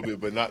playlist a little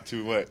bit, but not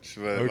too much.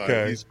 But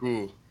Okay. he's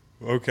cool.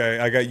 Okay,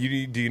 I got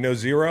you. Do you know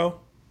Zero?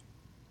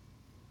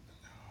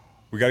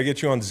 We got to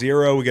get you on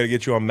Zero. We got to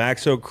get you on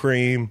Maxo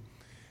Cream,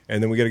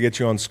 and then we got to get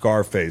you on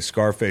Scarface.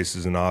 Scarface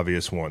is an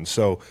obvious one.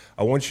 So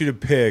I want you to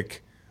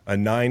pick a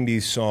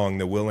 '90s song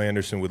that Will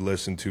Anderson would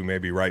listen to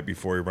maybe right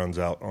before he runs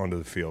out onto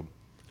the field.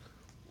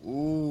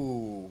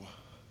 Ooh.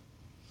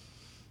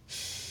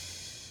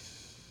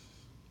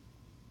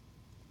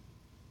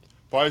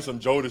 Probably some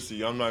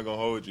Jodeci. I'm not gonna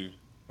hold you.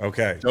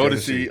 Okay,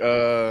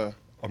 Jodeci.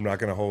 I'm not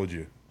gonna hold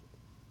you.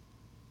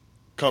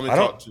 Come and I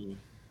don't- talk to me.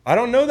 I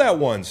don't know that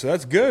one, so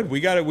that's good. We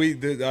got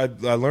it.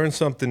 I learned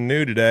something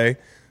new today,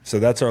 so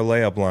that's our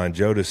layup line,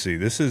 Jodeci.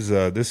 This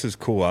is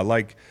cool. I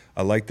like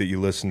that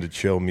you listen to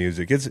chill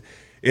music.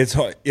 It's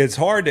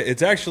hard to.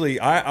 It's actually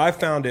I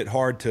found it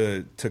hard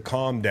to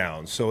calm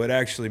down. So it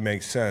actually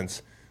makes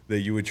sense that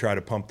you would try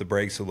to pump the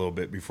brakes a little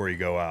bit before you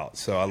go out.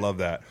 So I love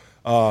that.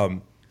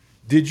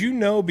 Did you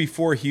know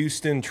before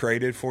Houston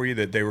traded for you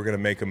that they were going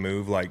to make a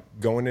move? Like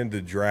going into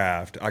the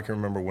draft, I can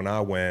remember when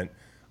I went,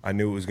 I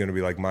knew it was going to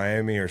be like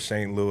Miami or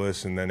St.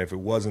 Louis, and then if it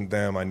wasn't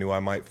them, I knew I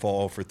might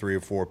fall for 3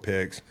 or 4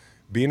 picks.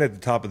 Being at the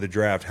top of the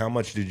draft, how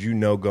much did you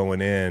know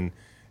going in,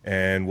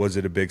 and was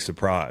it a big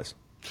surprise?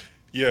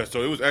 Yeah,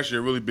 so it was actually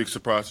a really big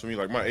surprise for me.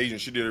 Like my agent,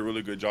 she did a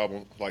really good job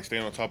on like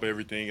staying on top of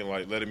everything and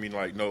like letting me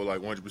like know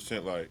like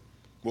 100% like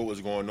what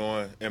was going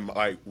on. And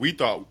like we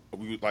thought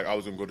I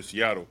was gonna go to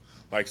Seattle.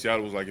 Like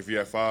Seattle was like, if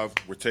you're at 5,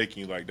 we're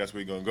taking you. Like that's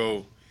where you're gonna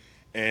go.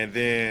 And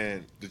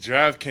then the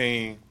draft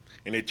came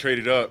and they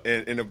traded up.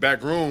 And in the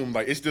back room,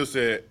 like it still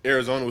said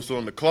Arizona was still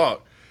on the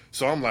clock.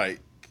 So I'm like,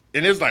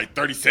 and there's like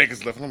 30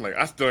 seconds left. And I'm like,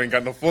 I still ain't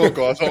got no phone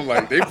call. So I'm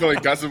like, they probably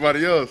got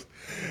somebody else.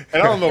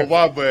 And I don't know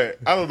why,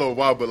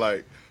 but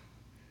like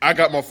I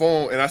got my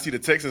phone and I see the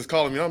Texans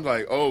calling me. I'm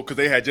like, oh, because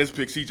they had just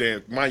picked CJ.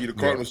 And mind you, the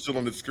Cardinals still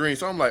on the screen.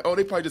 So I'm like, oh,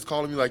 they probably just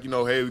calling me like,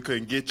 hey, we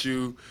couldn't get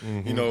you,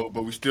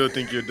 but we still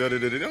think you're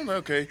da-da-da-da. I'm like,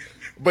 okay.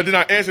 But then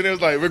I answered, it was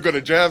like, we're going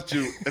to draft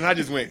you. And I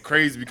just went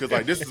crazy because,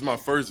 like, this is my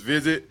first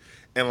visit.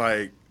 And,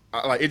 like,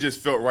 it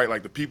just felt right.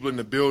 Like, the people in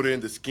the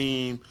building, the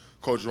scheme,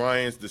 Coach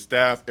Ryan's, the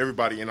staff,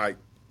 everybody. And, like,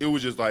 it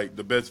was just, like,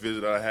 the best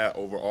visit that I had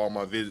over all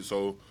my visits.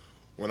 So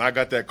when I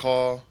got that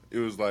call, it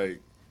was like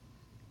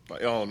I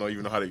don't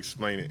even know how to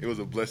explain it. It was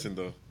a blessing,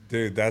 though.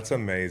 Dude, that's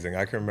amazing.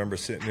 I can remember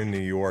sitting in New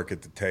York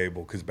at the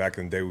table because back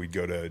in the day we'd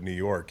go to New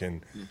York,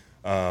 and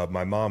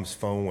my mom's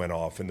phone went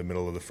off in the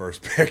middle of the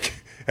first pick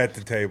at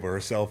the table, her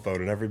cell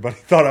phone, and everybody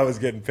thought I was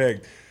getting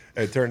picked.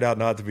 It turned out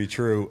not to be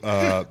true.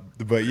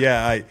 But,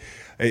 yeah,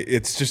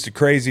 it's just a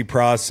crazy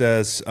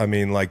process. I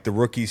mean, like the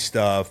rookie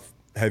stuff,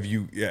 have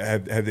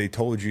they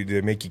told you, did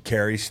they make you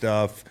carry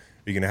stuff?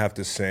 Are you going to have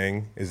to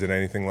sing? Is it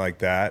anything like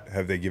that?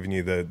 Have they given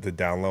you the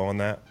down low on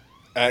that?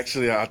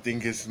 Actually, I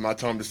think it's my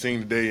time to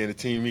sing today in the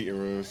team meeting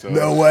room. So.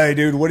 No way,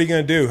 dude. What are you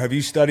going to do? Have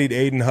you studied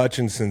Aiden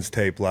Hutchinson's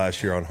tape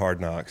last year on Hard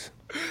Knocks?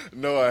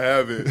 No, I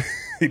haven't.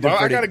 I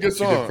got a good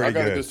song. I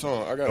got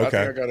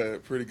a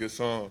pretty good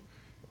song.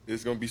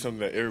 It's going to be something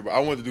that everybody – I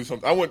wanted to do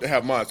something – I wanted to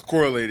have mine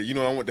correlated.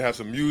 I wanted to have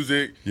some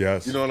music.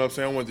 Yes. You know what I'm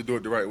saying? I wanted to do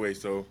it the right way,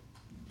 so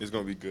it's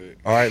going to be good.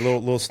 All right,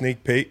 little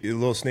sneak peek.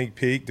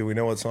 Do we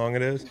know what song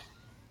it is?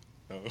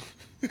 No.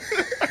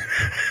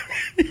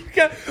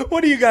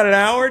 What do you got, an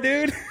hour,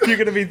 dude? You're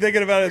going to be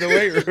thinking about it in the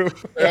weight room.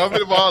 Hey, I'm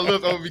in my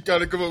list. I'm going to be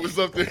trying to come up with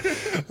something.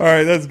 All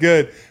right, that's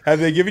good. Have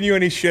they given you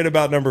any shit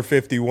about number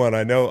 51?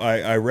 I know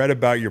I read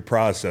about your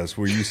process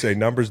where you say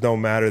numbers don't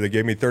matter. They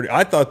gave me 30.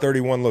 I thought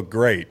 31 looked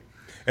great.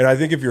 And I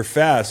think if you're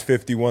fast,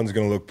 51 is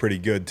going to look pretty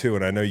good too.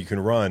 And I know you can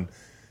run.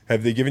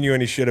 Have they given you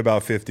any shit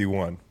about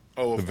 51?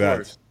 Oh, of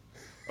course.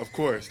 Of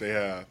course they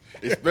have.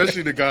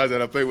 Especially the guys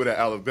that I played with at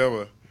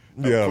Alabama.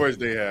 Of course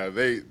they have.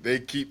 They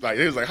keep like,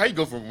 they was like, how you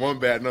go from one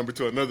bad number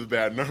to another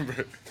bad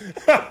number?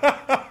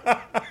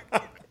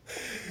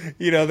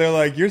 They're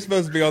like, you're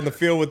supposed to be on the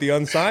field with the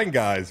unsigned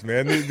guys,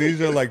 man.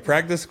 These are like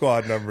practice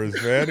squad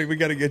numbers, man. We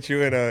got to get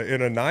you in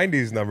a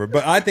 90s number.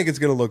 But I think it's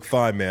going to look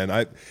fine, man.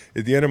 At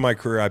the end of my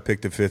career, I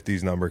picked a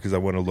 50s number because I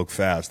wanted to look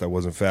fast. I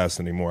wasn't fast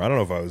anymore. I don't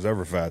know if I was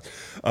ever fast.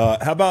 How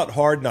about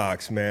Hard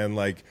Knocks, man?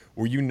 Like,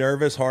 were you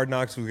nervous Hard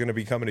Knocks was going to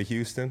be coming to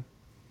Houston?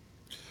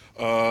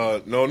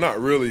 No,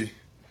 not really.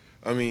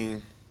 I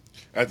mean,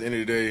 at the end of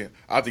the day,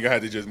 I think I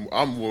had to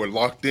I'm more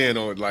locked in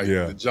on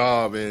the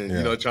job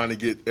and, trying to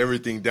get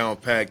everything down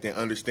packed and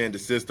understand the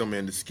system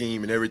and the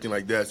scheme and everything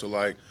like that. So,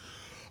 like,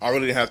 I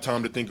really didn't have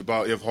time to think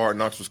about if Hard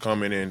Knocks was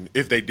coming and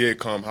if they did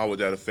come, how would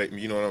that affect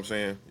me? You know what I'm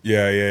saying?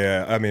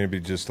 Yeah. I mean, it'd be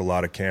just a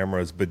lot of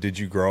cameras. But did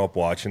you grow up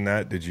watching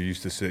that? Did you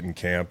used to sit in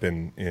camp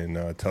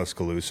in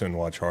Tuscaloosa and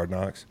watch Hard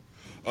Knocks?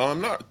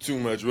 Not too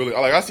much, really.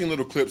 I seen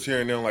little clips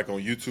here and there, like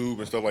on YouTube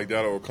and stuff like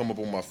that, or come up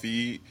on my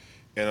feed.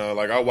 And,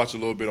 I watch a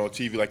little bit on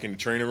TV, like in the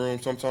training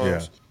room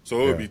sometimes. Yeah. So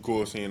it would be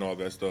cool seeing all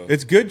that stuff.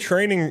 It's good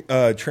training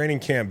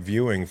camp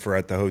viewing for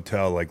at the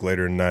hotel, like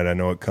later tonight. I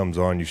know it comes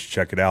on. You should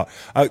check it out.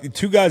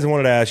 2 guys I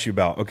wanted to ask you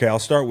about. Okay, I'll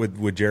start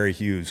with Jerry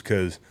Hughes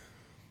because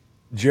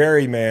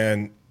Jerry,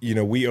 man,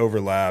 we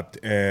overlapped,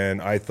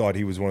 and I thought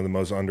he was one of the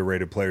most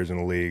underrated players in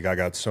the league. I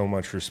got so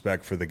much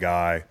respect for the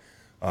guy,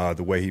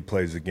 the way he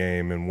plays the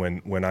game. And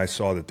when I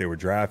saw that they were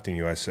drafting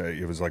you, I said,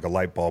 it was like a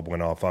light bulb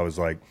went off. I was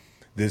like,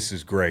 this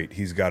is great.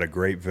 He's got a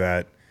great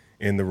vet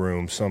in the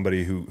room,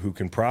 somebody who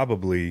can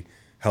probably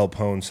help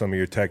hone some of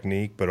your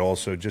technique, but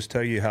also just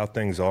tell you how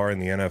things are in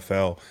the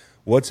NFL.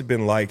 What's it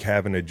been like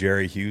having a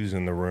Jerry Hughes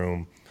in the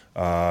room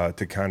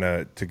to kind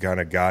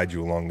of guide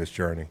you along this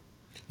journey?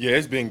 Yeah,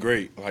 it's been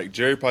great. Like,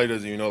 Jerry probably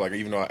doesn't even know, like,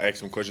 even though I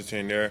ask him questions here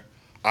and there,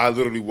 I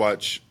literally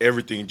watch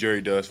everything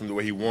Jerry does, from the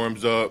way he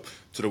warms up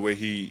to the way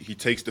he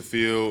takes the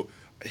field.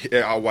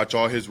 I watch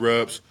all his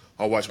reps.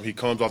 I watch when he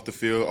comes off the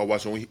field. I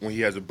watch when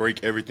he has a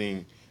break,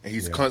 everything. And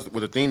he's constant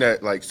with the thing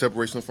that, like,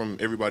 separates him from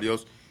everybody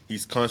else,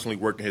 he's constantly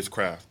working his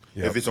craft.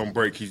 Yep. If it's on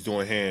break, he's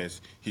doing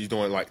hands. He's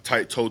doing, like,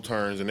 tight toe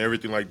turns and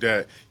everything like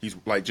that. He's,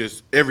 like,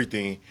 just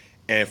everything.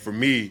 And for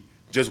me,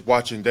 just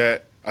watching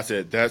that, I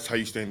said, that's how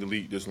you stay in the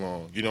league this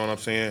long. You know what I'm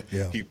saying?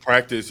 Yeah. He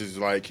practices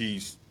like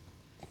he's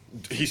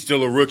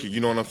still a rookie. You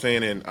know what I'm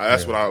saying? And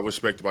that's what I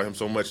respect about him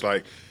so much.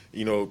 Like,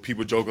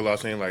 people joke a lot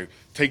saying, like,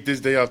 take this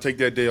day off, take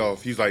that day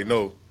off. He's like,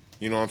 no.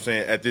 You know what I'm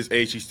saying? At this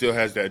age, he still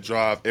has that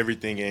drive,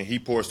 everything, and he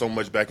pours so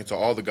much back into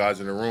all the guys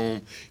in the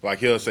room. Like,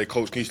 he'll say,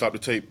 Coach, can you stop the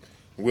tape?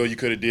 Will, you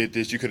could have did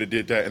this, you could have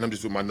did that. And I'm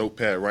just with my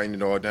notepad writing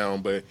it all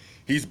down. But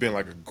he's been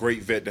like a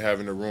great vet to have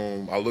in the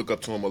room. I look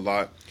up to him a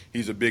lot.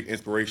 He's a big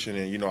inspiration.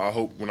 And, I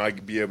hope when I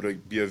be able to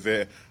be a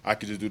vet, I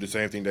could just do the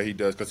same thing that he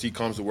does, because he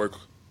comes to work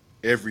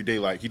every day.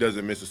 Like, he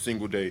doesn't miss a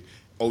single day.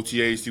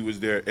 OTAs, he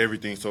was there,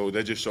 everything. So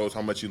that just shows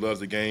how much he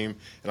loves the game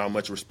and how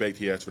much respect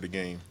he has for the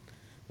game.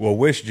 Well,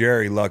 wish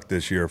Jerry luck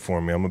this year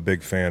for me. I'm a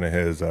big fan of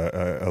his.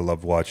 I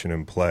love watching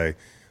him play.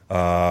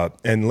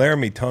 And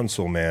Laremy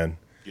Tunsil, man,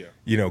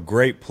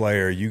 great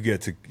player. You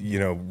get to,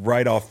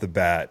 right off the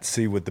bat,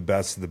 see what the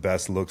best of the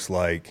best looks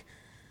like.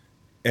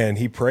 And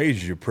he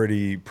praised you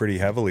pretty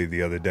heavily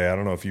the other day. I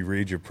don't know if you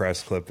read your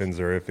press clippings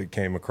or if it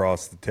came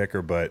across the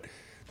ticker, but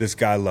this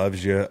guy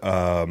loves you.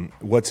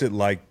 What's it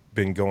like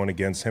been going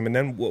against him? And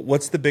then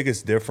what's the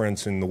biggest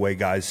difference in the way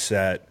guys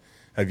set?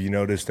 Have you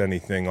noticed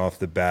anything off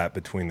the bat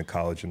between the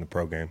college and the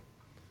pro game?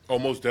 Oh,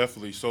 most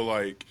definitely. So,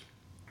 like,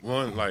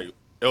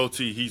 LT,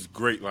 he's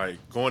great. Like,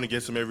 going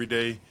against him every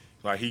day,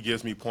 like, he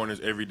gives me pointers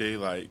every day.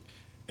 Like,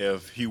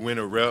 if he win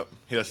a rep,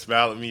 he'll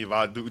smile at me. If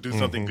I do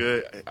something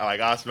good,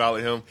 I smile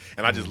at him.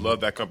 And I just love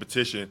that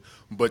competition.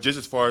 But just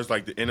as far as,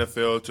 like, the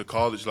NFL to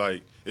college,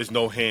 like, it's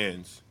no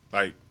hands.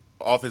 Like,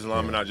 offensive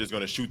linemen are not just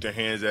going to shoot their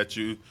hands at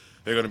you.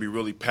 They're going to be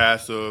really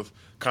passive,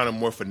 kind of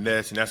more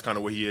finesse, and that's kind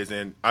of what he is.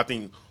 And I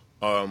think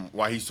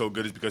why he's so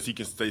good is because he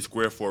can stay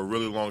square for a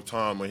really long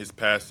time on his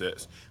pass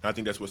sets. And I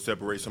think that's what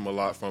separates him a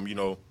lot from,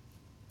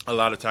 a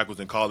lot of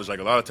tackles in college. Like,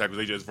 a lot of tackles,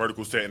 they just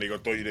vertical set and they're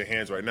going to throw you their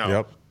hands right now.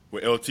 Yep.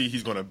 With LT,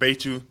 he's going to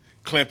bait you,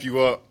 clamp you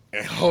up,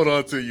 and hold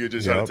on to you,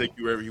 just try to take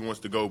you wherever he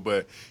wants to go.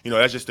 But,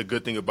 that's just the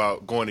good thing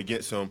about going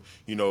against him.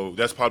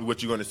 That's probably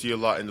what you're going to see a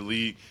lot in the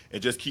league, and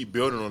just keep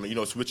building on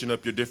it, switching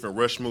up your different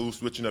rush moves,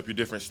 switching up your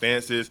different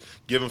stances,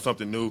 give him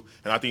something new.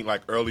 And I think,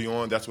 like, early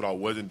on, that's what I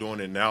wasn't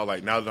doing. And now,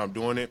 like, now that I'm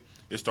doing it,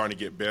 it's starting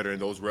to get better,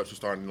 and those reps are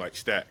starting to, like,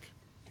 stack.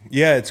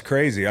 Yeah, it's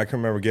crazy. I can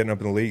remember getting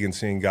up in the league and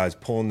seeing guys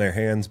pulling their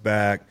hands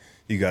back.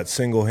 You got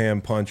single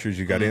hand punchers.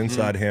 You got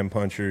inside hand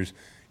punchers.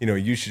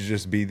 You should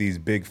just be these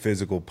big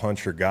physical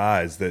puncher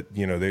guys that,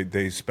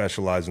 they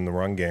specialize in the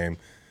run game.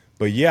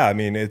 But, yeah, I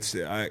mean,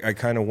 I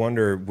kind of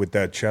wonder with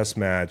that chess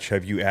match,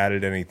 have you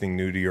added anything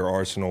new to your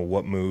arsenal?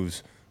 What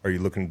moves are you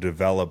looking to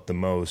develop the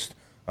most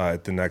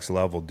at the next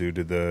level due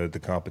to the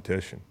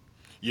competition?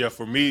 Yeah,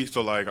 for me,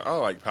 so, like, I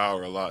like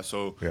power a lot.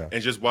 So,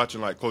 and just watching,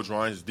 like, Coach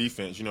Ryan's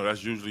defense,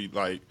 that's usually,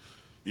 like,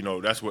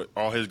 that's what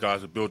all his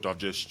guys are built off,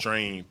 just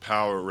strain,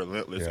 power,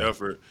 relentless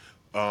effort.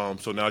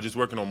 So now just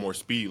working on more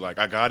speed. Like,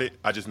 I got it.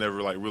 I just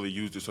never, like, really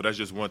used it. So that's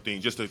just one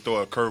thing, just to throw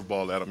a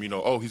curveball at him.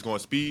 He's going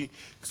speed.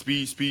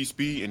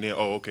 And then,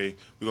 okay,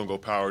 we're going to go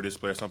power this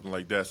play or something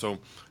like that. So,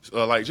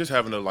 like, just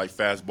having a, like,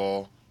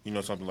 fastball,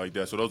 something like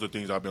that. So those are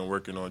things I've been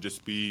working on, just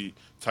speed,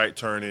 tight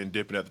turning,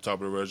 dipping at the top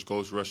of the rush,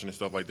 ghost rushing and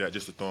stuff like that,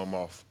 just to throw them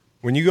off.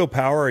 When you go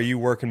power, are you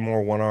working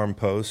more one-arm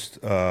post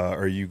or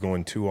are you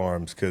going two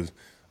arms? Because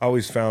I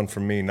always found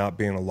for me, not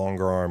being a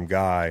longer arm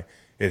guy,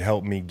 it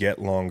helped me get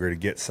longer to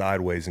get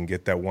sideways and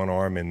get that one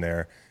arm in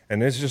there.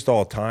 And it's just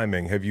all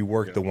timing. Have you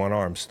worked the one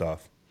arm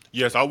stuff?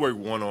 Yes, I work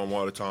one arm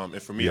all the time.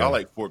 And for me, I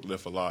like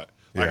forklift a lot.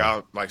 Like,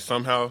 I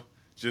somehow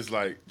just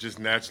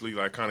naturally,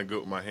 like, kind of good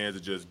with my hands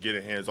and just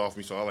getting hands off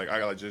me. So I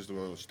got just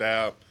do a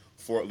stab,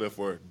 forklift,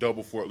 or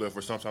double forklift,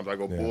 or sometimes I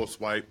go bull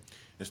swipe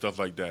and stuff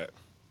like that.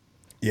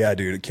 Yeah,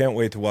 dude, I can't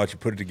wait to watch you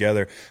put it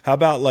together. How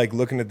about, like,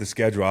 looking at the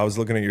schedule? I was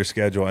looking at your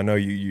schedule. I know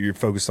you're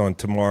focused on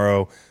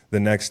tomorrow, the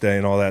next day,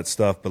 and all that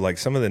stuff, but, like,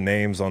 some of the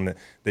names that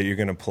you're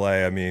going to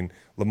play, I mean,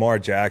 Lamar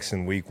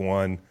Jackson, week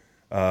 1.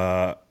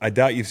 I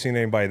doubt you've seen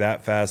anybody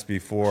that fast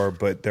before,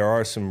 but there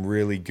are some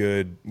really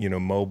good,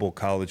 mobile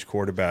college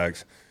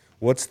quarterbacks.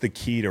 What's the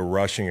key to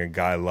rushing a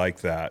guy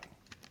like that?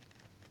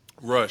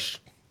 Rush.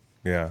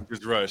 Yeah.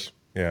 Just rush.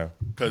 Yeah.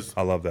 Because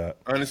I love that.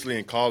 Honestly,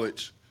 in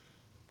college,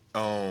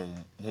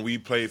 when we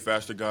played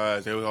faster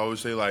guys, they would always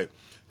say like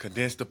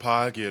condense the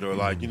pocket or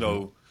like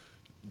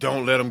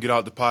don't let them get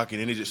out the pocket,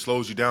 and it just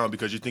slows you down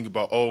because you think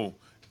about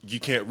we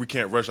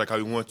can't rush like how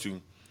we want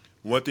to.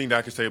 One thing that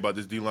I can say about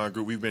this D-line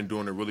group, we've been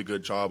doing a really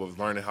good job of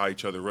learning how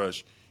each other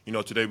rush.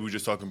 Today we were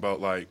just talking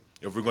about like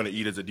if we're going to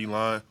eat as a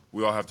D-line,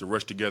 we all have to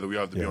rush together. We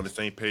all have to be on the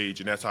same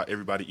page, and that's how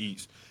everybody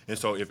eats. And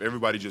so if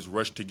everybody just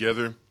rush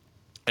together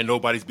and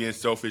nobody's being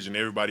selfish and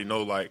everybody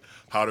know like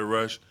how to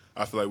rush,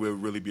 I feel like we'll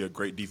really be a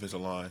great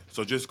defensive line.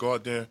 So just go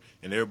out there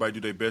and everybody do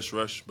their best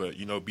rush, but,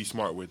 be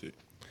smart with it.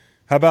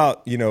 How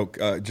about,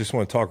 just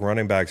want to talk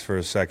running backs for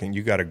a second.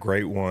 You got a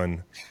great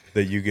one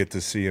that you get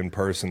to see in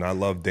person. I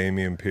love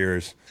Dameon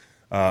Pierce.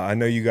 I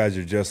know you guys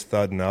are just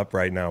thudding up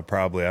right now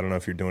probably. I don't know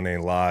if you're doing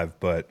any live,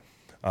 but,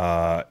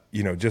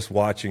 just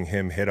watching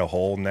him hit a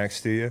hole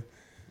next to you,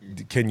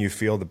 can you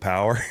feel the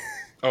power?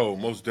 Oh,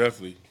 most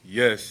definitely.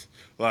 Yes.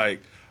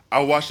 Like, I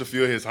watched a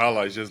few of his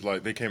highlights just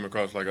like they came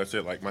across, like I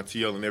said, like my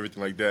TL and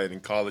everything like that in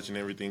college and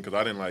everything because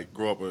I didn't, like,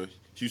 grow up a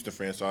Houston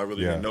fan, so I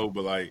really didn't know.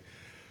 But, like,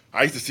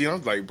 I used to see him. I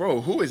was like,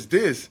 bro, who is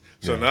this?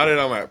 So now that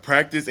I'm at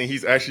practice and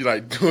he's actually,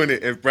 like, doing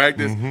it in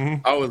practice,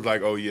 I was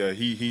like, oh, yeah,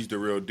 he's the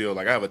real deal.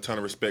 Like, I have a ton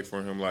of respect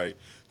for him. Like,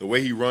 the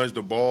way he runs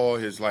the ball,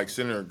 his, like,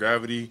 center of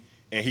gravity,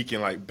 and he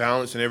can, like,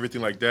 balance and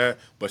everything like that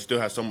but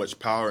still has so much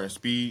power and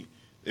speed,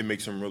 it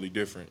makes him really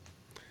different.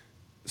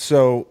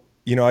 So –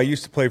 I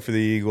used to play for the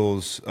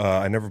Eagles.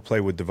 I never played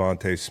with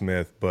Devontae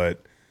Smith,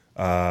 but,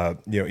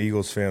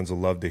 Eagles fans will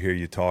love to hear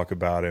you talk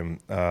about him.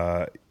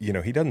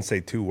 He doesn't say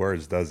 2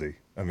 words, does he?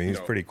 I mean, he's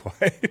pretty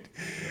quiet.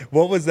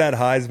 What was that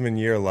Heisman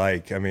year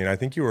like? I mean, I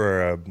think you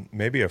were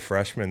maybe a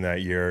freshman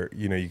that year.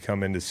 You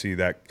come in to see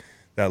that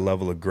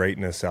level of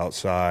greatness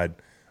outside.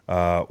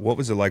 What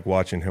was it like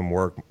watching him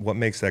work? What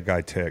makes that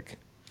guy tick?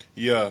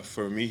 Yeah,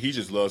 for me, he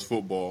just loves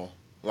football.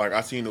 Like,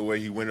 I seen the way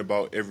he went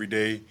about every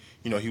day.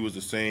 He was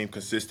the same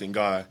consistent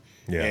guy.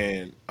 Yeah.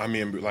 And, I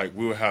mean, like,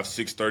 we would have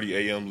 6:30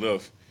 a.m.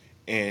 lift,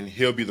 and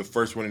he'll be the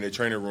first one in the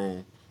training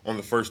room on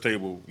the first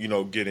table,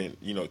 getting,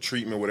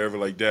 treatment, whatever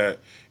like that.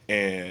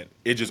 And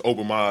it just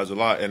opened my eyes a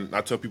lot. And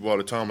I tell people all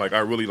the time, like, I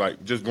really,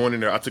 like, just going in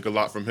there, I took a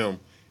lot from him,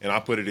 and I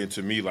put it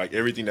into me. Like,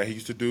 everything that he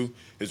used to do,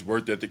 his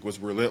work ethic was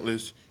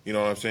relentless. You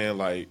know what I'm saying?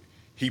 Like,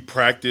 he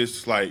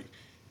practiced, like,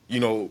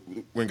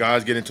 when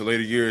guys get into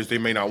later years, they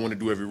may not want to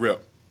do every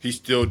rep. He's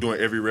still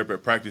doing every rep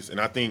at practice, and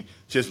I think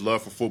just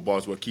love for football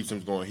is what keeps him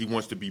going. He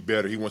wants to be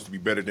better. He wants to be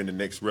better than the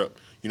next rep.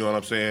 You know what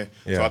I'm saying?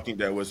 Yeah. So I think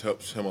that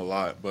helps him a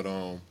lot. But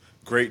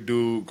great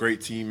dude,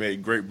 great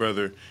teammate, great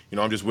brother.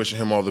 I'm just wishing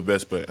him all the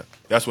best, but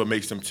that's what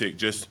makes him tick.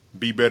 Just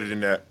be better than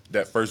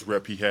that first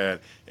rep he had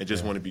and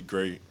just want to be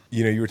great.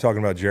 You were talking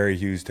about Jerry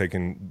Hughes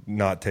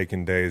not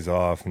taking days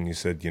off, and you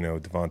said,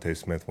 Devontae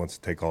Smith wants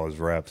to take all his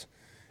reps.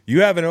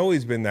 You haven't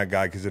always been that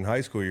guy because in high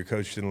school your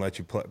coach didn't let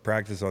you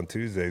practice on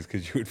Tuesdays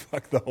because you would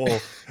fuck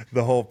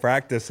the whole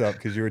practice up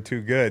because you were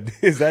too good.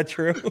 Is that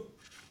true?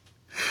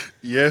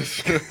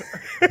 Yes.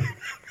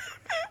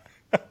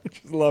 I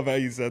just love how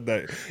you said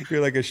that.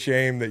 You're like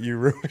ashamed that you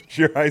ruined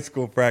your high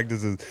school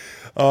practices.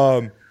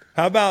 How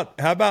about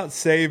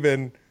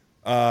Saban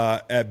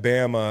at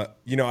Bama?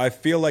 I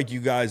feel like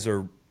you guys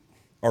are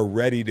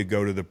ready to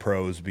go to the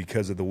pros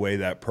because of the way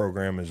that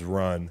program is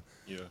run.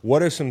 Yeah.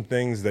 What are some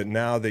things that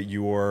now that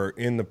you're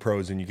in the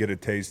pros and you get a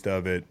taste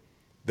of it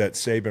that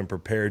Saban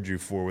prepared you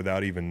for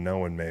without even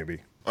knowing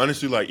maybe?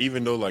 Honestly, like,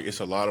 even though, like, it's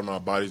a lot on our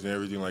bodies and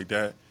everything like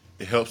that,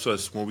 it helps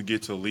us when we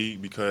get to the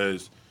league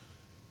because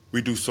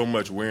we do so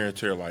much wear and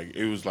tear. Like,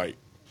 it was, like,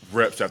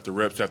 reps after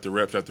reps after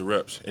reps after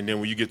reps. And then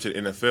when you get to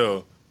the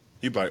NFL,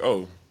 you'd be like,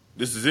 oh,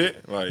 this is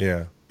it? Like,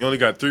 you only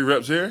got 3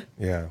 reps here?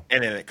 Yeah.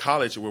 And then at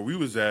college where we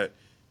was at,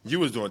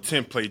 you was doing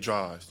 10-play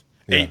drives.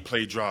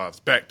 8-play drives,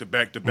 back to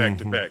back to back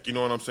to back. You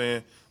know what I'm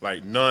saying?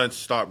 Like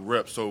non-stop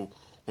reps. So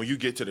when you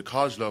get to the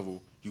college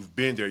level, you've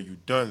been there,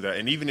 you've done that.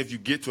 And even if you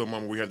get to a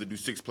moment where you have to do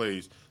 6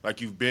 plays,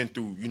 like you've been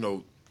through,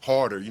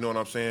 harder. You know what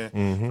I'm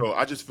saying? So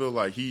I just feel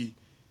like he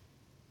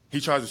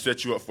tries to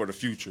set you up for the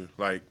future.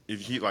 Like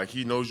if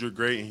he knows you're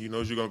great and he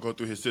knows you're gonna go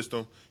through his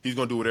system, he's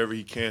gonna do whatever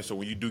he can. So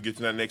when you do get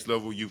to that next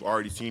level, you've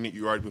already seen it,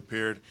 you're already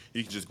prepared.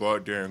 You can just go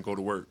out there and go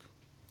to work.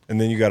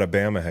 And then you got a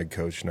Bama head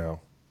coach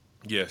now.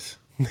 Yes.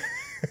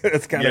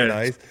 That's kind of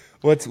nice.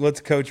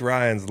 What's Coach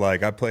Ryan's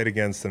like? I played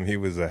against him. He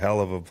was a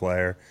hell of a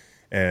player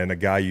and a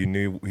guy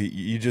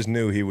you just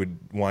knew he would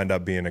wind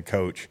up being a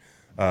coach.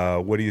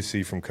 What do you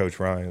see from Coach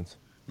Ryan's?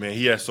 Man,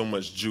 he has so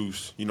much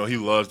juice. He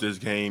loves this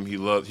game. He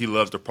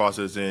loves the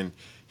process, and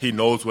he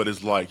knows what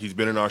it's like. He's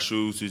been in our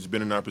shoes. He's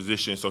been in our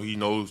position, so he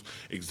knows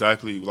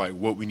exactly like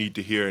what we need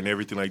to hear and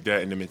everything like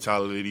that, and the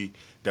mentality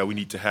that we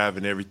need to have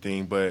and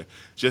everything. But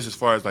just as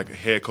far as like a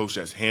head coach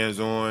that's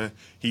hands-on,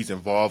 he's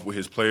involved with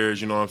his players,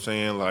 you know what I'm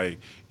saying? Like,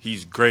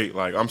 he's great.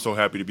 Like, I'm so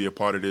happy to be a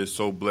part of this,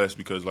 so blessed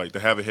because, like, to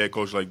have a head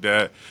coach like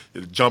that,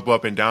 to jump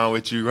up and down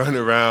with you, run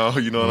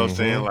around, you know what I'm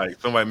saying?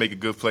 Like, somebody make a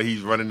good play,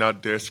 he's running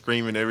out there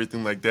screaming,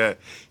 everything like that.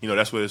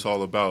 That's what it's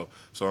all about.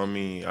 So, I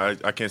mean,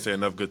 I can't say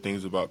enough good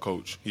things about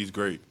Coach. He's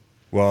great.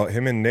 Well,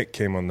 him and Nick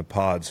came on the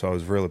pod, so I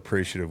was real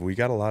appreciative. We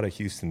got a lot of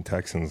Houston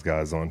Texans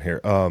guys on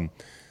here.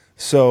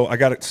 So I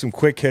got some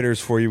quick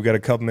hitters for you. We've got a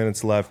couple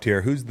minutes left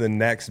here. Who's the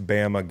next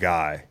Bama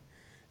guy,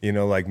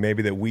 like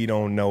maybe that we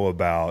don't know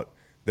about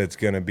that's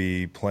going to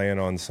be playing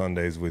on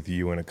Sundays with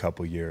you in a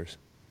couple years?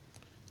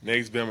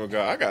 Next Bama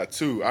guy, I got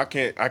two. I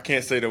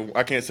can't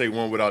say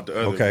one without the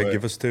other. Okay,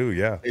 give us two.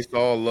 Yeah, it's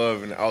all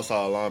love in the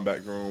outside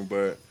linebacker room,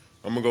 but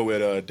I'm gonna go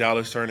with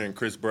Dallas Turner and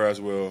Chris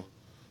Braswell.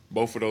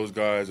 Both of those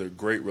guys are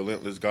great,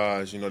 relentless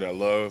guys. That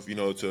love,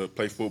 to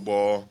play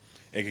football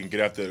and can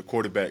get after the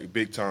quarterback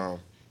big time.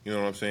 You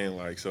know what I'm saying?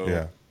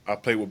 Yeah. I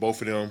played with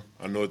both of them.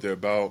 I know what they're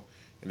about,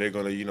 and they're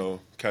gonna,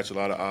 catch a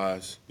lot of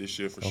eyes this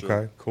year for sure.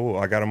 Okay, cool.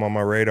 I got them on my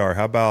radar.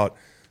 How about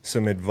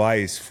some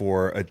advice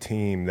for a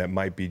team that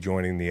might be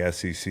joining the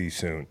SEC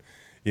soon?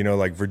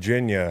 Like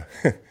Virginia,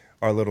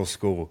 our little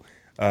school.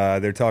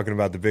 They're talking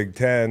about the Big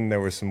Ten. There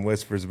were some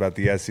whispers about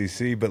the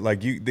SEC, but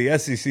the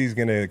SEC is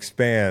going to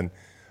expand.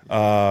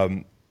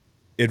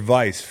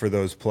 Advice for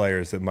those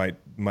players that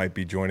might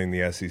be joining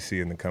the SEC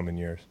in the coming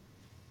years.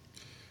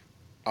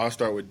 I'll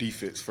start with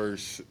defense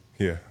first.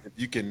 Yeah. If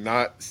you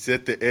cannot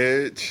set the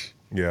edge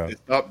and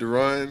stop the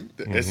run,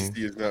 the SEC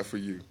is not for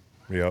you.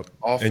 Yep.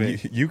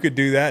 Offense. And you could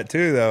do that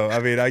too, though. I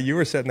mean, you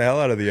were setting the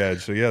hell out of the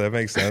edge, so yeah, that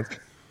makes sense.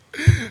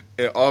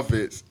 And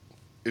offense,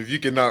 if you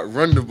cannot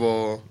run the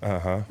ball,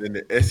 then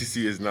the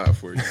SEC is not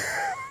for you.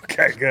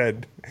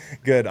 Okay,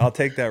 good. I'll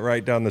take that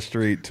right down the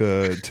street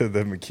to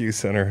the McHugh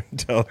Center and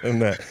tell them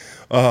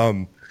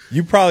that.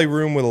 You probably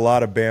room with a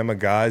lot of Bama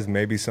guys,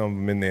 maybe some of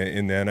them in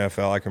the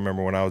NFL. I can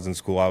remember when I was in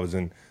school, I was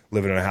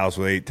living in a house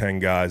with 8-10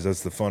 guys.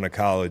 That's the fun of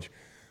college.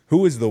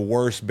 Who is the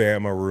worst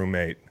Bama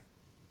roommate?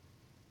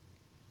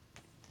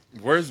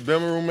 Worst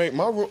Bama roommate?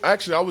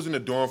 Actually, I was in the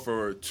dorm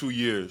for 2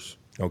 years.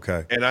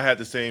 Okay. And I had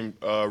the same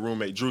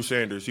roommate, Drew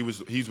Sanders.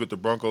 He's with the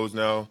Broncos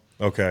now.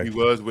 Okay. He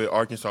was with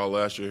Arkansas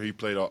last year. He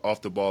played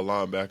off the ball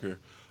linebacker.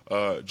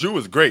 Drew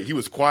was great. He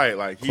was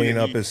quiet, clean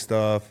up his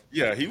stuff.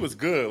 Yeah, he was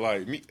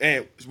good. Me,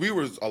 and we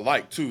were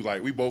alike too.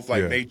 We both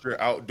nature,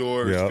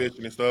 outdoors,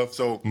 fishing and stuff.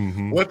 So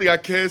one thing I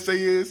can say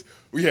is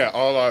we had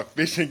all our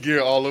fishing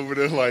gear all over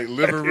the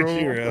living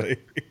room. Really?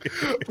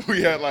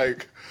 We had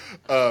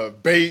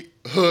bait,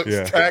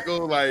 hooks,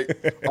 tackle,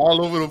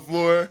 all over the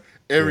floor,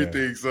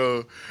 everything. Yeah.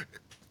 So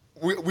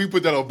we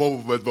put that on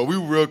both of us, but we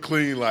were real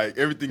clean.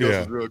 Everything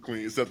else was real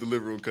clean except the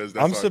living room because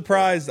that's.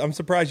 I'm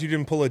surprised you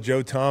didn't pull a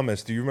Joe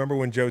Thomas. Do you remember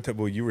when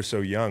well, you were so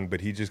young,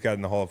 but he just got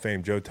in the Hall of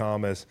Fame. Joe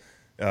Thomas,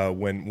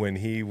 when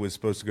he was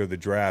supposed to go to the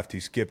draft,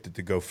 he skipped it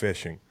to go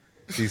fishing.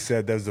 He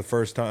said that was the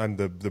first time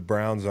the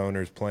Browns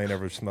owner's plane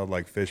ever smelled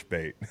like fish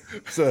bait.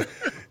 So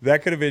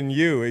that could have been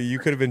you. You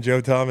could have been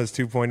Joe Thomas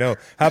 2.0.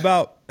 How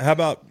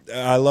about?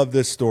 I love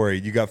this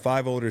story. You got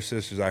 5 older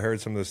sisters. I heard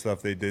some of the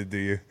stuff they did to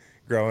you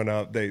growing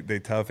up. They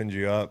toughened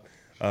you up.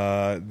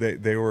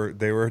 They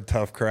were a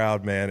tough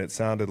crowd, man. It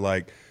sounded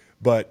like.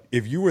 But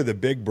if you were the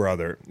big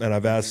brother, and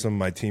I've asked some of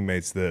my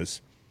teammates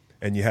this,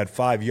 and you had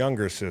 5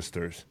 younger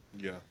sisters,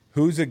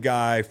 who's a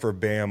guy for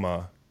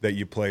Bama that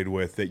you played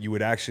with that you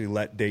would actually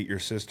let date your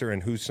sister,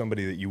 and who's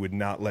somebody that you would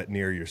not let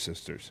near your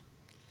sisters?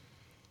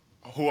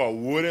 Who I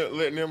wouldn't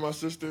let near my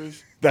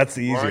sisters? That's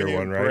the easier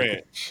one,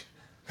 right?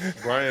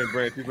 Brian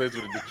Branch. He plays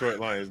with the Detroit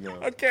Lions now.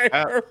 Okay.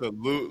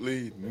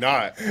 Absolutely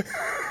not.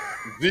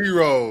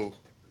 0.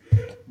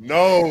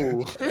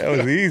 No. That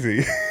was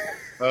easy.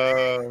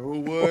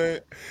 Who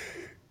would?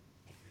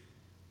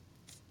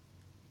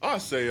 I'll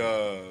say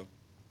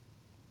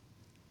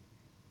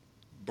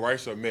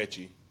Bryce or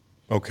Mechie.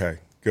 Okay,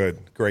 good.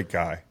 Great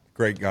guy,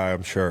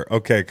 I'm sure.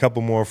 Okay, a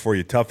couple more for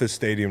you. Toughest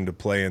stadium to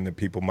play in that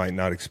people might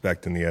not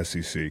expect in the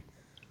SEC?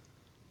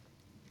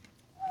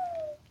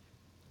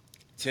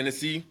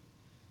 Tennessee.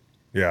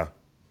 Yeah.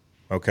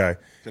 Okay.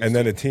 Tennessee. And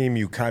then a team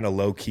you kind of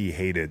low-key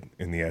hated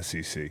in the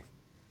SEC?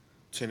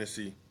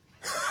 Tennessee.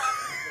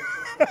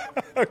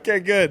 Okay,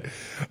 good.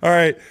 All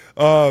right.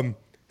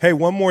 Hey,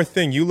 one more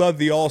thing. You love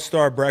the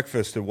All-Star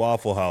breakfast at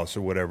Waffle House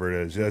or whatever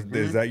it is.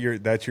 Is that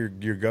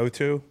your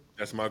go-to?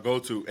 That's my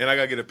go-to. And I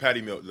got to get a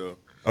patty melt, though.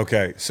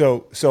 Okay.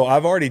 So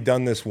I've already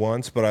done this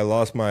once, but I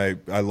lost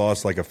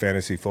like a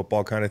fantasy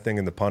football kind of thing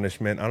in the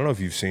punishment. I don't know if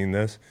you've seen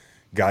this.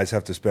 Guys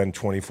have to spend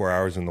 24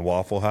 hours in the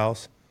Waffle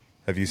House.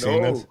 Have you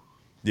seen this?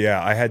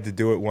 Yeah, I had to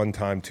do it one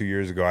time 2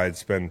 years ago. I had to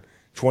spend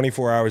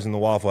 24 hours in the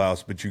Waffle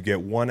House, but you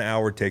get 1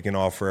 hour taken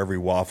off for every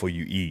waffle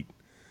you eat.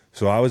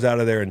 So I was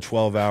out of there in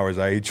 12 hours.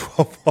 I ate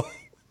 12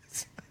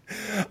 waffles.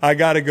 I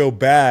got to go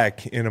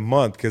back in a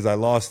month because I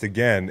lost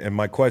again. And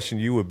my question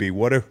to you would be,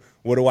 what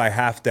do I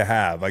have to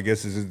have? I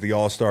guess this is the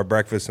All-Star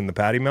breakfast and the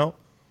patty melt?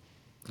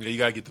 Yeah, you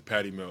got to get the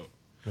patty melt.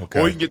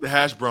 Okay. Or you can get the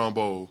hash brown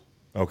bowl.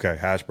 Okay,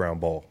 hash brown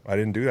bowl. I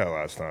didn't do that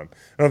last time. I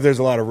don't know if there's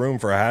a lot of room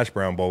for a hash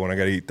brown bowl when I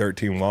got to eat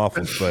 13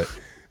 waffles, but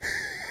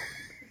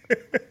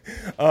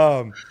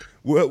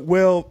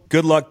Will,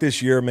 good luck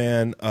this year,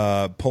 man.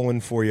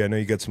 Pulling for you. I know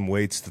you got some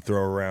weights to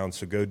throw around,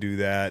 so go do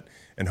that.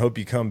 And hope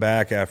you come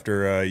back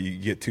after you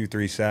get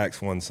 2-3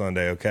 sacks one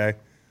Sunday, okay?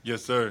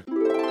 Yes, sir.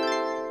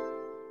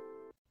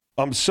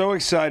 I'm so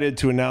excited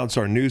to announce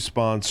our new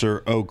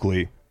sponsor,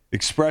 Oakley.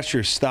 Express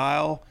your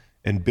style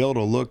and build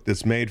a look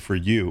that's made for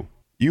you.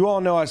 You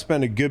all know I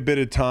spend a good bit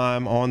of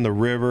time on the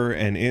river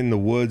and in the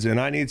woods, and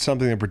I need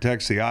something that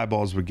protects the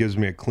eyeballs but gives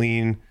me a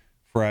clean,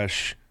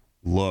 fresh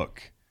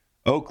look.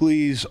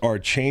 Oakleys are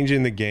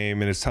changing the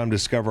game, and it's time to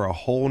discover a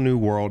whole new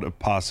world of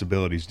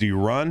possibilities. Do you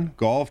run,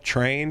 golf,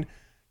 train?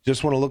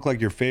 Just want to look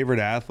like your favorite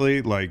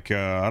athlete, like,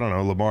 I don't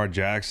know, Lamar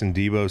Jackson,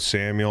 Deebo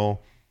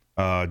Samuel,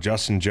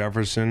 Justin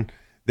Jefferson?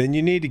 Then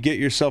you need to get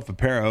yourself a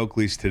pair of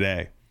Oakleys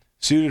today.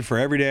 Suited for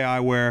everyday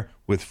eyewear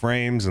with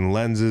frames and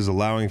lenses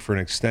allowing for an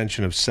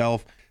extension of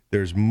self,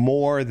 there's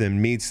more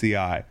than meets the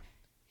eye.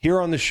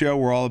 Here on the show,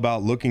 we're all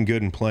about looking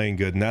good and playing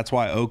good, and that's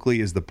why Oakley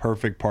is the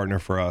perfect partner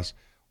for us.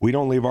 We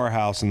don't leave our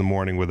house in the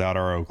morning without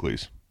our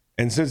Oakleys.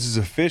 And since it's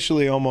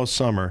officially almost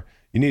summer,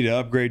 you need to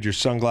upgrade your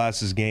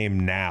sunglasses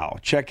game now.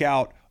 Check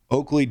out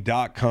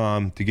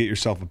Oakley.com to get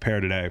yourself a pair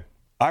today.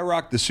 I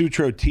rock the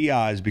Sutro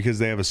TIs because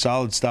they have a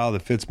solid style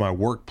that fits my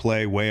work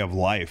play way of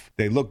life.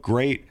 They look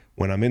great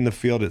when I'm in the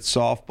field at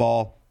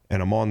softball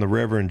and I'm on the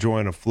river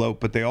enjoying a float,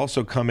 but they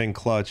also come in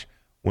clutch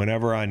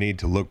whenever I need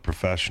to look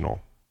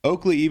professional.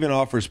 Oakley even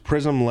offers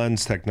Prism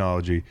lens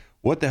technology.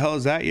 What the hell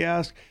is that, you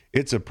ask?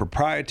 It's a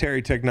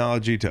proprietary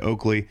technology to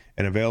Oakley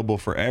and available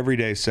for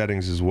everyday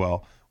settings as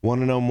well. Want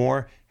to know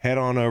more? Head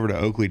on over to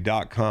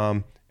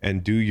Oakley.com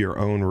and do your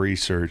own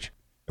research.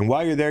 And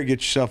while you're there, get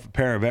yourself a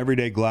pair of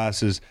everyday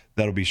glasses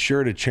that'll be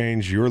sure to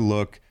change your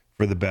look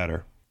for the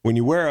better. When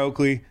you wear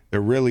Oakley,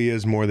 there really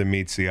is more than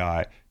meets the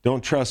eye.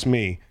 Don't trust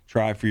me,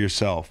 try for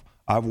yourself.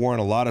 I've worn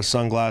a lot of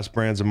sunglass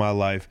brands in my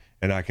life,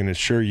 and I can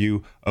assure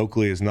you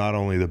Oakley is not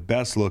only the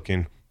best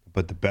looking,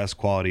 but the best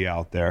quality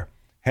out there.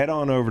 Head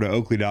on over to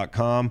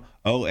Oakley.com,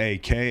 Oakley,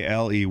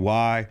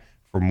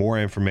 for more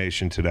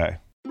information today.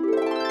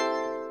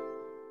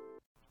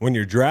 When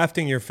you're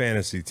drafting your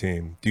fantasy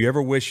team, do you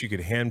ever wish you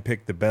could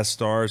handpick the best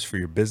stars for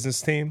your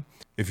business team?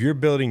 If you're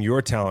building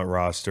your talent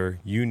roster,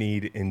 you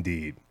need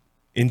Indeed.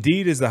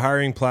 Indeed is the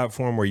hiring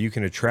platform where you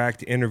can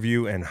attract,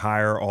 interview, and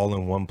hire all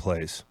in one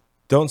place.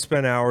 Don't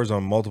spend hours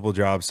on multiple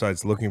job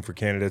sites looking for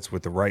candidates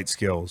with the right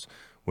skills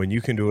when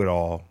you can do it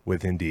all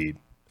with Indeed.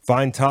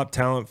 Find top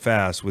talent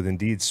fast with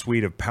Indeed's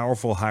suite of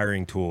powerful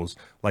hiring tools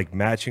like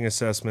matching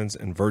assessments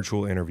and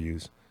virtual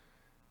interviews.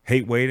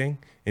 Hate waiting?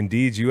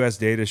 Indeed's U.S.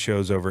 data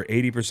shows over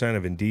 80%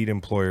 of Indeed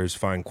employers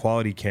find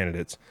quality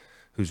candidates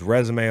whose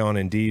resume on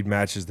Indeed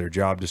matches their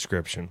job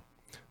description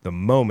the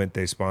moment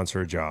they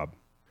sponsor a job.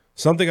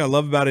 Something I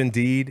love about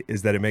Indeed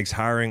is that it makes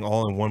hiring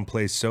all in one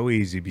place so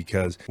easy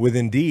because with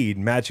Indeed,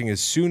 matching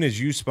as soon as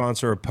you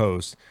sponsor a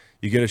post,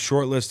 you get a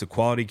short list of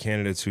quality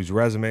candidates whose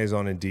resumes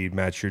on Indeed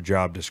match your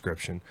job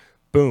description.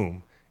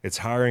 Boom, it's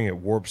hiring at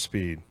warp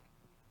speed.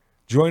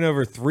 Join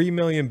over 3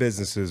 million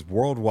businesses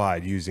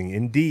worldwide using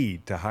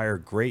Indeed to hire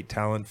great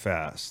talent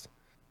fast.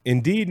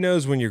 Indeed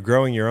knows when you're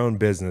growing your own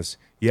business,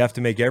 you have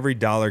to make every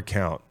dollar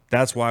count.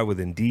 That's why with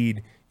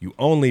Indeed, you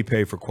only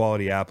pay for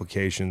quality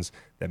applications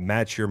that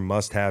match your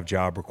must-have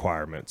job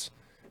requirements.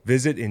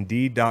 Visit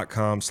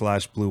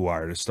Indeed.com/Blue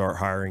Wire to start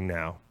hiring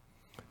now.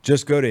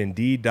 Just go to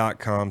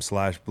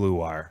Indeed.com/Blue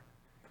Wire.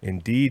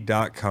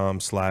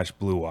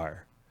 Indeed.com/Blue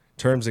Wire.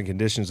 Terms and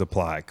conditions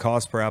apply.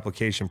 Cost per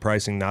application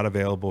pricing not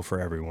available for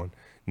everyone.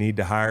 Need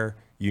to hire?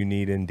 You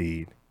need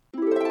Indeed.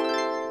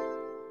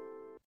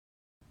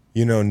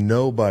 You know,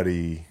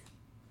 nobody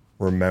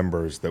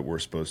remembers that we're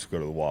supposed to go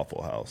to the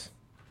Waffle House.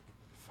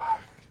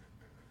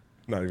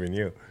 Not even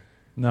you.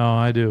 No,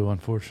 I do,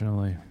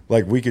 unfortunately.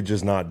 Like, we could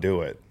just not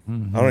do it.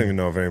 Mm-hmm. I don't even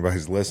know if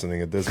anybody's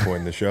listening at this point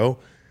in the show.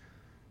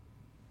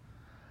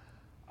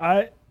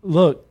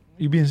 Look,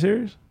 you being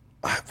serious?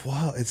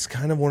 Well, it's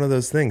kind of one of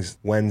those things.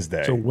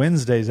 Wednesday. So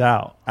Wednesday's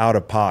out. Out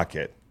of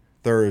pocket.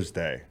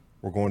 Thursday,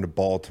 we're going to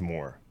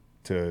Baltimore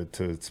to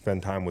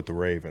spend time with the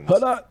Ravens.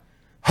 Hold on.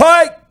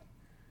 Hi!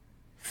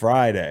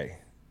 Friday.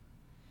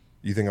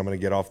 You think I'm going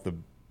to get off the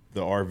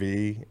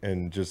RV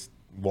and just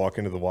walk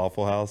into the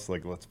Waffle House?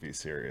 Like, let's be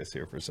serious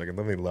here for a second.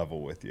 Let me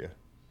level with you.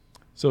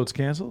 So it's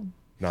canceled?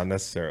 Not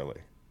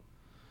necessarily.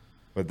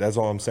 But that's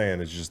all I'm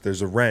saying is just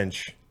there's a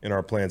wrench in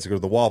our plans to go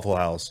to the Waffle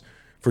House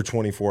for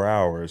 24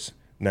 hours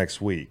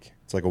next week.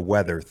 It's like a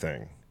weather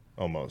thing,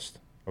 almost.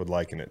 I would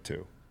liken it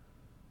to.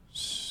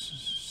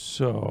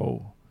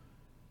 So,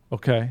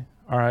 okay.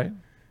 All right.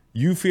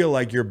 You feel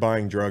like you're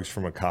buying drugs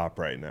from a cop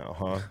right now,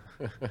 huh?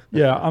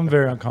 Yeah, I'm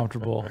very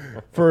uncomfortable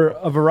for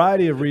a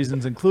variety of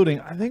reasons, including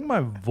I think my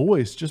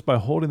voice, just by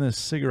holding this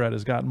cigarette,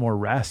 has gotten more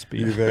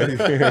raspy. A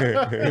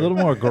little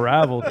more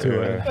gravel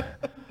to it.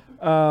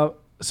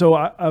 So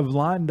I've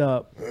lined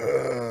up.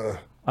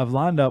 I've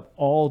lined up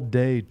all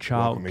day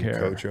childcare.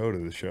 Coach O to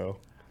the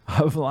show.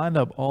 I've lined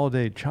up all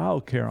day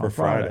childcare on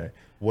Friday.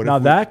 What now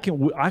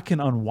I can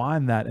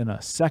unwind that in a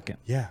second.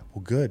 Yeah,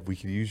 well, good. We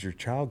could use your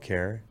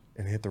childcare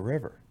and hit the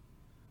river.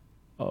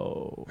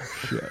 Oh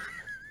shit.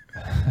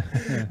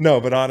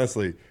 No, but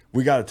honestly,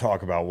 we got to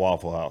talk about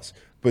Waffle House.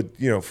 But,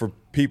 you know, for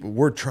people,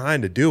 we're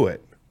trying to do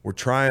it. We're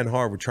trying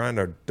hard. We're trying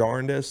our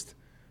darndest.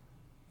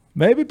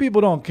 Maybe people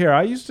don't care.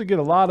 I used to get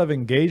a lot of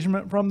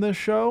engagement from this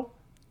show.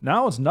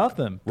 Now it's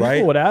nothing. People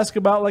Right? would ask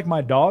about like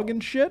my dog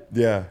and shit.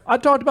 Yeah. I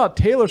talked about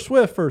Taylor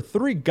Swift for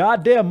 3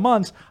 goddamn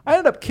months. I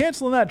ended up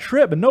canceling that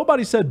trip and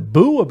nobody said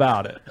boo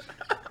about it.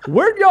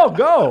 Where'd y'all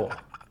go?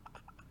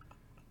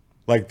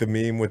 Like the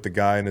meme with the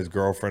guy and his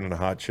girlfriend and a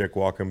hot chick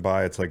walking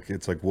by. It's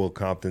like Will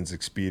Compton's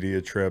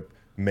Expedia trip,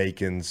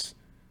 Macon's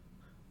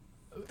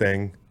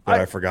thing that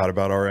I forgot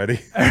about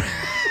already.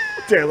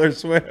 Taylor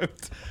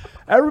Swift.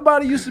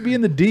 Everybody used to be in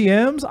the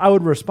DMs. I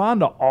would respond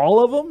to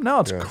all of them.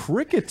 Now it's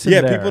crickets in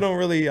there. People don't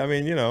really, I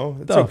mean,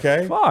 it's The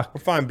okay. fuck? We're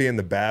fine being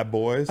the bad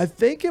boys. I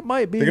think it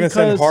might be They're going to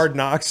send because- Hard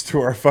Knocks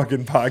to our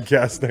fucking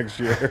podcast next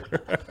year.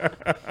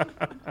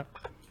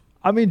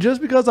 I mean, just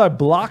because I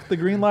blocked the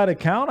Greenlight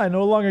account, I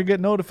no longer get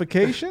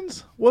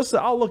notifications.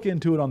 I'll look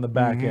into it on the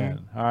back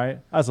end. All right,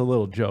 that's a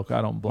little joke.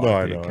 I don't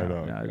block the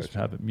account. I just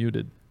have it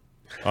muted.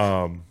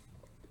 How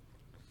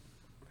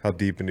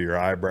deep into your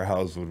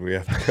eyebrows would we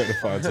have to go to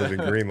find something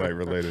Greenlight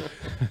related?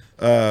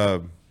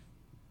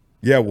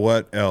 Yeah.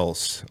 What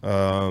else?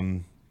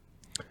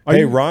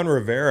 Hey, Ron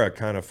Rivera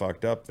kind of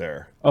fucked up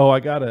there. Oh, I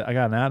got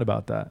an ad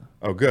about that.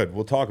 Oh, good.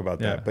 We'll talk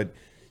about Yeah. that. But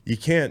you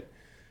can't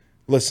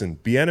listen.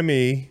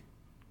 Bieniemy.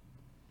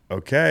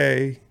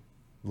 Okay,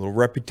 a little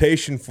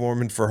reputation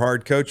forming for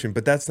hard coaching,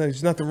 but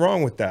there's nothing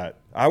wrong with that.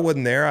 I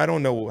wasn't there. I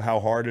don't know how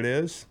hard it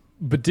is.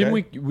 But didn't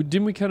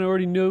we kind of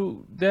already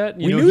know that?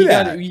 We knew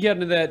that. He got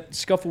into that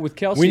scuffle with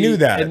Kelsey. We knew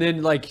that. And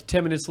then like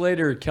 10 minutes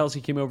later, Kelsey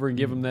came over and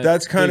gave him that.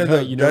 That's kind of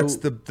big hug,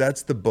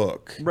 that's the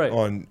book Right.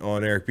 on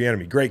Eric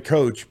Bieniemy. Great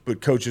coach, but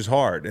coaches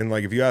hard. And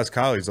like if you ask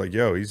Kyle, he's like,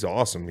 yo, he's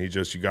awesome. You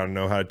got to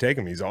know how to take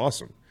him. He's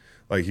awesome.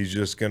 Like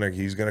he's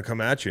gonna come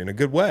at you in a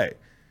good way.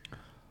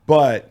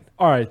 But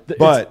all right,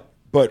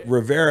 but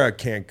Rivera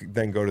can't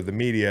then go to the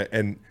media,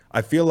 and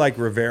I feel like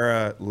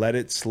Rivera let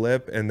it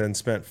slip and then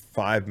spent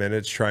 5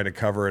 minutes trying to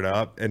cover it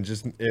up, and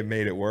just it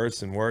made it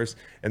worse and worse.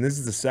 And this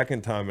is the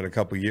second time in a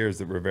couple of years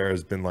that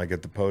Rivera's been like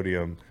at the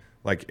podium,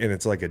 like, and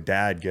it's like a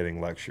dad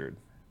getting lectured.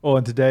 Oh,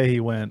 and today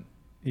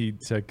he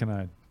said, "Can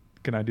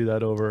I do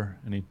that over?"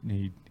 And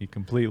he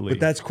completely. But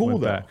that's cool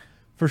went though, back.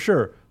 For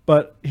sure.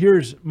 But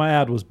my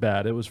ad was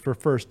bad. It was for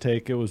First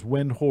Take. It was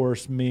wind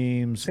horse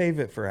memes. Save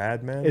it for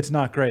ad, man. It's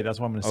not great. That's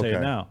why I'm going to say it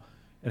Okay. now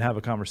and have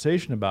a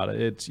conversation about it.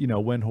 It's,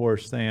 wind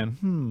horse saying,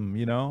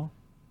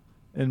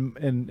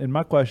 and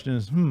my question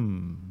is,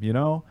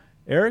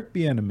 Eric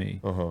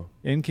Bieniemy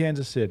in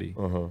Kansas City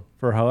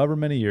for however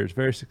many years,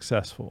 very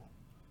successful.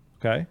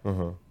 Okay.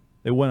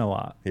 They win a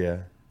lot. Yeah.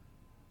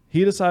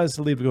 He decides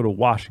to leave to go to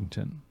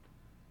Washington.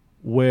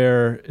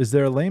 Where is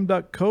there a lame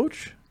duck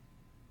coach?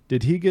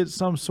 Did he get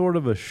some sort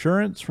of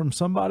assurance from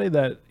somebody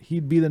that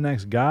he'd be the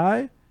next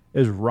guy?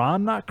 Is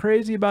Ron not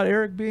crazy about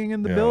Eric being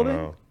in the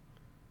building?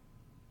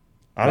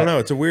 I don't know.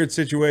 It's a weird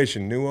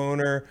situation. New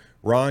owner.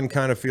 Ron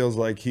kind of feels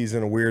like he's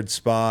in a weird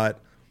spot.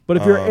 But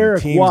if you're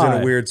Eric, team's why?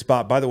 in a weird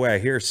spot. By the way, I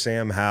hear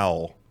Sam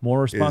Howell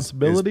More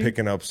responsibility? is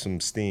picking up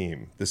some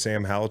steam. The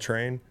Sam Howell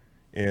train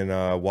in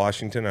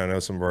Washington. I know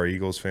some of our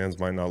Eagles fans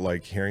might not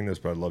like hearing this,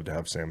 but I'd love to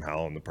have Sam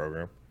Howell in the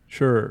program.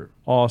 Sure.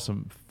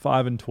 Awesome.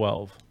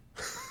 5-12.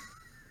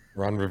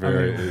 Ron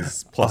Rivera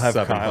is I'll plus have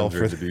Kyle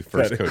 700 for to be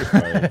first coach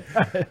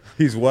fired.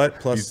 He's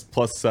what? He's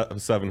plus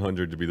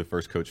 700 to be the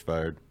first coach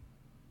fired.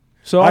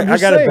 So I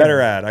got a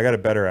better ad.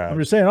 I'm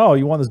just saying,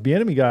 you want this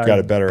Bieniemy guy. Got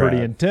a better pretty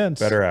ad. intense.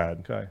 Better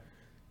ad. Okay.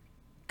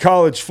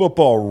 College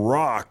football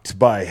rocked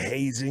by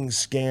hazing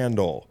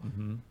scandal.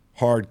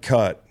 Hard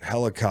cut.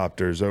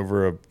 Helicopters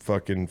over a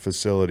fucking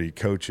facility.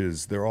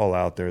 Coaches, they're all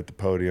out there at the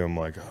podium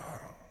like,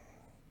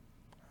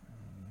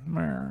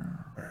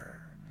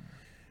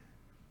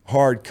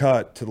 hard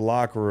cut to the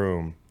locker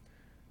room.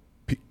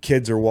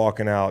 Kids are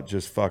walking out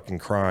just fucking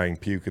crying,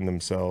 puking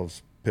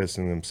themselves,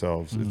 pissing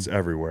themselves. It's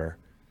everywhere.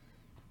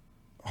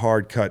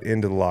 Hard cut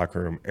into the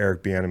locker room.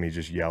 Eric Bieniemy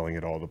just yelling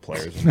at all the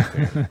players.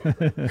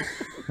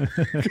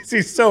 Because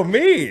he's so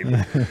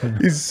mean.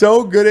 He's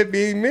so good at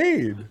being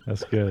mean.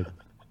 That's good.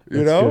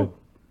 You know?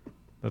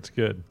 That's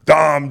good.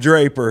 Dom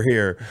Draper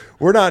here.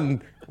 We're not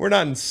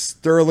in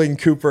Sterling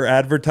Cooper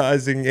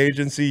advertising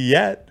agency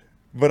yet,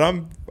 but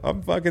I'm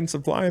fucking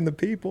supplying the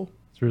people.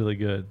 It's really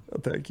good. Oh,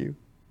 thank you.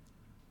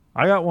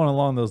 I got one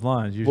along those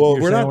lines.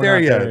 We're not there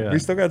yet. We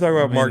still got to talk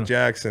about Mark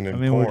Jackson and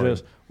porn.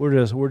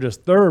 we're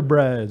just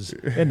thoroughbreds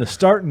in the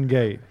starting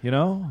gate,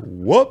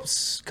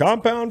 Whoops!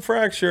 Compound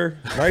fracture.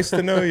 Nice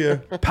to know you.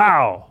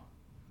 Pow!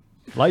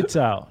 Lights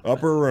out.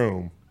 Upper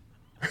room.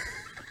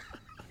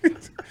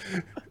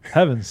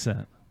 Heaven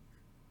sent.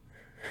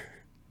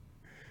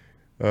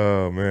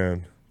 Oh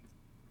man.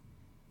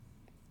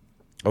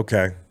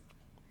 Okay.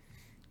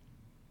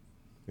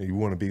 You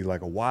want to be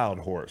like a wild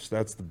horse.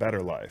 That's the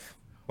better life.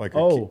 Like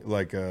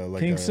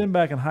Kingston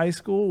back in high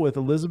school with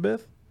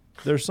Elizabeth,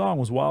 their song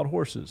was Wild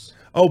Horses.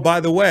 Oh, by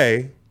the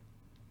way,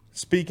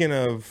 speaking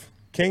of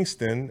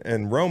Kingston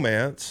and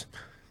romance,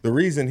 the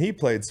reason he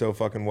played so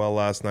fucking well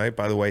last night,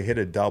 by the way, hit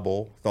a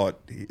double, thought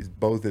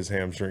both his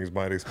hamstrings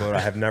might explode.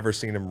 I have never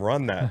seen him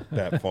run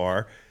that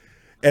far.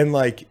 And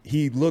like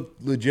he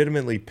looked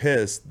legitimately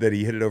pissed that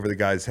he hit it over the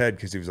guy's head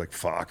because he was like,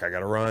 "Fuck, I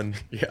gotta run."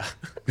 Yeah.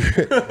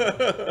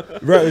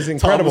 Right, it was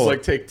incredible. Tom was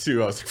like, take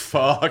two. I was like,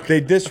 fuck. They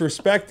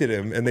disrespected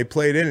him and they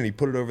played in and he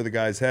put it over the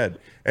guy's head.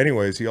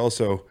 Anyways, he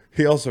also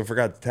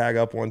forgot to tag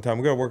up one time.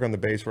 We gotta work on the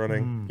base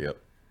running. Yep.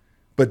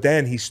 But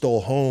then he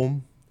stole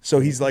home. So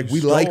he's like,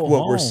 we like stole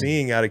what we're home.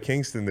 seeing out of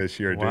Kingston this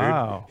year, dude.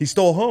 Wow. He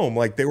stole home.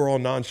 Like they were all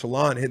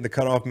nonchalant, hitting the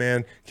cutoff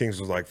man.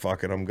 Kingston was like,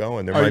 fuck it, I'm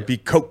going. There Are might you- be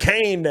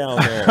cocaine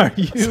down there Are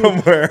you-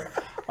 somewhere.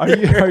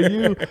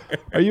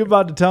 Are you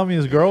about to tell me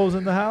his girl was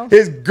in the house?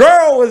 His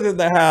girl was in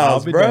the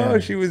house, be bro.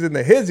 damned. She was in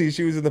the hizzy.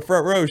 She was in the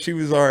front row. She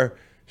was our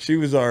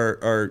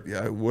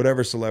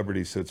whatever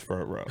celebrity sits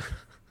front row.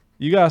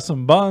 You got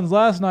some buns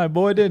last night,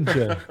 boy, didn't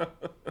you?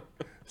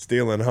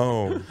 Stealing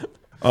home.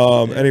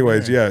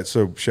 Anyways, yeah.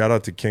 So shout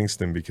out to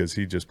Kingston because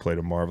he just played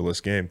a marvelous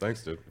game.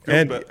 Thanks, dude.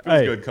 And- Feels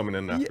hey, good coming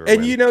in after a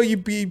And win. you know, you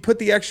put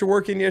the extra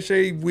work in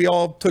yesterday. We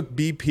all took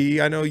BP.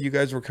 I know you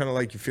guys were kind of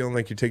like, you feeling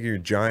like you're taking your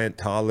giant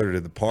toddler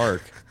to the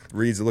park.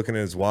 Reed's looking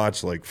at his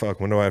watch like, fuck,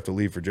 when do I have to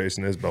leave for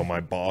Jason Isbell?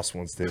 My boss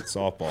wants to hit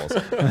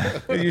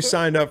softballs. You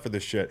signed up for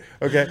this shit.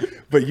 Okay.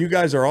 But you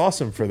guys are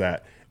awesome for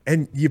that.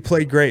 And you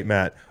played great,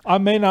 Matt. I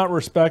may not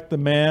respect the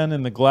man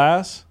in the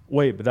glass.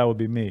 Wait, but that would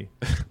be me.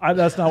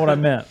 That's not what I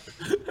meant.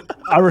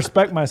 I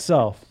respect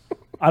myself.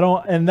 I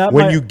don't, and that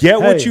When might- you get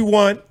what hey, you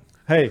want,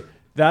 hey,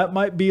 that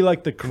might be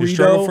like the you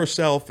struggle credo for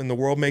self and the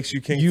world makes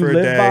you king you for a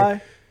live day.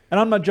 by. And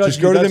I'm not judging.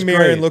 Just go you, to the that's mirror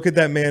great. and look at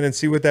that man and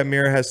see what that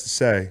mirror has to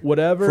say.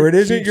 Whatever For it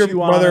isn't keeps your you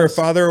mother honest.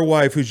 or father or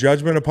wife whose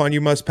judgment upon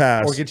you must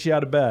pass. or get you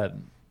out of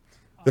bed.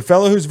 The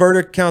fellow whose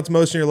verdict counts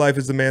most in your life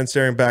is the man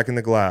staring back in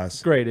the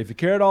glass. Great. If you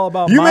care at all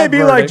about You my may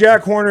be like verdict-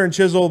 Jack Horner and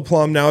Chiseled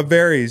Plum. Now it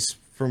varies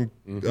from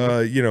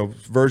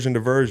version to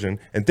version,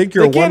 and think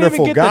you're They a can't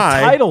wonderful even get guy.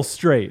 the title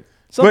straight.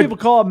 Some But- people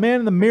call it man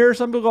in the mirror.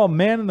 Some people call it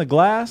man in the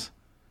glass.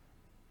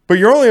 But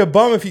you're only a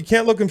bum if you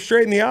can't look him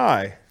straight in the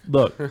eye.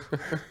 Look,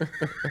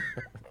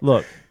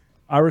 look.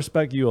 I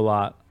respect you a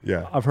lot.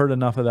 Yeah. I've heard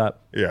enough of that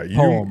Yeah,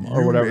 poem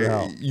or whatever may, the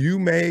hell. You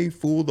may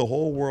fool the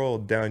whole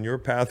world down your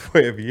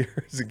pathway of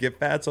years and get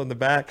pats on the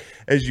back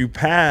as you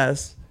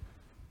pass,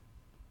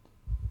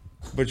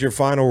 but your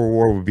final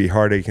reward would be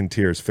heartache and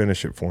tears.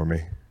 Finish it for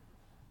me.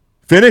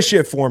 Finish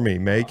it for me,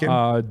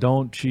 Macon.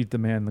 Don't cheat the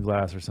man in the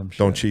glass or some shit.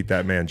 Don't cheat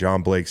that man.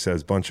 John Blake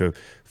says bunch of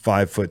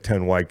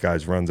 5'10" white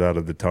guys runs out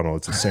of the tunnel.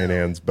 It's a St.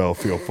 Anne's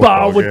Belfield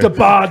football Bah with game. the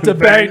bah, to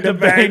bang, to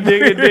bang,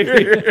 digga,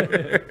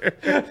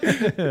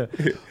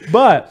 digga.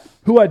 But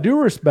who I do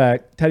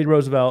respect, Teddy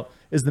Roosevelt,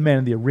 is the man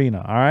in the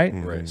arena. All right.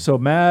 Right. So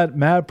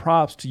mad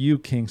props to you,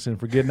 Kingston,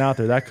 for getting out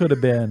there. That could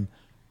have been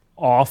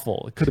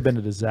awful. It could have been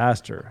a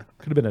disaster.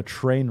 Could have been a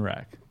train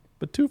wreck.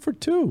 But 2 for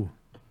 2,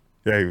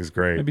 Yeah, he was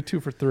great. maybe 2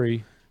 for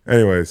 3.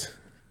 Anyways,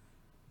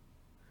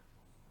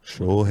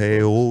 Shohei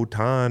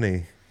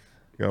Ohtani. You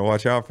gotta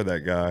watch out for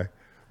that guy.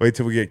 Wait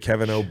till we get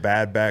Kevin O.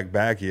 Bad Back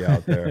Backy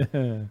out there.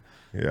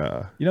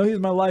 Yeah. You know, he's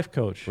my life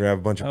coach. We're gonna have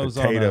a bunch I of was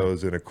on a-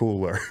 potatoes in a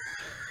cooler.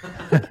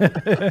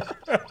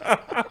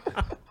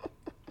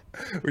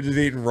 We're just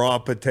eating raw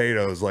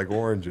potatoes like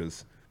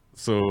oranges.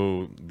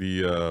 So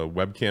the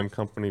webcam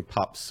company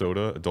Pop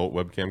Soda, adult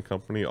webcam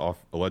company,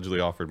 allegedly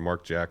offered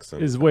Mark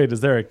Jackson. Is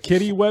there a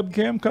kiddie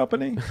webcam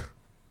company?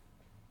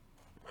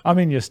 I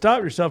mean, you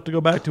stop yourself to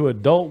go back to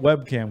adult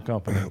webcam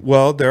company.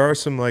 Well, there are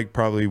some like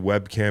probably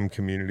webcam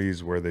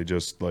communities where they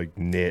just like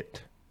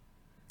knit.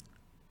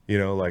 You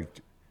know, like,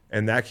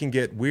 and that can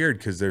get weird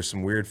because there's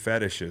some weird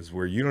fetishes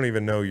where you don't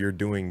even know you're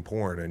doing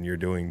porn and you're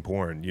doing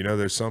porn. You know,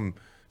 there's some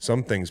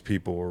things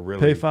people are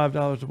really Pay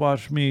 $5 to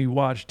watch me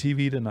watch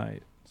TV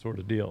tonight, sort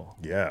of deal.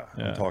 Yeah,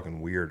 Yeah. I'm talking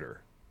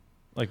weirder.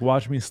 Like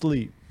watch me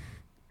sleep.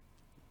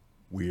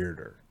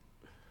 Weirder.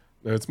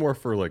 No, it's more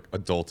for like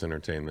adult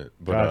entertainment,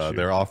 but Got you.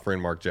 they're offering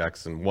Mark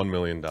Jackson $1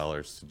 million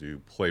to do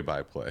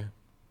play-by-play.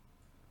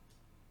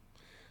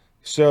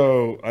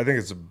 So I think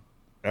it's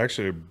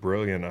actually a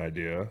brilliant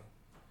idea.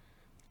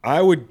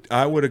 I would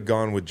have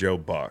gone with Joe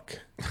Buck.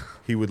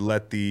 He would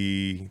let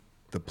the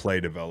play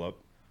develop,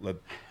 let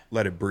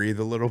it breathe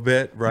a little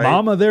bit, right?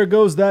 Mama, there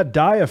goes that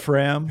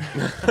diaphragm.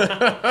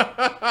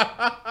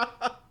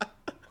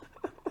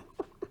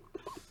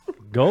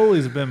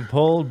 Goalie's been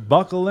pulled.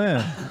 Buckle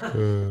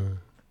in.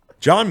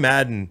 John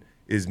Madden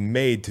is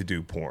made to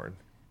do porn.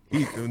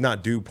 He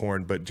not do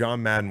porn, but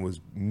John Madden was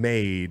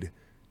made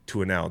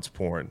to announce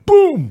porn.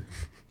 Boom.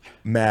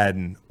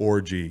 Madden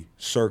orgy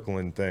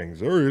circling things.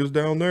 There he is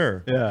down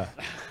there. Yeah.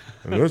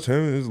 And that's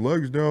him. His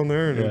legs down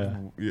there.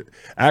 And Yeah.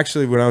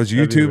 Actually, when I was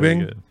That'd be really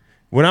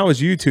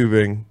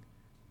YouTubing,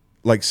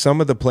 like some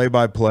of the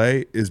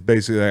play-by-play is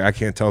basically like, I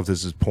can't tell if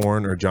this is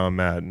porn or John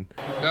Madden.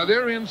 Now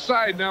they're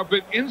inside now,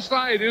 but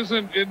inside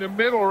isn't in the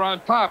middle or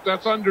on top.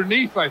 That's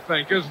underneath, I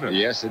think, isn't it?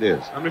 Yes, it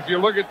is. I mean, if you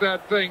look at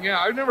that thing, yeah,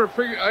 I never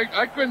figured.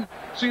 I couldn't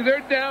see.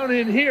 They're down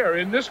in here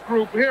in this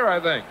group here. I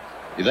think.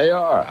 They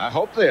are. I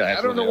hope they are.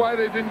 I don't know why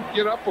they didn't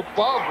get up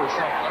above or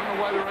something. I don't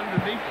know why they're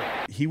underneath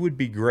it. He would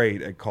be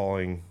great at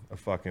calling a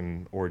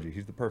fucking orgy.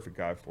 He's the perfect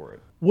guy for it.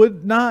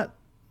 Would not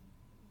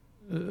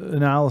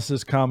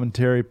analysis,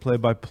 commentary,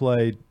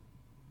 play-by-play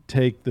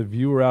take the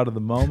viewer out of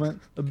the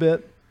moment a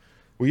bit.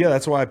 Well, yeah,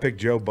 that's why I picked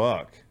Joe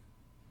Buck.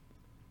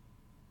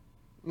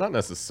 Not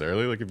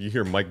necessarily. Like if you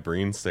hear Mike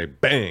Breen say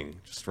 "bang"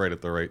 just right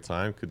at the right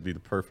time, could be the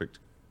perfect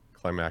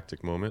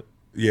climactic moment.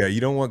 Yeah,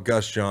 you don't want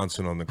Gus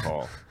Johnson on the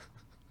call.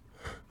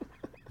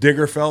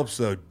 Digger Phelps,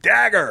 though,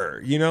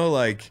 dagger. You know,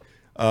 like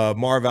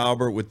Marv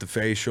Albert with the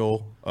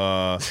facial.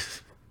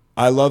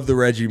 I love the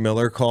Reggie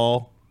Miller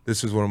call.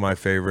 This is one of my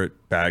favorite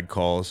bad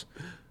calls.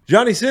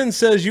 Johnny Sins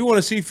says, "You want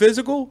to see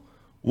physical?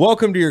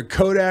 Welcome to your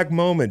Kodak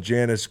moment,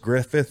 Janice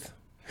Griffith."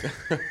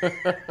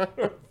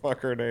 Fuck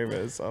her name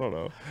is. I don't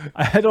know.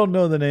 I don't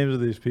know the names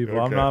of these people.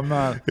 Okay. I'm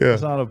not. Yeah.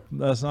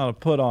 That's not a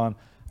put on.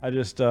 I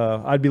just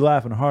I'd be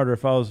laughing harder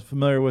if I was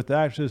familiar with the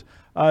actors.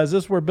 Is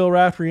this where Bill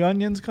Raftery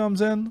Onions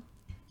comes in?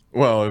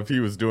 Well, if he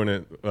was doing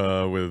it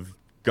with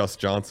Gus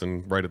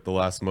Johnson right at the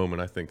last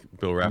moment, I think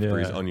Bill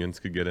Raftery's Onions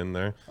could get in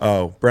there.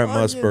 Oh, Brent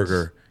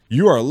Musburger.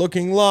 You are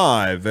looking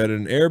live at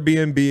an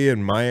Airbnb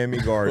in Miami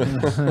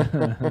Gardens.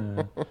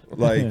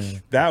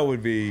 Like, that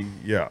would be,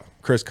 yeah.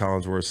 Chris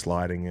Collinsworth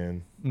sliding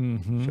in.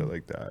 Shit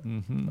like that.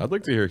 I'd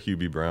like to hear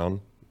Hubie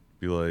Brown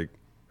be like,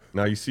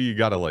 now you see you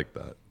got to like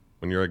that.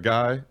 When you're a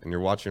guy and you're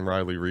watching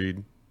Riley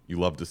Reid, you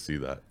love to see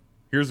that.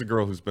 Here's a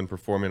girl who's been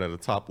performing at a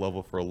top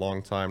level for a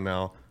long time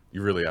now.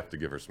 You really have to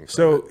give her some credit.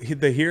 So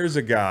here's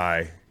a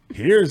guy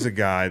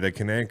that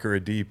can anchor a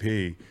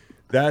DP.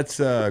 That's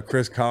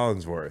Chris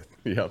Collinsworth.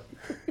 Yep.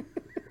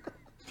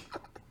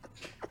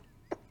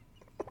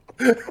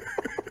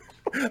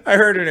 I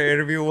heard in an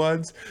interview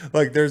once,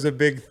 like there's a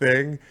big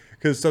thing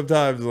because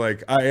sometimes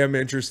like I am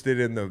interested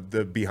in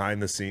the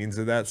behind the scenes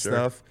of that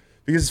stuff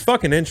because it's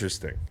fucking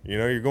interesting. You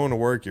know, you're going to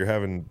work, you're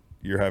having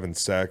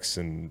sex,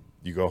 and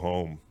you go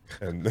home,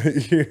 and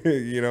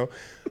you know,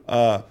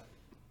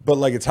 but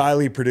like it's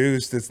highly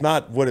produced. It's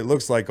not what it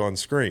looks like on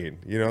screen.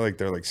 You know, like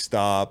they're like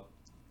stop,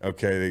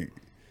 okay.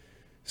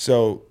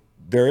 So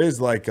there is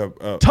like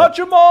a touch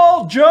 'em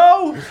all,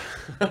 Joe.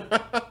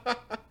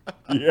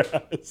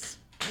 Yes.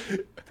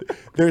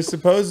 There's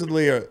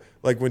supposedly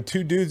like when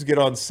two dudes get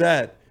on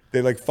set,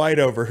 they like fight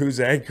over who's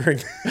anchoring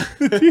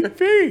the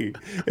TV.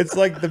 It's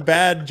like the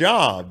bad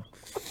job.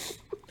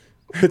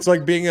 It's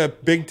like being a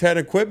Big Ten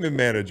equipment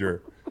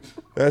manager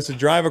that has to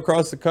drive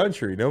across the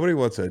country. Nobody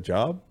wants that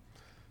job.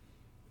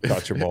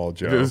 Touch 'em all,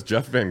 Joe. If it was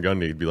Jeff Van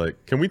Gundy, he'd be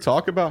like, can we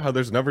talk about how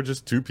there's never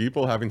just two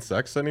people having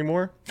sex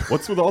anymore?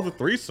 What's with all the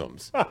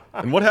threesomes?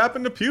 And what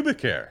happened to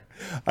pubic hair?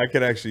 I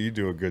could actually, you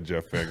do a good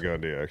Jeff Van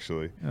Gundy,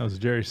 actually. That was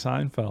Jerry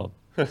Seinfeld.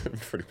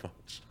 Pretty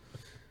much.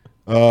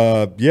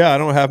 Yeah, I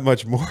don't have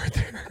much more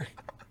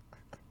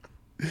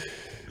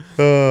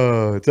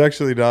there. It's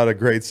actually not a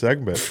great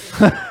segment.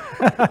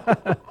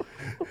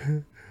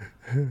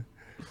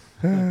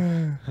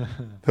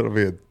 That'll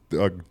be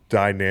a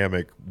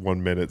dynamic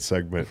 1 minute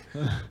segment.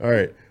 All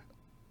right.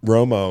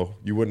 Romo,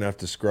 you wouldn't have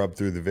to scrub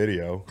through the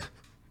video.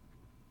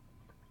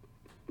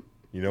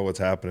 You know what's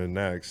happening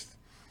next.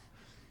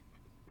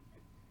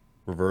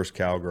 Reverse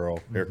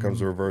cowgirl. Here comes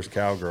the reverse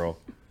cowgirl.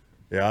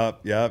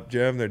 Yep,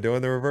 Jim. They're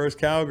doing the reverse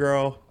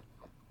cowgirl.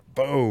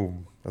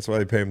 Boom. That's why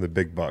they pay him the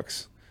big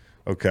bucks.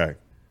 Okay.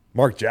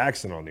 Mark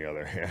Jackson, on the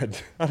other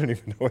hand. I don't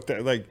even know what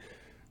that, like,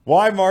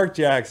 why Mark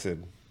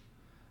Jackson?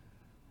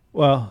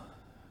 Well,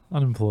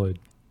 unemployed.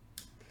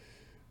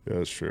 Yeah,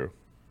 that's true.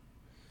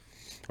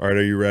 All right,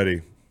 are you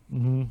ready?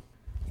 Mm-hmm.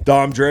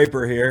 Dom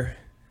Draper here.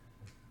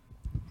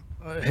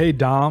 Hey,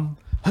 Dom.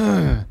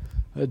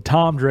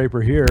 Tom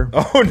Draper here.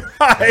 Oh,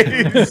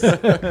 nice.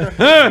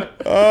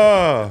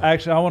 Oh.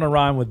 Actually, I want to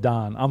rhyme with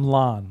Don. I'm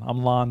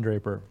Lon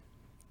Draper.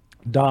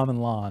 Dom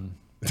and Lon.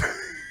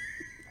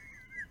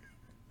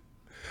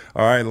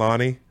 All right,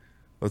 Lonnie.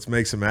 Let's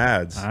make some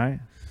ads. All right.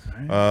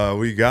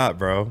 What you got,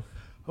 bro?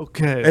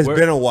 Okay. It's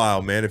been a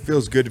while, man. It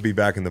feels good to be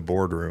back in the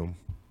boardroom.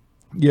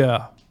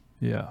 Yeah.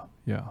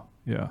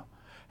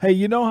 Hey,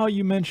 you know how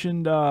you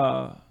mentioned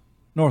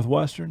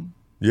Northwestern?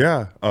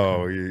 Yeah.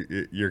 Oh,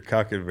 you're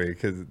cucking me.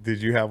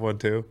 Did you have one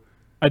too?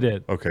 I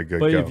did. Okay, good.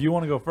 But go. if you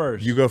want to go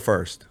first. You go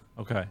first.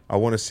 Okay. I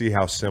want to see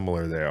how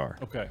similar they are.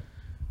 Okay.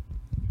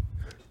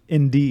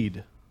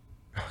 Indeed.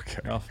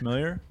 Okay. Y'all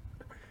familiar?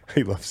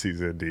 He loves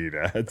these Indeed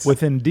ads.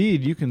 With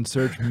Indeed, you can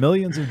search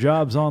millions of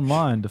jobs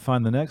online to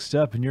find the next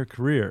step in your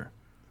career.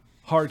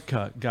 Hard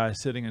cut, guy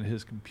sitting at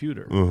his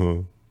computer.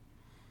 Mm-hmm.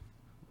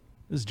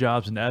 This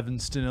job's in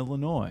Evanston,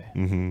 Illinois.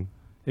 Mm-hmm.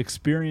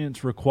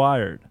 Experience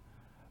required.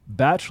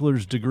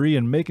 Bachelor's degree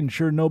in making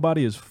sure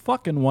nobody is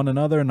fucking one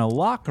another in a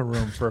locker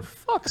room, for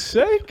fuck's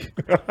sake.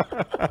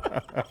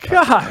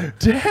 God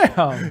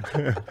damn.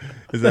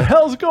 The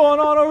hell's going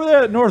on over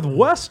there at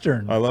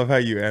Northwestern? I love how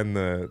you end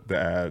the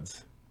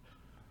ads.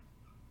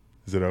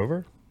 Is it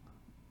over?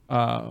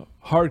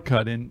 Hard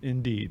cut,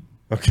 Indeed.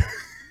 Okay.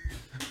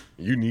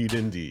 You need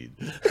Indeed.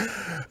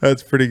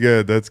 That's pretty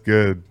good. That's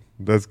good.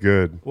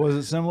 Was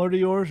it similar to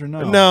yours or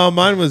no? No,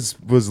 mine was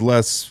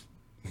less,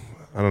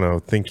 I don't know,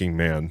 thinking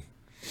man.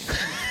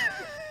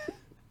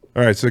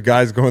 All right, so the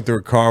guy's going through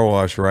a car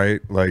wash, right?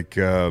 Like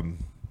the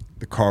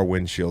car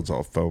windshield's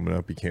all foaming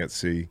up. He can't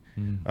see.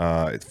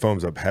 It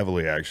foams up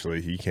heavily,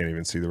 actually. He can't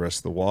even see the rest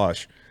of the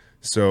wash.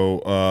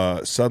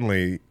 So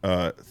suddenly,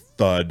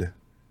 thud,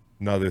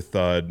 another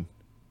thud,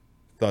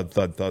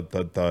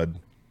 thud.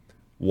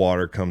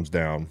 Water comes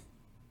down.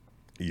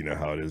 You know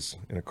how it is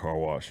in a car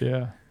wash.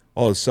 Yeah.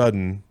 All of a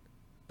sudden,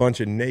 bunch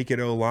of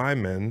naked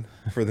O-linemen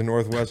for the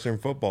Northwestern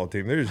football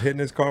team. They're just hitting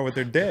his car with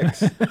their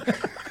dicks.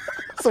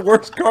 It's the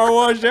worst car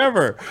wash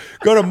ever.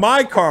 Go to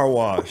my car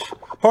wash.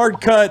 Hard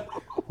cut.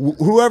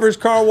 Whoever's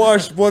car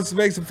wash wants to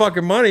make some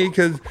fucking money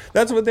because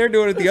that's what they're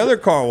doing at the other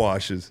car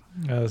washes.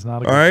 That's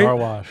not a good car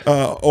wash.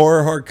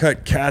 Or hard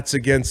cut cats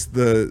against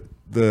the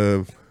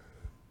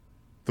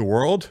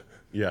world.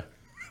 Yeah.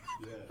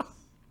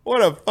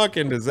 What a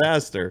fucking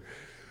disaster.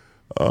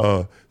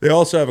 They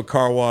also have a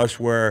car wash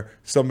where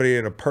somebody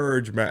in a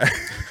purge mask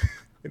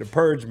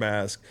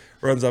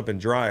runs up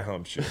and dry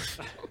humps you.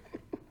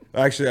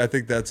 Actually, I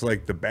think that's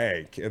like the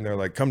bank, and they're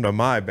like, "Come to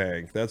my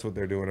bank." That's what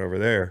they're doing over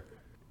there.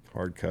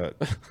 Hard cut.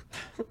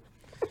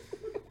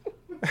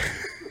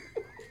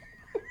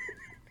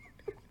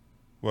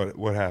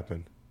 What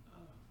happened?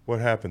 What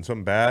happened?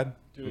 Something bad?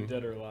 Do it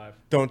dead or alive.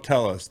 Don't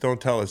tell us.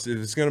 Don't tell us.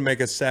 It's gonna make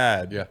us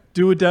sad. Yeah.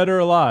 Do it dead or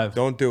alive.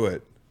 Don't do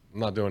it. I'm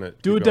not doing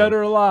it. Do Keep it dead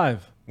going. or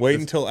alive. Wait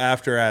until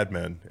after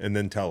admin and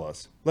then tell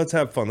us. Let's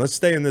have fun. Let's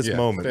stay in this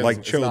moment like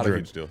it's children. Not a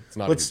huge deal. It's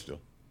not a huge deal.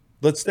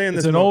 Let's stay in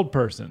this. It's an old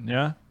person,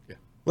 yeah?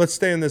 Let's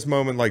stay in this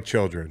moment like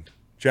children.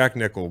 Jack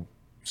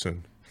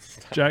Nicholson.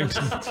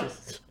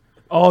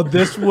 Oh,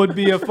 this would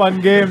be a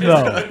fun game,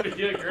 though.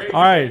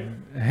 All right,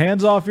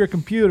 hands off your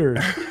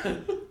computers.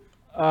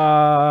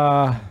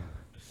 Have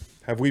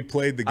we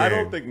played the game? I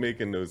don't think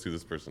Macon knows who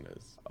this person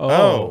is.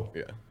 Oh.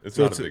 Yeah, it's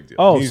So not it's a big deal.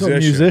 Oh, so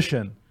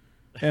musician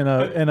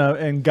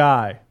and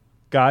guy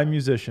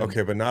musician.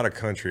 Okay, but not a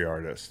country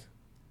artist.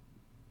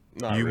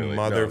 Not you really.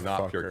 No, motherfucker.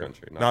 not pure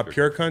country. Not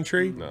pure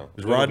country? No.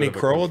 Is A little Rodney bit of a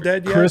Crowell country.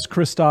 dead yet? Chris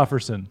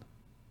Christopherson.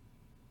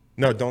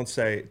 No, don't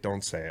say it.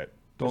 Don't say it.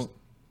 Don't.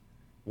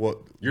 What?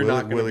 You're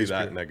not going to be Willie's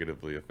that good.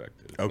 negatively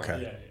affected. It's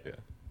Okay. not. Yeah.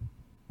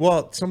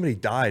 Well, somebody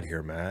died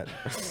here, Matt.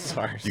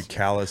 Sorry. You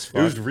callous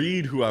fuck. It was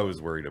Reed who I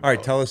was worried about. All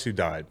right, tell us who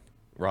died.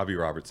 Robbie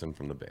Robertson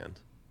from the band.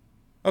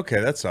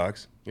 Okay, that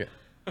sucks. Yeah.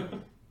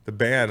 The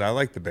band. I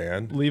like the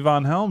band.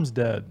 Levon Helm's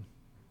dead.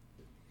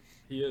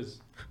 He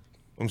is.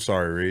 I'm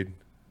sorry, Reed.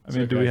 I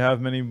mean, do we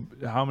have many?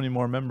 How many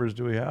more members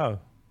do we have?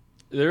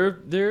 They're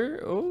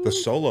The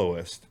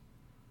soloist.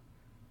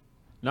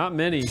 not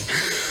many.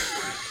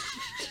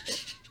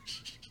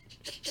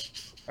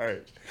 All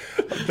right.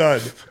 I'm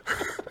done.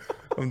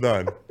 I'm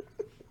done.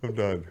 I'm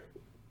done.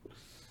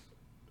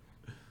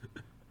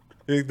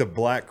 You think the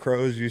Black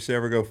Crows used to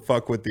ever go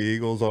fuck with the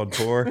Eagles on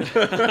tour?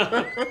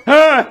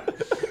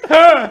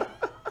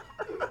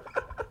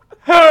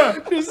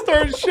 Just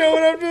started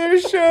showing up to their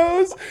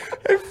shows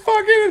and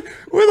fucking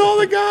with all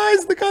the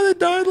guys. The guy that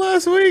died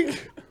last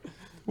week.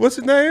 What's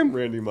his name?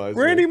 Randy Meisner.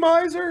 Randy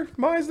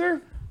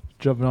Meisner.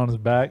 Jumping on his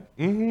back.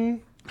 Mm-hmm.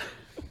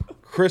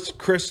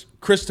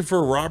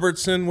 Christopher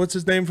Robertson. What's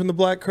his name from the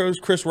Black Crows?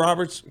 Chris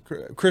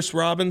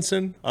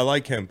Robinson. I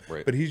like him.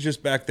 Right. But he's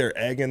just back there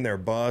egging their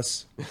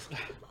bus.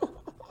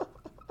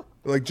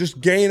 Like, just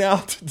gain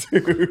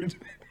altitude.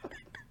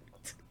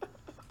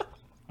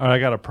 All right, I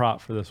got a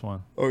prop for this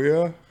one. Oh,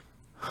 yeah?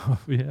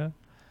 Yeah.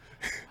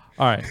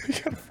 All right. You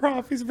got a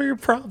prop. He's bigger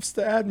props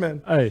to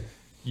admin. Hey,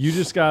 you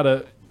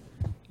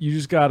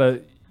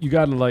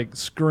gotta like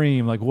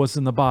scream like what's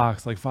in the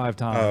box like 5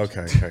 times. Oh,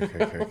 okay.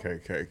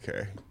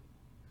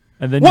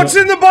 And then What's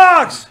in the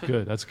box?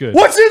 Good, that's good.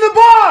 What's in the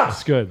box?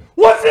 That's good.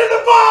 What's in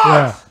the box?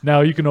 Yeah.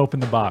 Now you can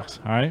open the box.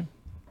 All right.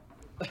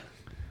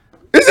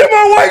 Is it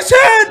my wife's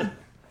head?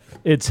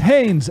 It's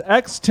Hanes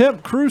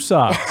X-Temp Crew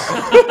Socks.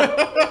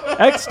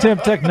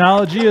 X-Temp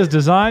technology is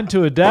designed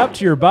to adapt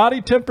to your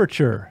body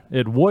temperature.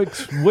 It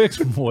wicks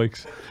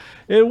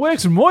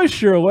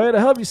moisture away to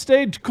help you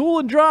stay cool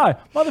and dry.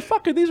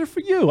 Motherfucker, these are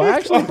for you. I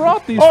actually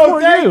brought these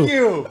for you. Thank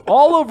you.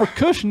 All over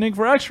cushioning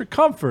for extra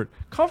comfort.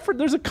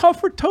 There's a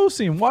comfort toe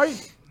seam. Why?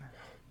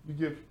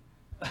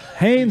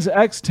 Hanes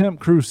X-Temp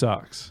Crew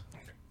Socks.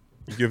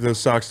 You give those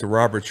socks to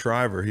Robert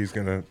Shriver, he's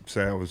going to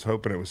say, I was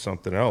hoping it was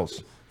something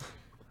else.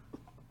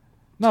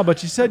 No,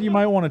 but you said you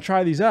might want to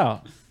try these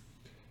out.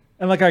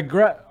 And like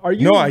are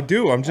you? No, I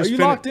do. I'm just Are you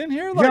locked in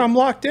here? Yeah, I'm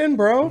locked in,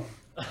 bro.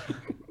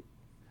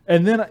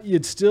 And then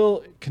it's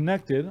still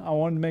connected. I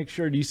wanted to make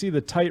sure. Do you see the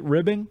tight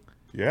ribbing?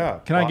 Yeah.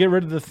 Can I get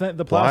rid of the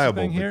plastic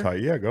Pliable, thing here?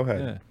 Yeah, go ahead.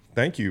 Yeah.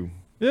 Thank you.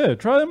 Yeah,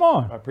 try them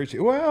on. I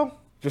appreciate it. Well,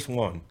 just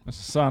one. That's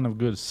a sign of a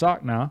good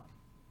sock now.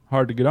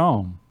 Hard to get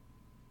on.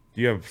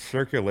 Do you have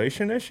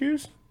circulation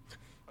issues?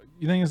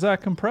 You think it's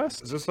that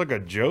compressed? Is this like a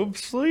Job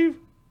sleeve?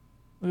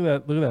 Look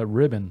at that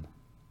ribbon.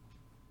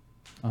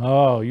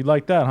 Oh, you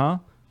like that, huh?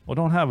 Well,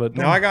 don't have it.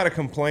 Now, I got a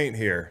complaint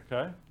here.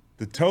 Okay.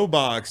 The toe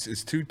box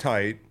is too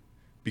tight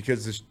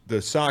because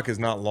the sock is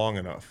not long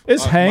enough.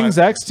 It's Hanes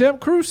X-Temp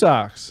Crew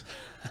Socks.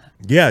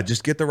 Yeah,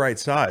 just get the right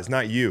size.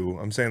 Not you.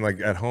 I'm saying like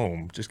at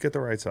home. Just get the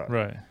right size.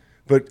 Right.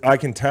 But I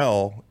can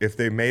tell if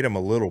they made them a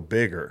little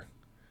bigger,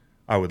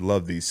 I would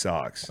love these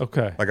socks.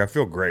 Okay. Like I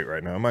feel great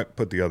right now. I might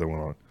put the other one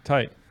on.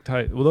 Tight.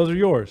 Well, those are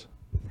yours.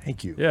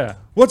 Thank you. Yeah.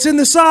 What's in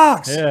the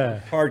socks? Yeah.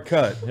 Hard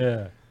cut.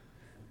 Yeah.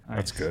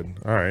 That's good.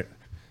 All right.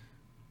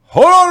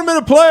 Hold on a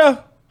minute,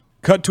 player.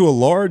 Cut to a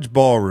large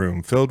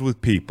ballroom filled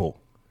with people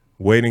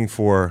waiting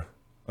for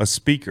a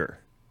speaker.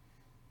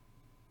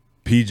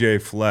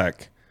 PJ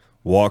Fleck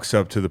walks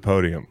up to the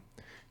podium.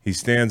 He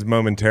stands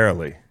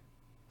momentarily.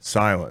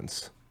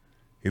 Silence.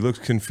 He looks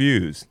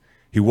confused.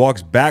 He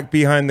walks back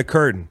behind the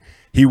curtain.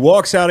 He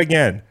walks out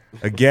again.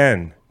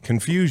 Again,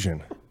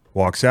 confusion.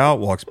 Walks out,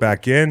 walks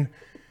back in,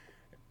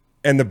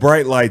 and the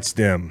bright lights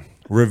dim,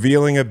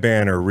 revealing a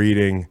banner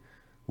reading,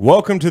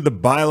 "Welcome to the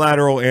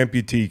Bilateral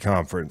Amputee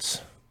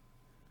Conference."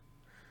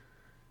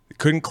 He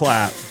couldn't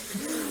clap.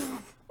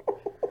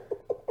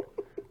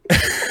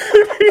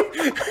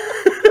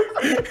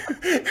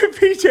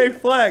 PJ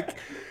Fleck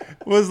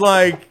was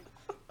like,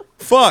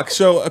 fuck,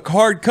 so a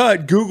hard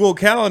cut, Google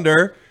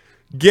Calendar,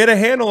 get a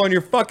handle on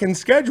your fucking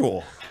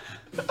schedule.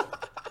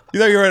 You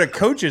thought you were at a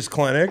coach's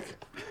clinic.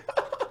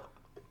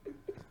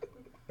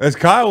 As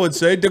Kyle would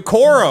say,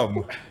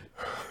 decorum.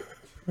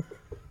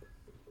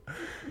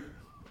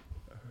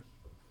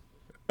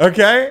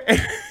 Okay?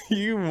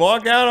 You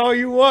walk out all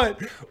you want.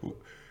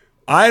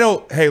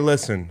 Hey,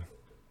 listen.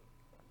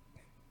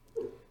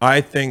 I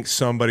think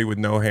somebody with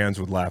no hands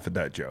would laugh at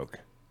that joke.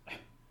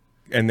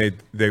 And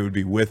they would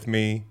be with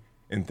me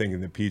in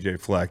thinking that PJ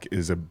Fleck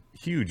is a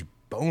huge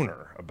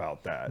boner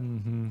about that.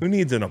 Mm-hmm. Who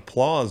needs an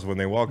applause when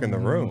they walk in the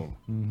room?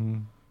 Mm-hmm.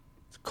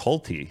 It's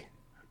culty.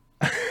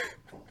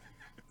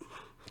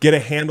 Get a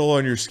handle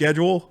on your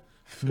schedule?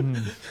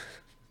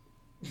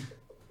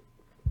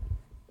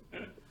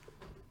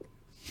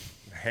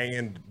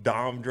 Hanging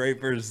Dom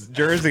Draper's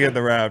jersey in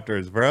the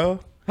rafters, bro.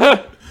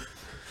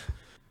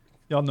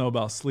 Y'all know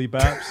about sleep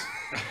apps?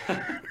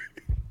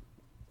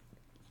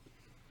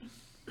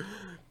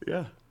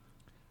 Yeah.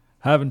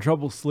 Having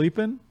trouble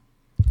sleeping?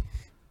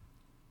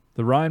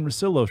 The Ryan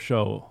Russillo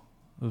Show,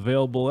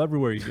 available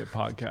everywhere you get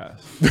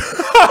podcasts.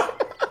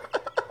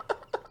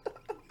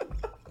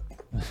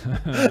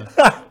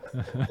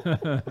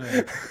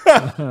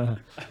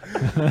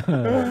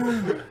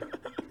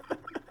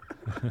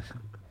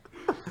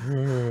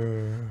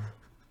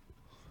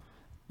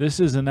 This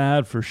is an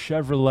ad for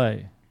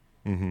Chevrolet.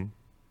 Mm-hmm.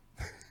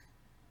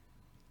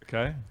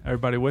 Okay,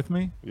 everybody with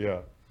me? Yeah.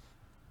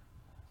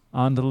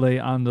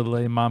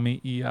 Andale,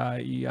 mommy,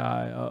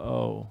 E-I,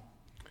 uh-oh.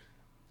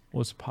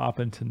 What's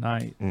poppin'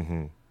 tonight?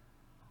 Mm-hmm.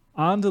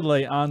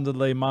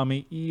 Andale,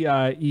 mommy,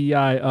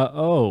 E-I,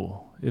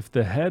 uh-oh. If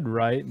the head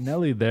right,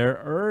 Nelly there,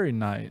 every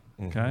night.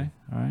 Okay,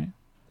 Mm-hmm. all right.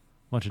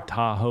 Bunch of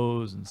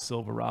Tahoes and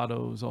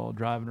Silverados all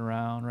driving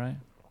around, right?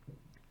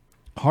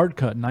 Hard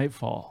cut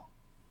nightfall.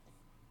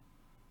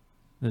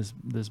 This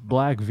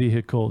black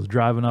vehicle is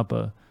driving up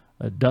a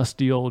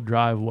dusty old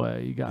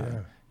driveway. You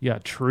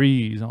got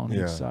trees on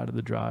each side of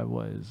the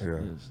driveway.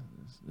 This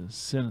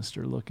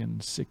sinister looking,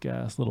 sick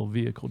ass little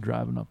vehicle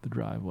driving up the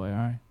driveway, all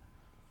right?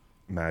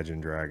 Imagine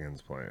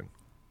Dragons playing.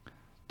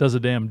 Does a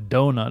damn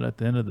donut at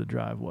the end of the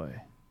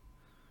driveway.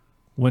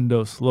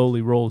 Window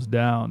slowly rolls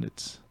down.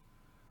 It's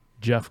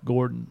Jeff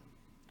Gordon.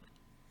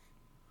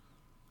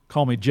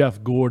 Call me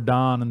Jeff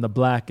Gordon in the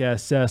black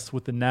SS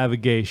with the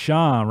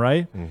navigation,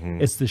 right?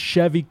 Mm-hmm. It's the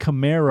Chevy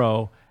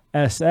Camaro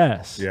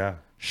SS. Yeah.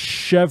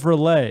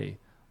 Chevrolet,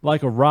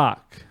 like a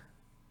rock.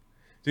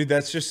 Dude,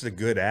 that's just a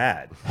good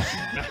ad.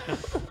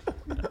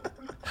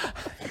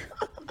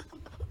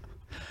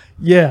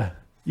 Yeah,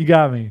 you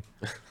got me.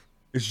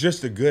 It's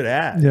just a good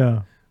ad.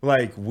 Yeah.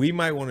 Like, we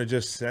might want to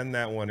just send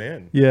that one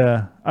in.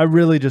 Yeah, I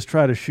really just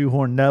try to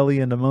shoehorn Nelly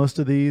into most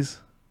of these.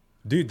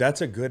 Dude,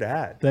 that's a good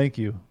ad. Thank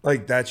you.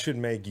 Like, that should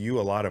make you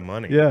a lot of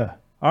money. Yeah.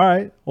 All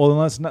right. Well, then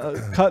let's not,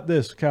 cut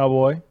this,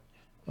 cowboy.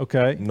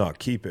 Okay. No,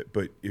 keep it.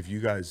 But if you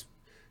guys,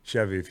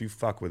 Chevy, if you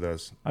fuck with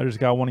us. I just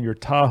got one of your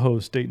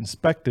Tahoes state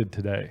inspected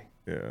today.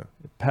 Yeah.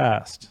 It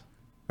passed.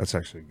 That's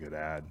actually a good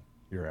ad.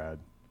 Your ad.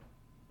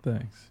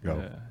 Thanks.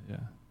 Go.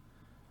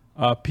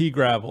 Yeah. Pea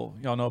gravel.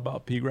 Y'all know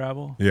about pea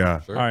gravel?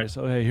 Yeah. Sure. All right.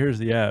 So, hey, here's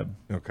the ad.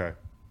 Okay.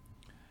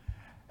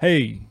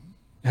 Hey,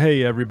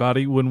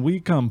 everybody. When we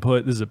come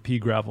this is a pea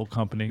gravel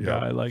company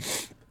guy.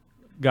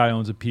 Guy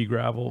owns a pea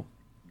gravel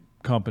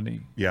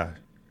company. Yeah.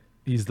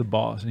 He's the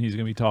boss, and he's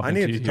going to be talking I to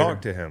you need to here.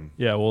 talk to him.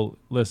 Yeah, well,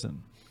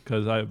 listen,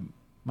 because I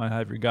might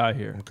have your guy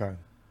here. Okay.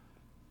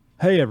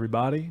 Hey,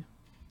 everybody.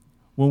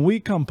 When we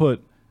come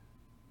put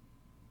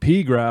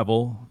pea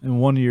gravel in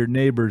one of your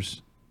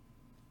neighbor's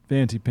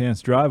fancy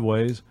pants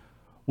driveways,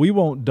 we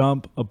won't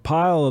dump a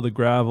pile of the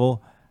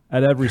gravel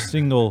at every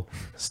single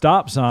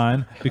stop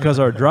sign because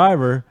our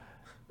driver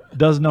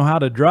doesn't know how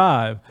to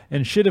drive.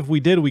 And shit, if we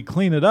did, we'd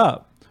clean it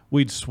up.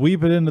 We'd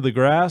sweep it into the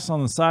grass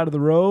on the side of the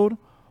road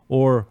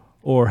or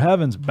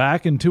heavens,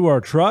 back into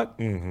our truck.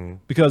 Mm-hmm.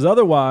 Because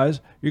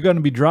otherwise, you're going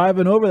to be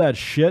driving over that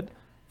shit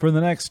for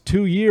the next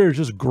 2 years,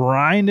 just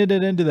grinding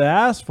it into the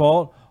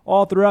asphalt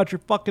all throughout your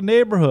fucking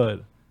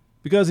neighborhood.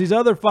 Because these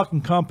other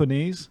fucking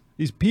companies,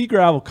 these pea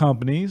gravel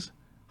companies,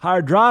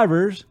 hire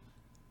drivers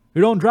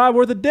who don't drive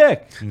worth a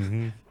dick.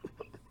 Mm-hmm.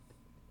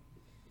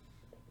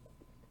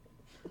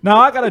 Now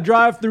I got to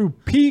drive through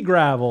pea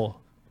gravel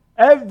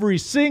every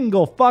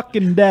single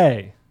fucking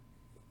day.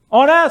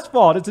 on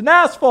asphalt. It's an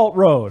asphalt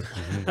road.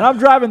 And I'm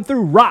driving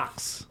through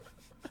rocks.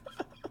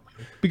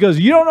 Because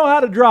you don't know how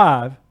to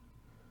drive.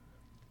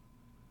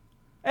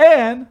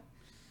 And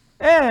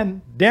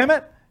damn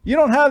it, you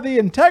don't have the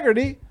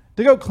integrity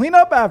to go clean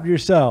up after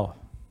yourself.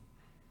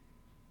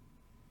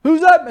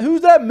 Who's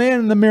that man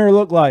in the mirror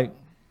look like?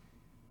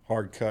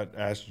 Hard cut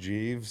Ash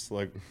Jeeves.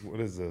 Like, what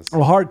is this?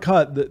 Well, Hard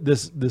Cut,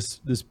 this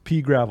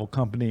pea gravel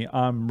company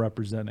I'm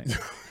representing.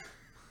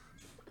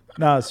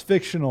 Now it's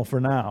fictional for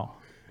now.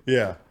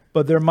 Yeah.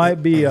 But there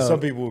might be some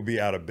people will be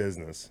out of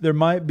business. There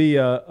might be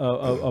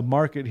a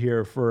market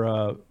here for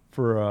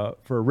a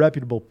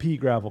reputable pea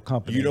gravel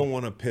company. You don't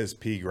want to piss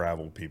pea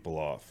gravel people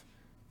off.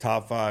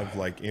 Top 5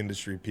 like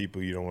industry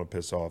people you don't want to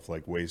piss off,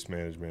 like Waste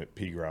Management,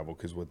 pea gravel,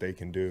 because what they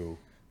can do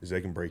is they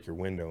can break your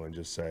window and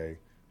just say,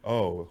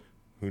 "Oh,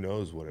 who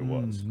knows what it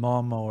was?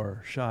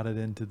 Lawnmower shot it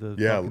into the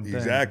fucking thing."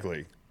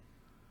 Exactly.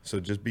 So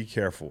just be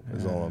careful.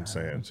 Is all I'm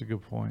saying. That's a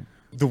good point.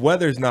 The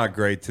weather's not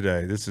great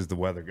today. This is the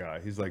weather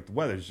guy. He's like, the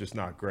weather's just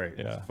not great.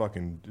 Yeah. It's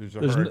fucking.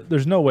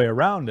 There's no way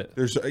around it.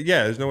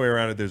 There's no way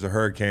around it. There's a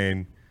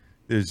hurricane.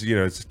 There's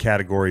it's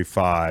Category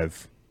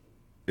 5.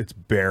 It's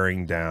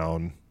bearing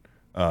down.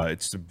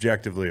 It's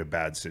subjectively a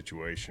bad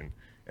situation.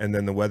 And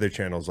then the Weather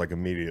Channel's like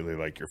immediately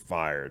like you're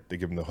fired. They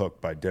give them the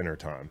hook by dinner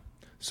time.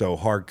 So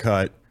Hard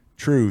Cut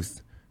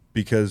truth,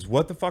 because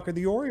what the fuck are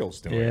the Orioles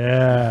doing?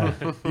 Yeah.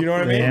 You know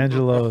what I mean?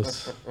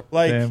 Angelos.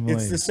 Like family.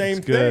 it's the same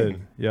It's good.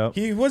 thing. Yep.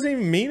 He wasn't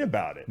even mean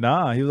about it.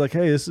 Nah, he was like,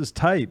 "Hey, this is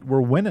tight.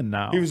 We're winning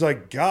now." He was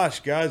like, "Gosh,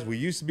 guys, we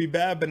used to be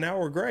bad, but now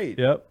we're great."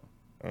 Yep.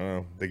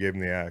 They gave him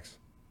the axe.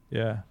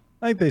 Yeah.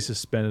 I think they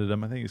suspended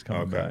him. I think he's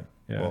coming back.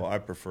 Yeah. Well, I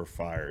prefer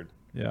fired.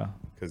 Yeah.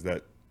 Because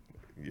that,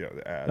 the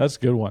ad. That's a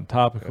good one.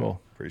 Topical.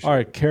 Yeah, appreciate All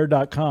right,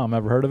 care.com.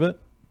 Ever heard of it?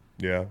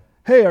 Yeah.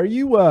 Hey, are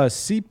you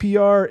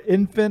CPR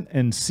infant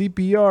and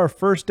CPR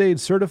first aid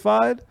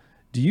certified?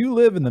 Do you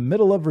live in the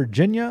middle of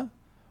Virginia?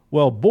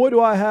 Well, boy,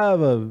 do I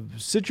have a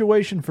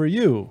situation for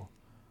you.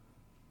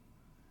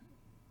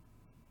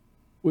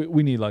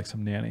 We need like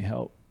some nanny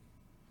help.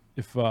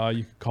 If you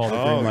could call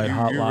the Green Light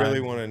Hotline. You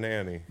really want a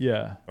nanny?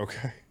 Yeah.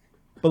 Okay.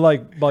 But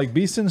like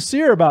be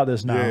sincere about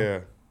this now. Yeah.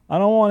 I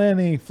don't want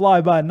any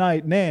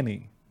fly-by-night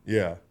nanny.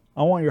 Yeah.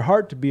 I want your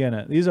heart to be in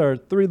it. These are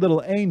 3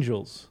 little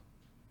angels.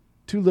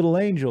 2 little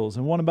angels,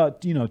 and one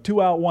about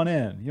 2 out, 1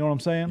 in. You know what I'm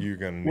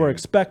saying? We're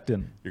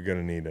expecting. You're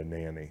gonna need a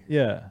nanny.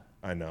 Yeah.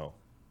 I know.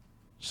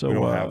 So we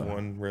don't have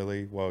one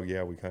really. Well,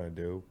 yeah, we kind of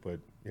do,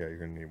 but yeah, you're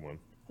gonna need one.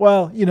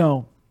 Well,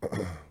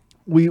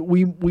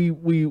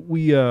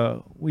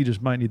 we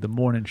just might need the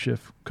morning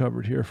shift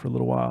covered here for a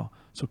little while.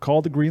 So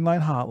call the Green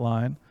Light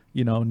Hotline.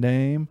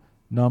 Name,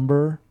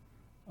 number,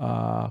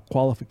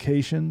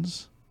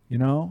 qualifications.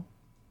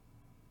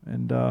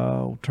 And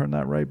we'll turn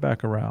that right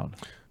back around.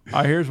 All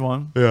right, here's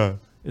one. Yeah.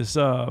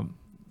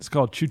 It's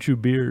called Choo Choo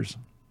Beers.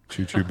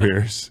 Choo Choo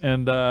Beers.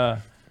 And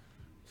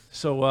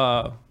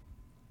so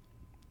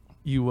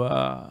you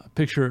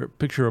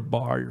picture a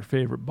bar, your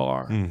favorite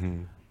bar,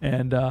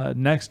 and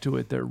next to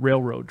it there are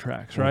railroad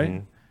tracks,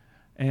 right?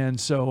 And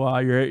so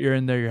you're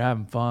in there, you're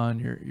having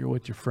fun, you're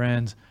with your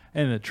friends,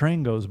 and the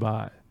train goes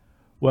by.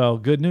 Well,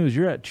 good news,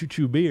 you're at Choo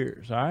Choo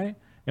Beers, all right?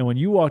 And when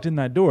you walked in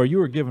that door, you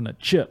were given a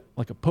chip,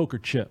 like a poker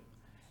chip.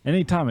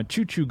 Anytime a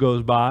choo-choo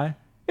goes by,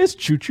 it's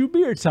Choo Choo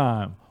Beer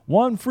time.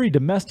 1 free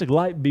domestic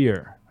light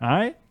beer, all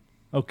right?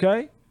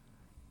 Okay?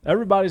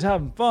 Everybody's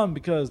having fun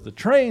because the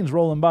train's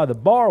rolling by the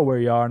bar where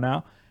you are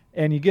now,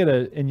 and you get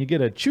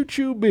a Choo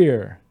Choo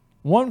Beer.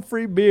 1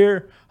 free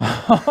beer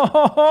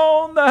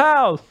on the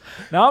house.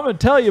 Now, I'm going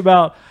to tell you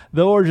about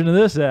the origin of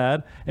this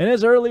ad, and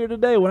it's earlier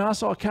today when I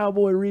saw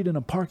Cowboy Reed in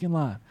a parking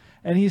lot.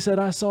 And he said,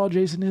 "I saw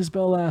Jason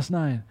Isbell last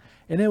night,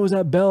 and it was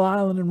at Belle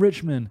Island in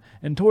Richmond.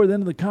 And toward the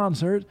end of the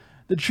concert,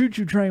 the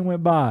choo-choo train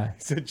went by."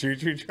 It's a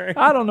choo-choo train?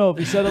 I don't know if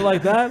he said it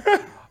like that.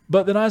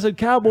 But then I said,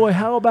 "Cowboy,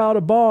 how about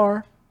a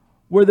bar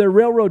where there are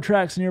railroad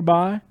tracks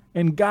nearby?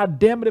 And God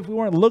damn it, if we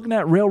weren't looking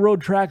at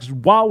railroad tracks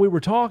while we were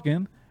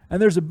talking, and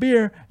there's a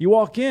beer, you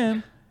walk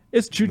in,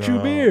 it's Choo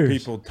Choo Beers."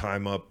 People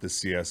time up the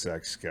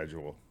CSX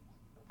schedule.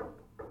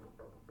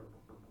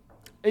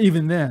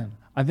 Even then,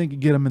 I think you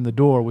get them in the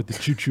door with the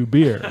Choo Choo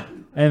Beer,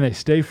 and they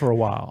stay for a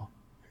while.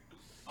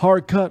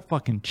 Hard Cut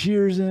fucking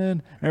cheers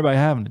in. Everybody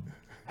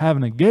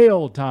having a gay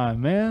old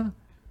time, man.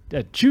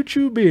 At Choo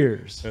Choo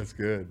Beers. That's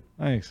good.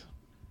 Thanks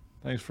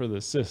for the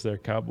assist there,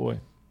 Cowboy.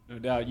 No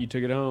doubt you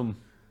took it home.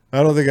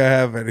 I don't think I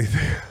have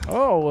anything.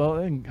 Oh, well,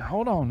 then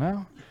hold on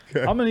now.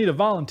 Okay. I'm going to need a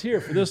volunteer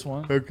for this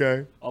one.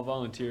 Okay. I'll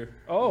volunteer.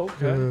 Oh,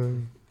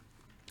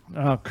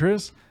 okay.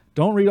 Chris,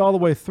 don't read all the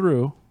way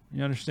through.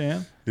 You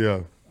understand?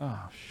 Yeah.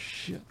 Oh,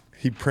 shit.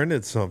 He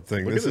printed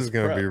something. This is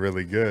going to be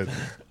really good.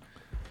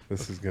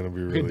 This is going to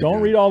be really good.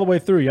 Don't read all the way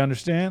through. You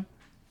understand?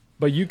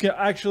 But you can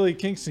actually,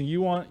 Kingston,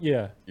 you want,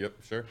 Yep,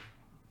 sure.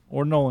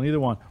 Or Nolan, either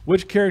one.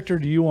 Which character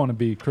do you want to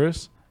be,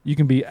 Chris? You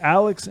can be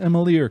Alex,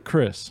 Emily, or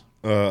Chris.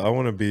 I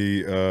want to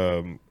be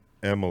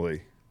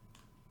Emily.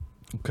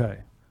 Okay.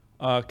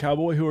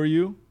 Cowboy, who are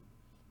you?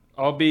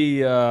 I'll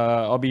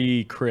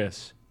be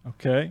Chris.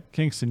 Okay.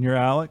 Kingston, you're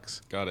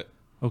Alex. Got it.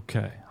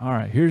 Okay. All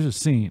right. Here's a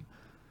scene.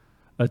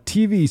 a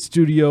TV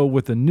studio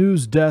with a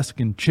news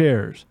desk and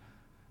chairs.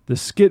 The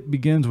skit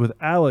begins with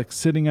Alex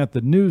sitting at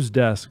the news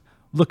desk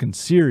looking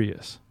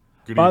serious.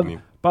 Good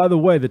evening. By the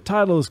way, the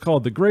title is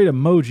called The Great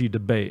Emoji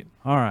Debate.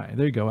 All right,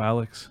 there you go,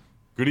 Alex.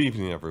 Good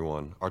evening,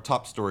 everyone. Our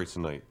top story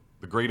tonight,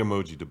 the Great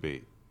Emoji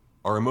Debate.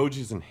 Are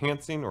emojis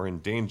enhancing or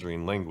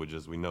endangering language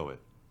as we know it?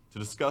 To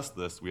discuss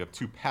this, we have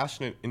two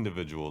passionate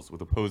individuals with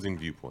opposing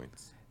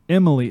viewpoints.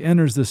 Emily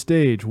enters the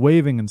stage,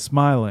 waving and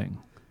smiling.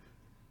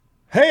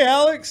 Hey,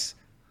 Alex.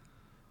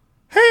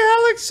 Hey,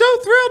 Alex, so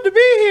thrilled to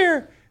be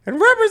here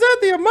and represent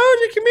the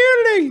emoji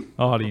community.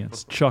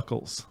 Audience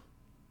chuckles.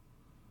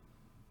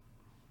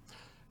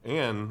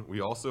 And we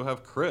also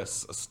have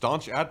Chris, a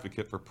staunch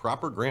advocate for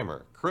proper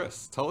grammar.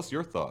 Chris, tell us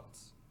your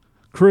thoughts.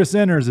 Chris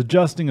enters,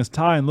 adjusting his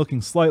tie and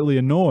looking slightly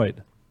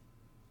annoyed.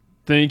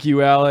 Thank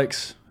you,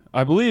 Alex.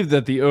 I believe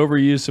that the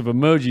overuse of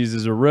emojis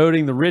is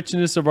eroding the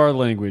richness of our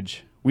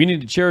language. We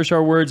need to cherish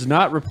our words,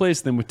 not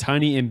replace them with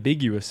tiny,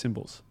 ambiguous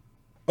symbols.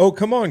 Oh,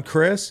 come on,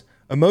 Chris.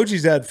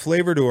 Emojis add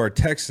flavor to our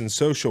text and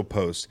social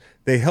posts.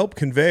 They help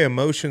convey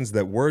emotions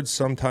that words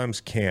sometimes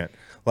can't.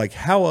 Like,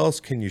 how else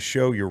can you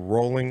show you're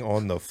rolling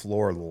on the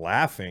floor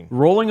laughing?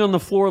 Rolling on the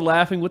floor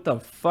laughing? What the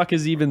fuck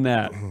is even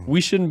that? We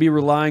shouldn't be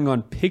relying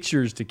on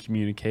pictures to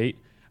communicate.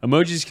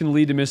 Emojis can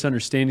lead to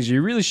misunderstandings. Are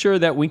you really sure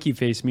that winky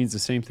face means the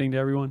same thing to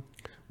everyone?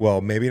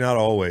 Well, maybe not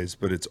always,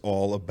 but it's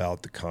all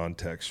about the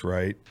context,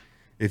 right?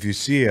 If you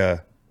see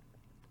a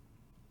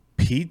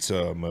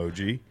pizza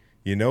emoji,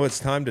 you know it's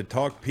time to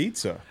talk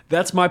pizza.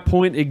 That's my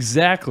point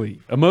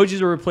exactly.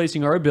 Emojis are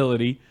replacing our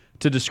ability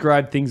to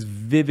describe things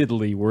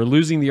vividly. We're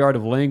losing the art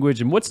of language.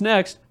 And what's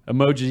next?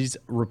 Emojis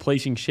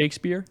replacing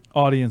Shakespeare?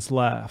 Audience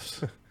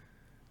laughs.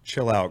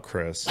 Chill out,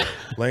 Chris.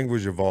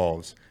 Language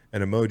evolves,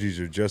 and emojis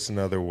are just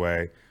another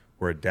way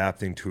we're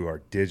adapting to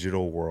our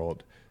digital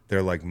world.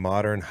 They're like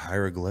modern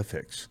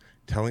hieroglyphics,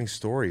 telling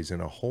stories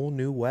in a whole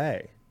new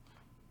way.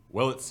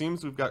 Well, it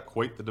seems we've got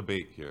quite the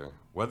debate here.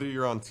 Whether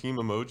you're on Team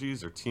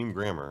Emojis or Team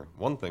Grammar,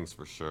 one thing's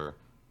for sure.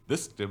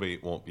 This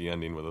debate won't be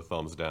ending with a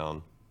thumbs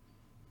down.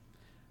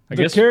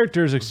 The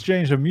characters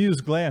exchange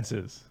amused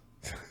glances.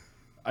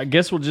 I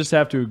guess we'll just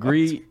have to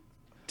agree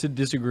to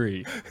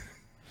disagree.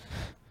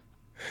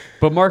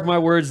 But mark my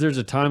words, there's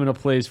a time and a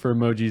place for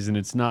emojis, and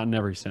it's not in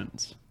every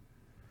sentence.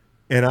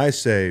 And I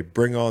say,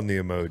 bring on the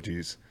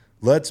emojis.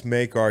 Let's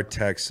make our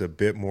texts a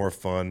bit more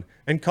fun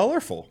and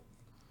colorful.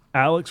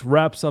 Alex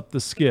wraps up the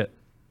skit.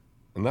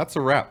 And that's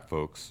a wrap,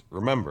 folks.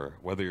 Remember,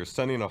 whether you're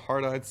sending a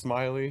heart-eyed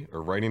smiley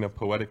or writing a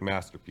poetic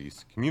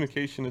masterpiece,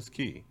 communication is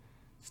key.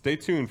 Stay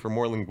tuned for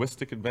more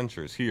linguistic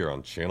adventures here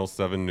on Channel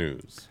 7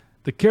 News.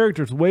 The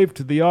characters wave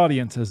to the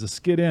audience as the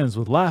skit ends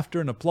with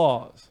laughter and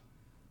applause.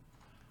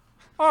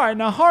 All right,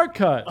 now hard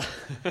cut.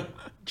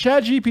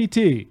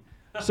 ChatGPT.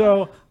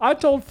 So I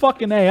told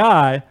fucking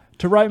AI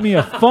to write me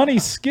a funny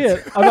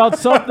skit about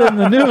something in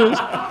the news,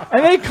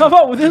 and they come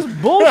up with this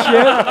bullshit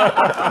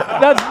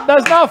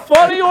that's not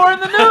funny or in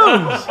the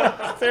news.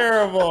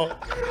 Terrible.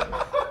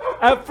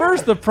 At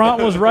first, the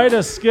prompt was write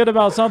a skit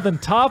about something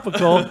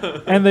topical,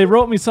 and they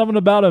wrote me something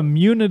about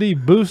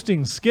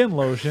immunity-boosting skin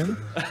lotion.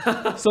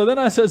 So then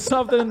I said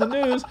something in the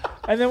news,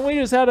 and then we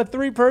just had a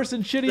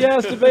 3-person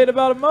shitty-ass debate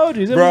about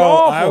emojis. It was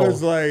awful. I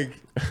was like,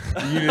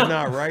 you did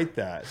not write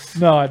that.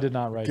 No, I did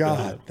not write that.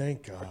 God,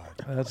 thank God.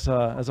 That's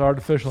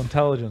artificial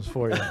intelligence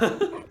for you.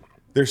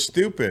 They're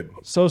stupid.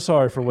 So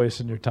sorry for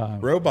wasting your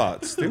time.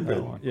 Robots,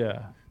 stupid.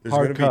 Yeah. There's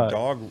Hard going to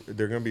cut. be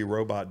they're going to be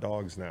robot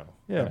dogs now.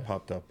 Yeah. That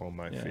popped up on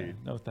my feed.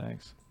 No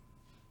thanks.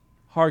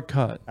 Hard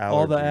cut.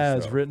 All the Allergies,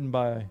 ads though. written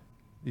by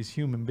these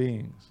human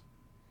beings.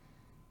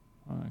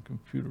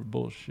 Computer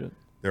bullshit.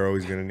 They're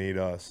always going to need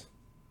us.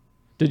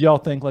 Did y'all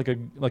think like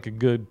a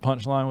good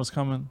punchline was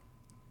coming?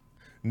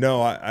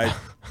 No,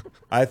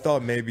 I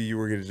thought maybe you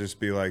were going to just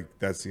be like,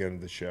 that's the end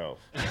of the show.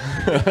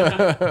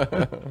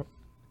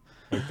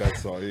 Like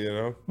that's all, you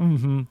know?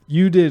 Mm-hmm.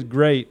 You did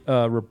great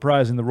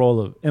reprising the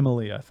role of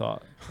Emily, I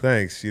thought.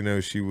 Thanks. You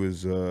know, she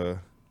was...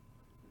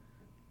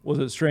 Was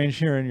it strange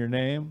hearing your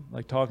name,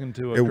 like talking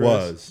to a It Chris?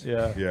 was.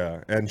 Yeah.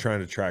 Yeah, and trying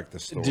to track the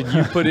story. Did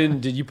you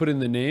put in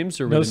the names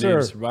or were No, the sir.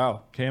 names?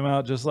 Wow. Came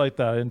out just like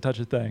that. I didn't touch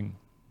a thing.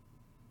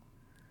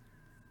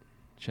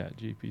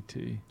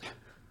 ChatGPT.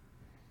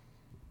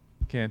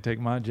 Can't take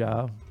my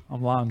job.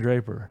 I'm Lon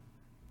Draper.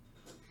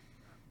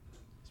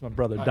 It's my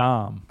brother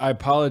Dom. I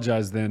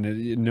apologize then,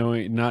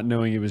 not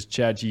knowing it was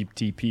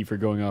ChatGPT for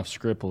going off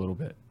script a little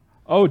bit.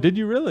 Oh, did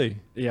you really?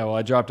 Yeah, well,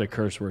 I dropped a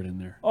curse word in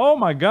there. Oh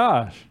my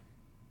gosh.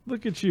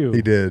 Look at you.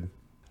 He did.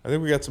 I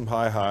think we got some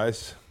high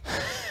highs.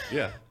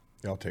 Yeah.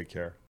 Y'all take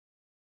care.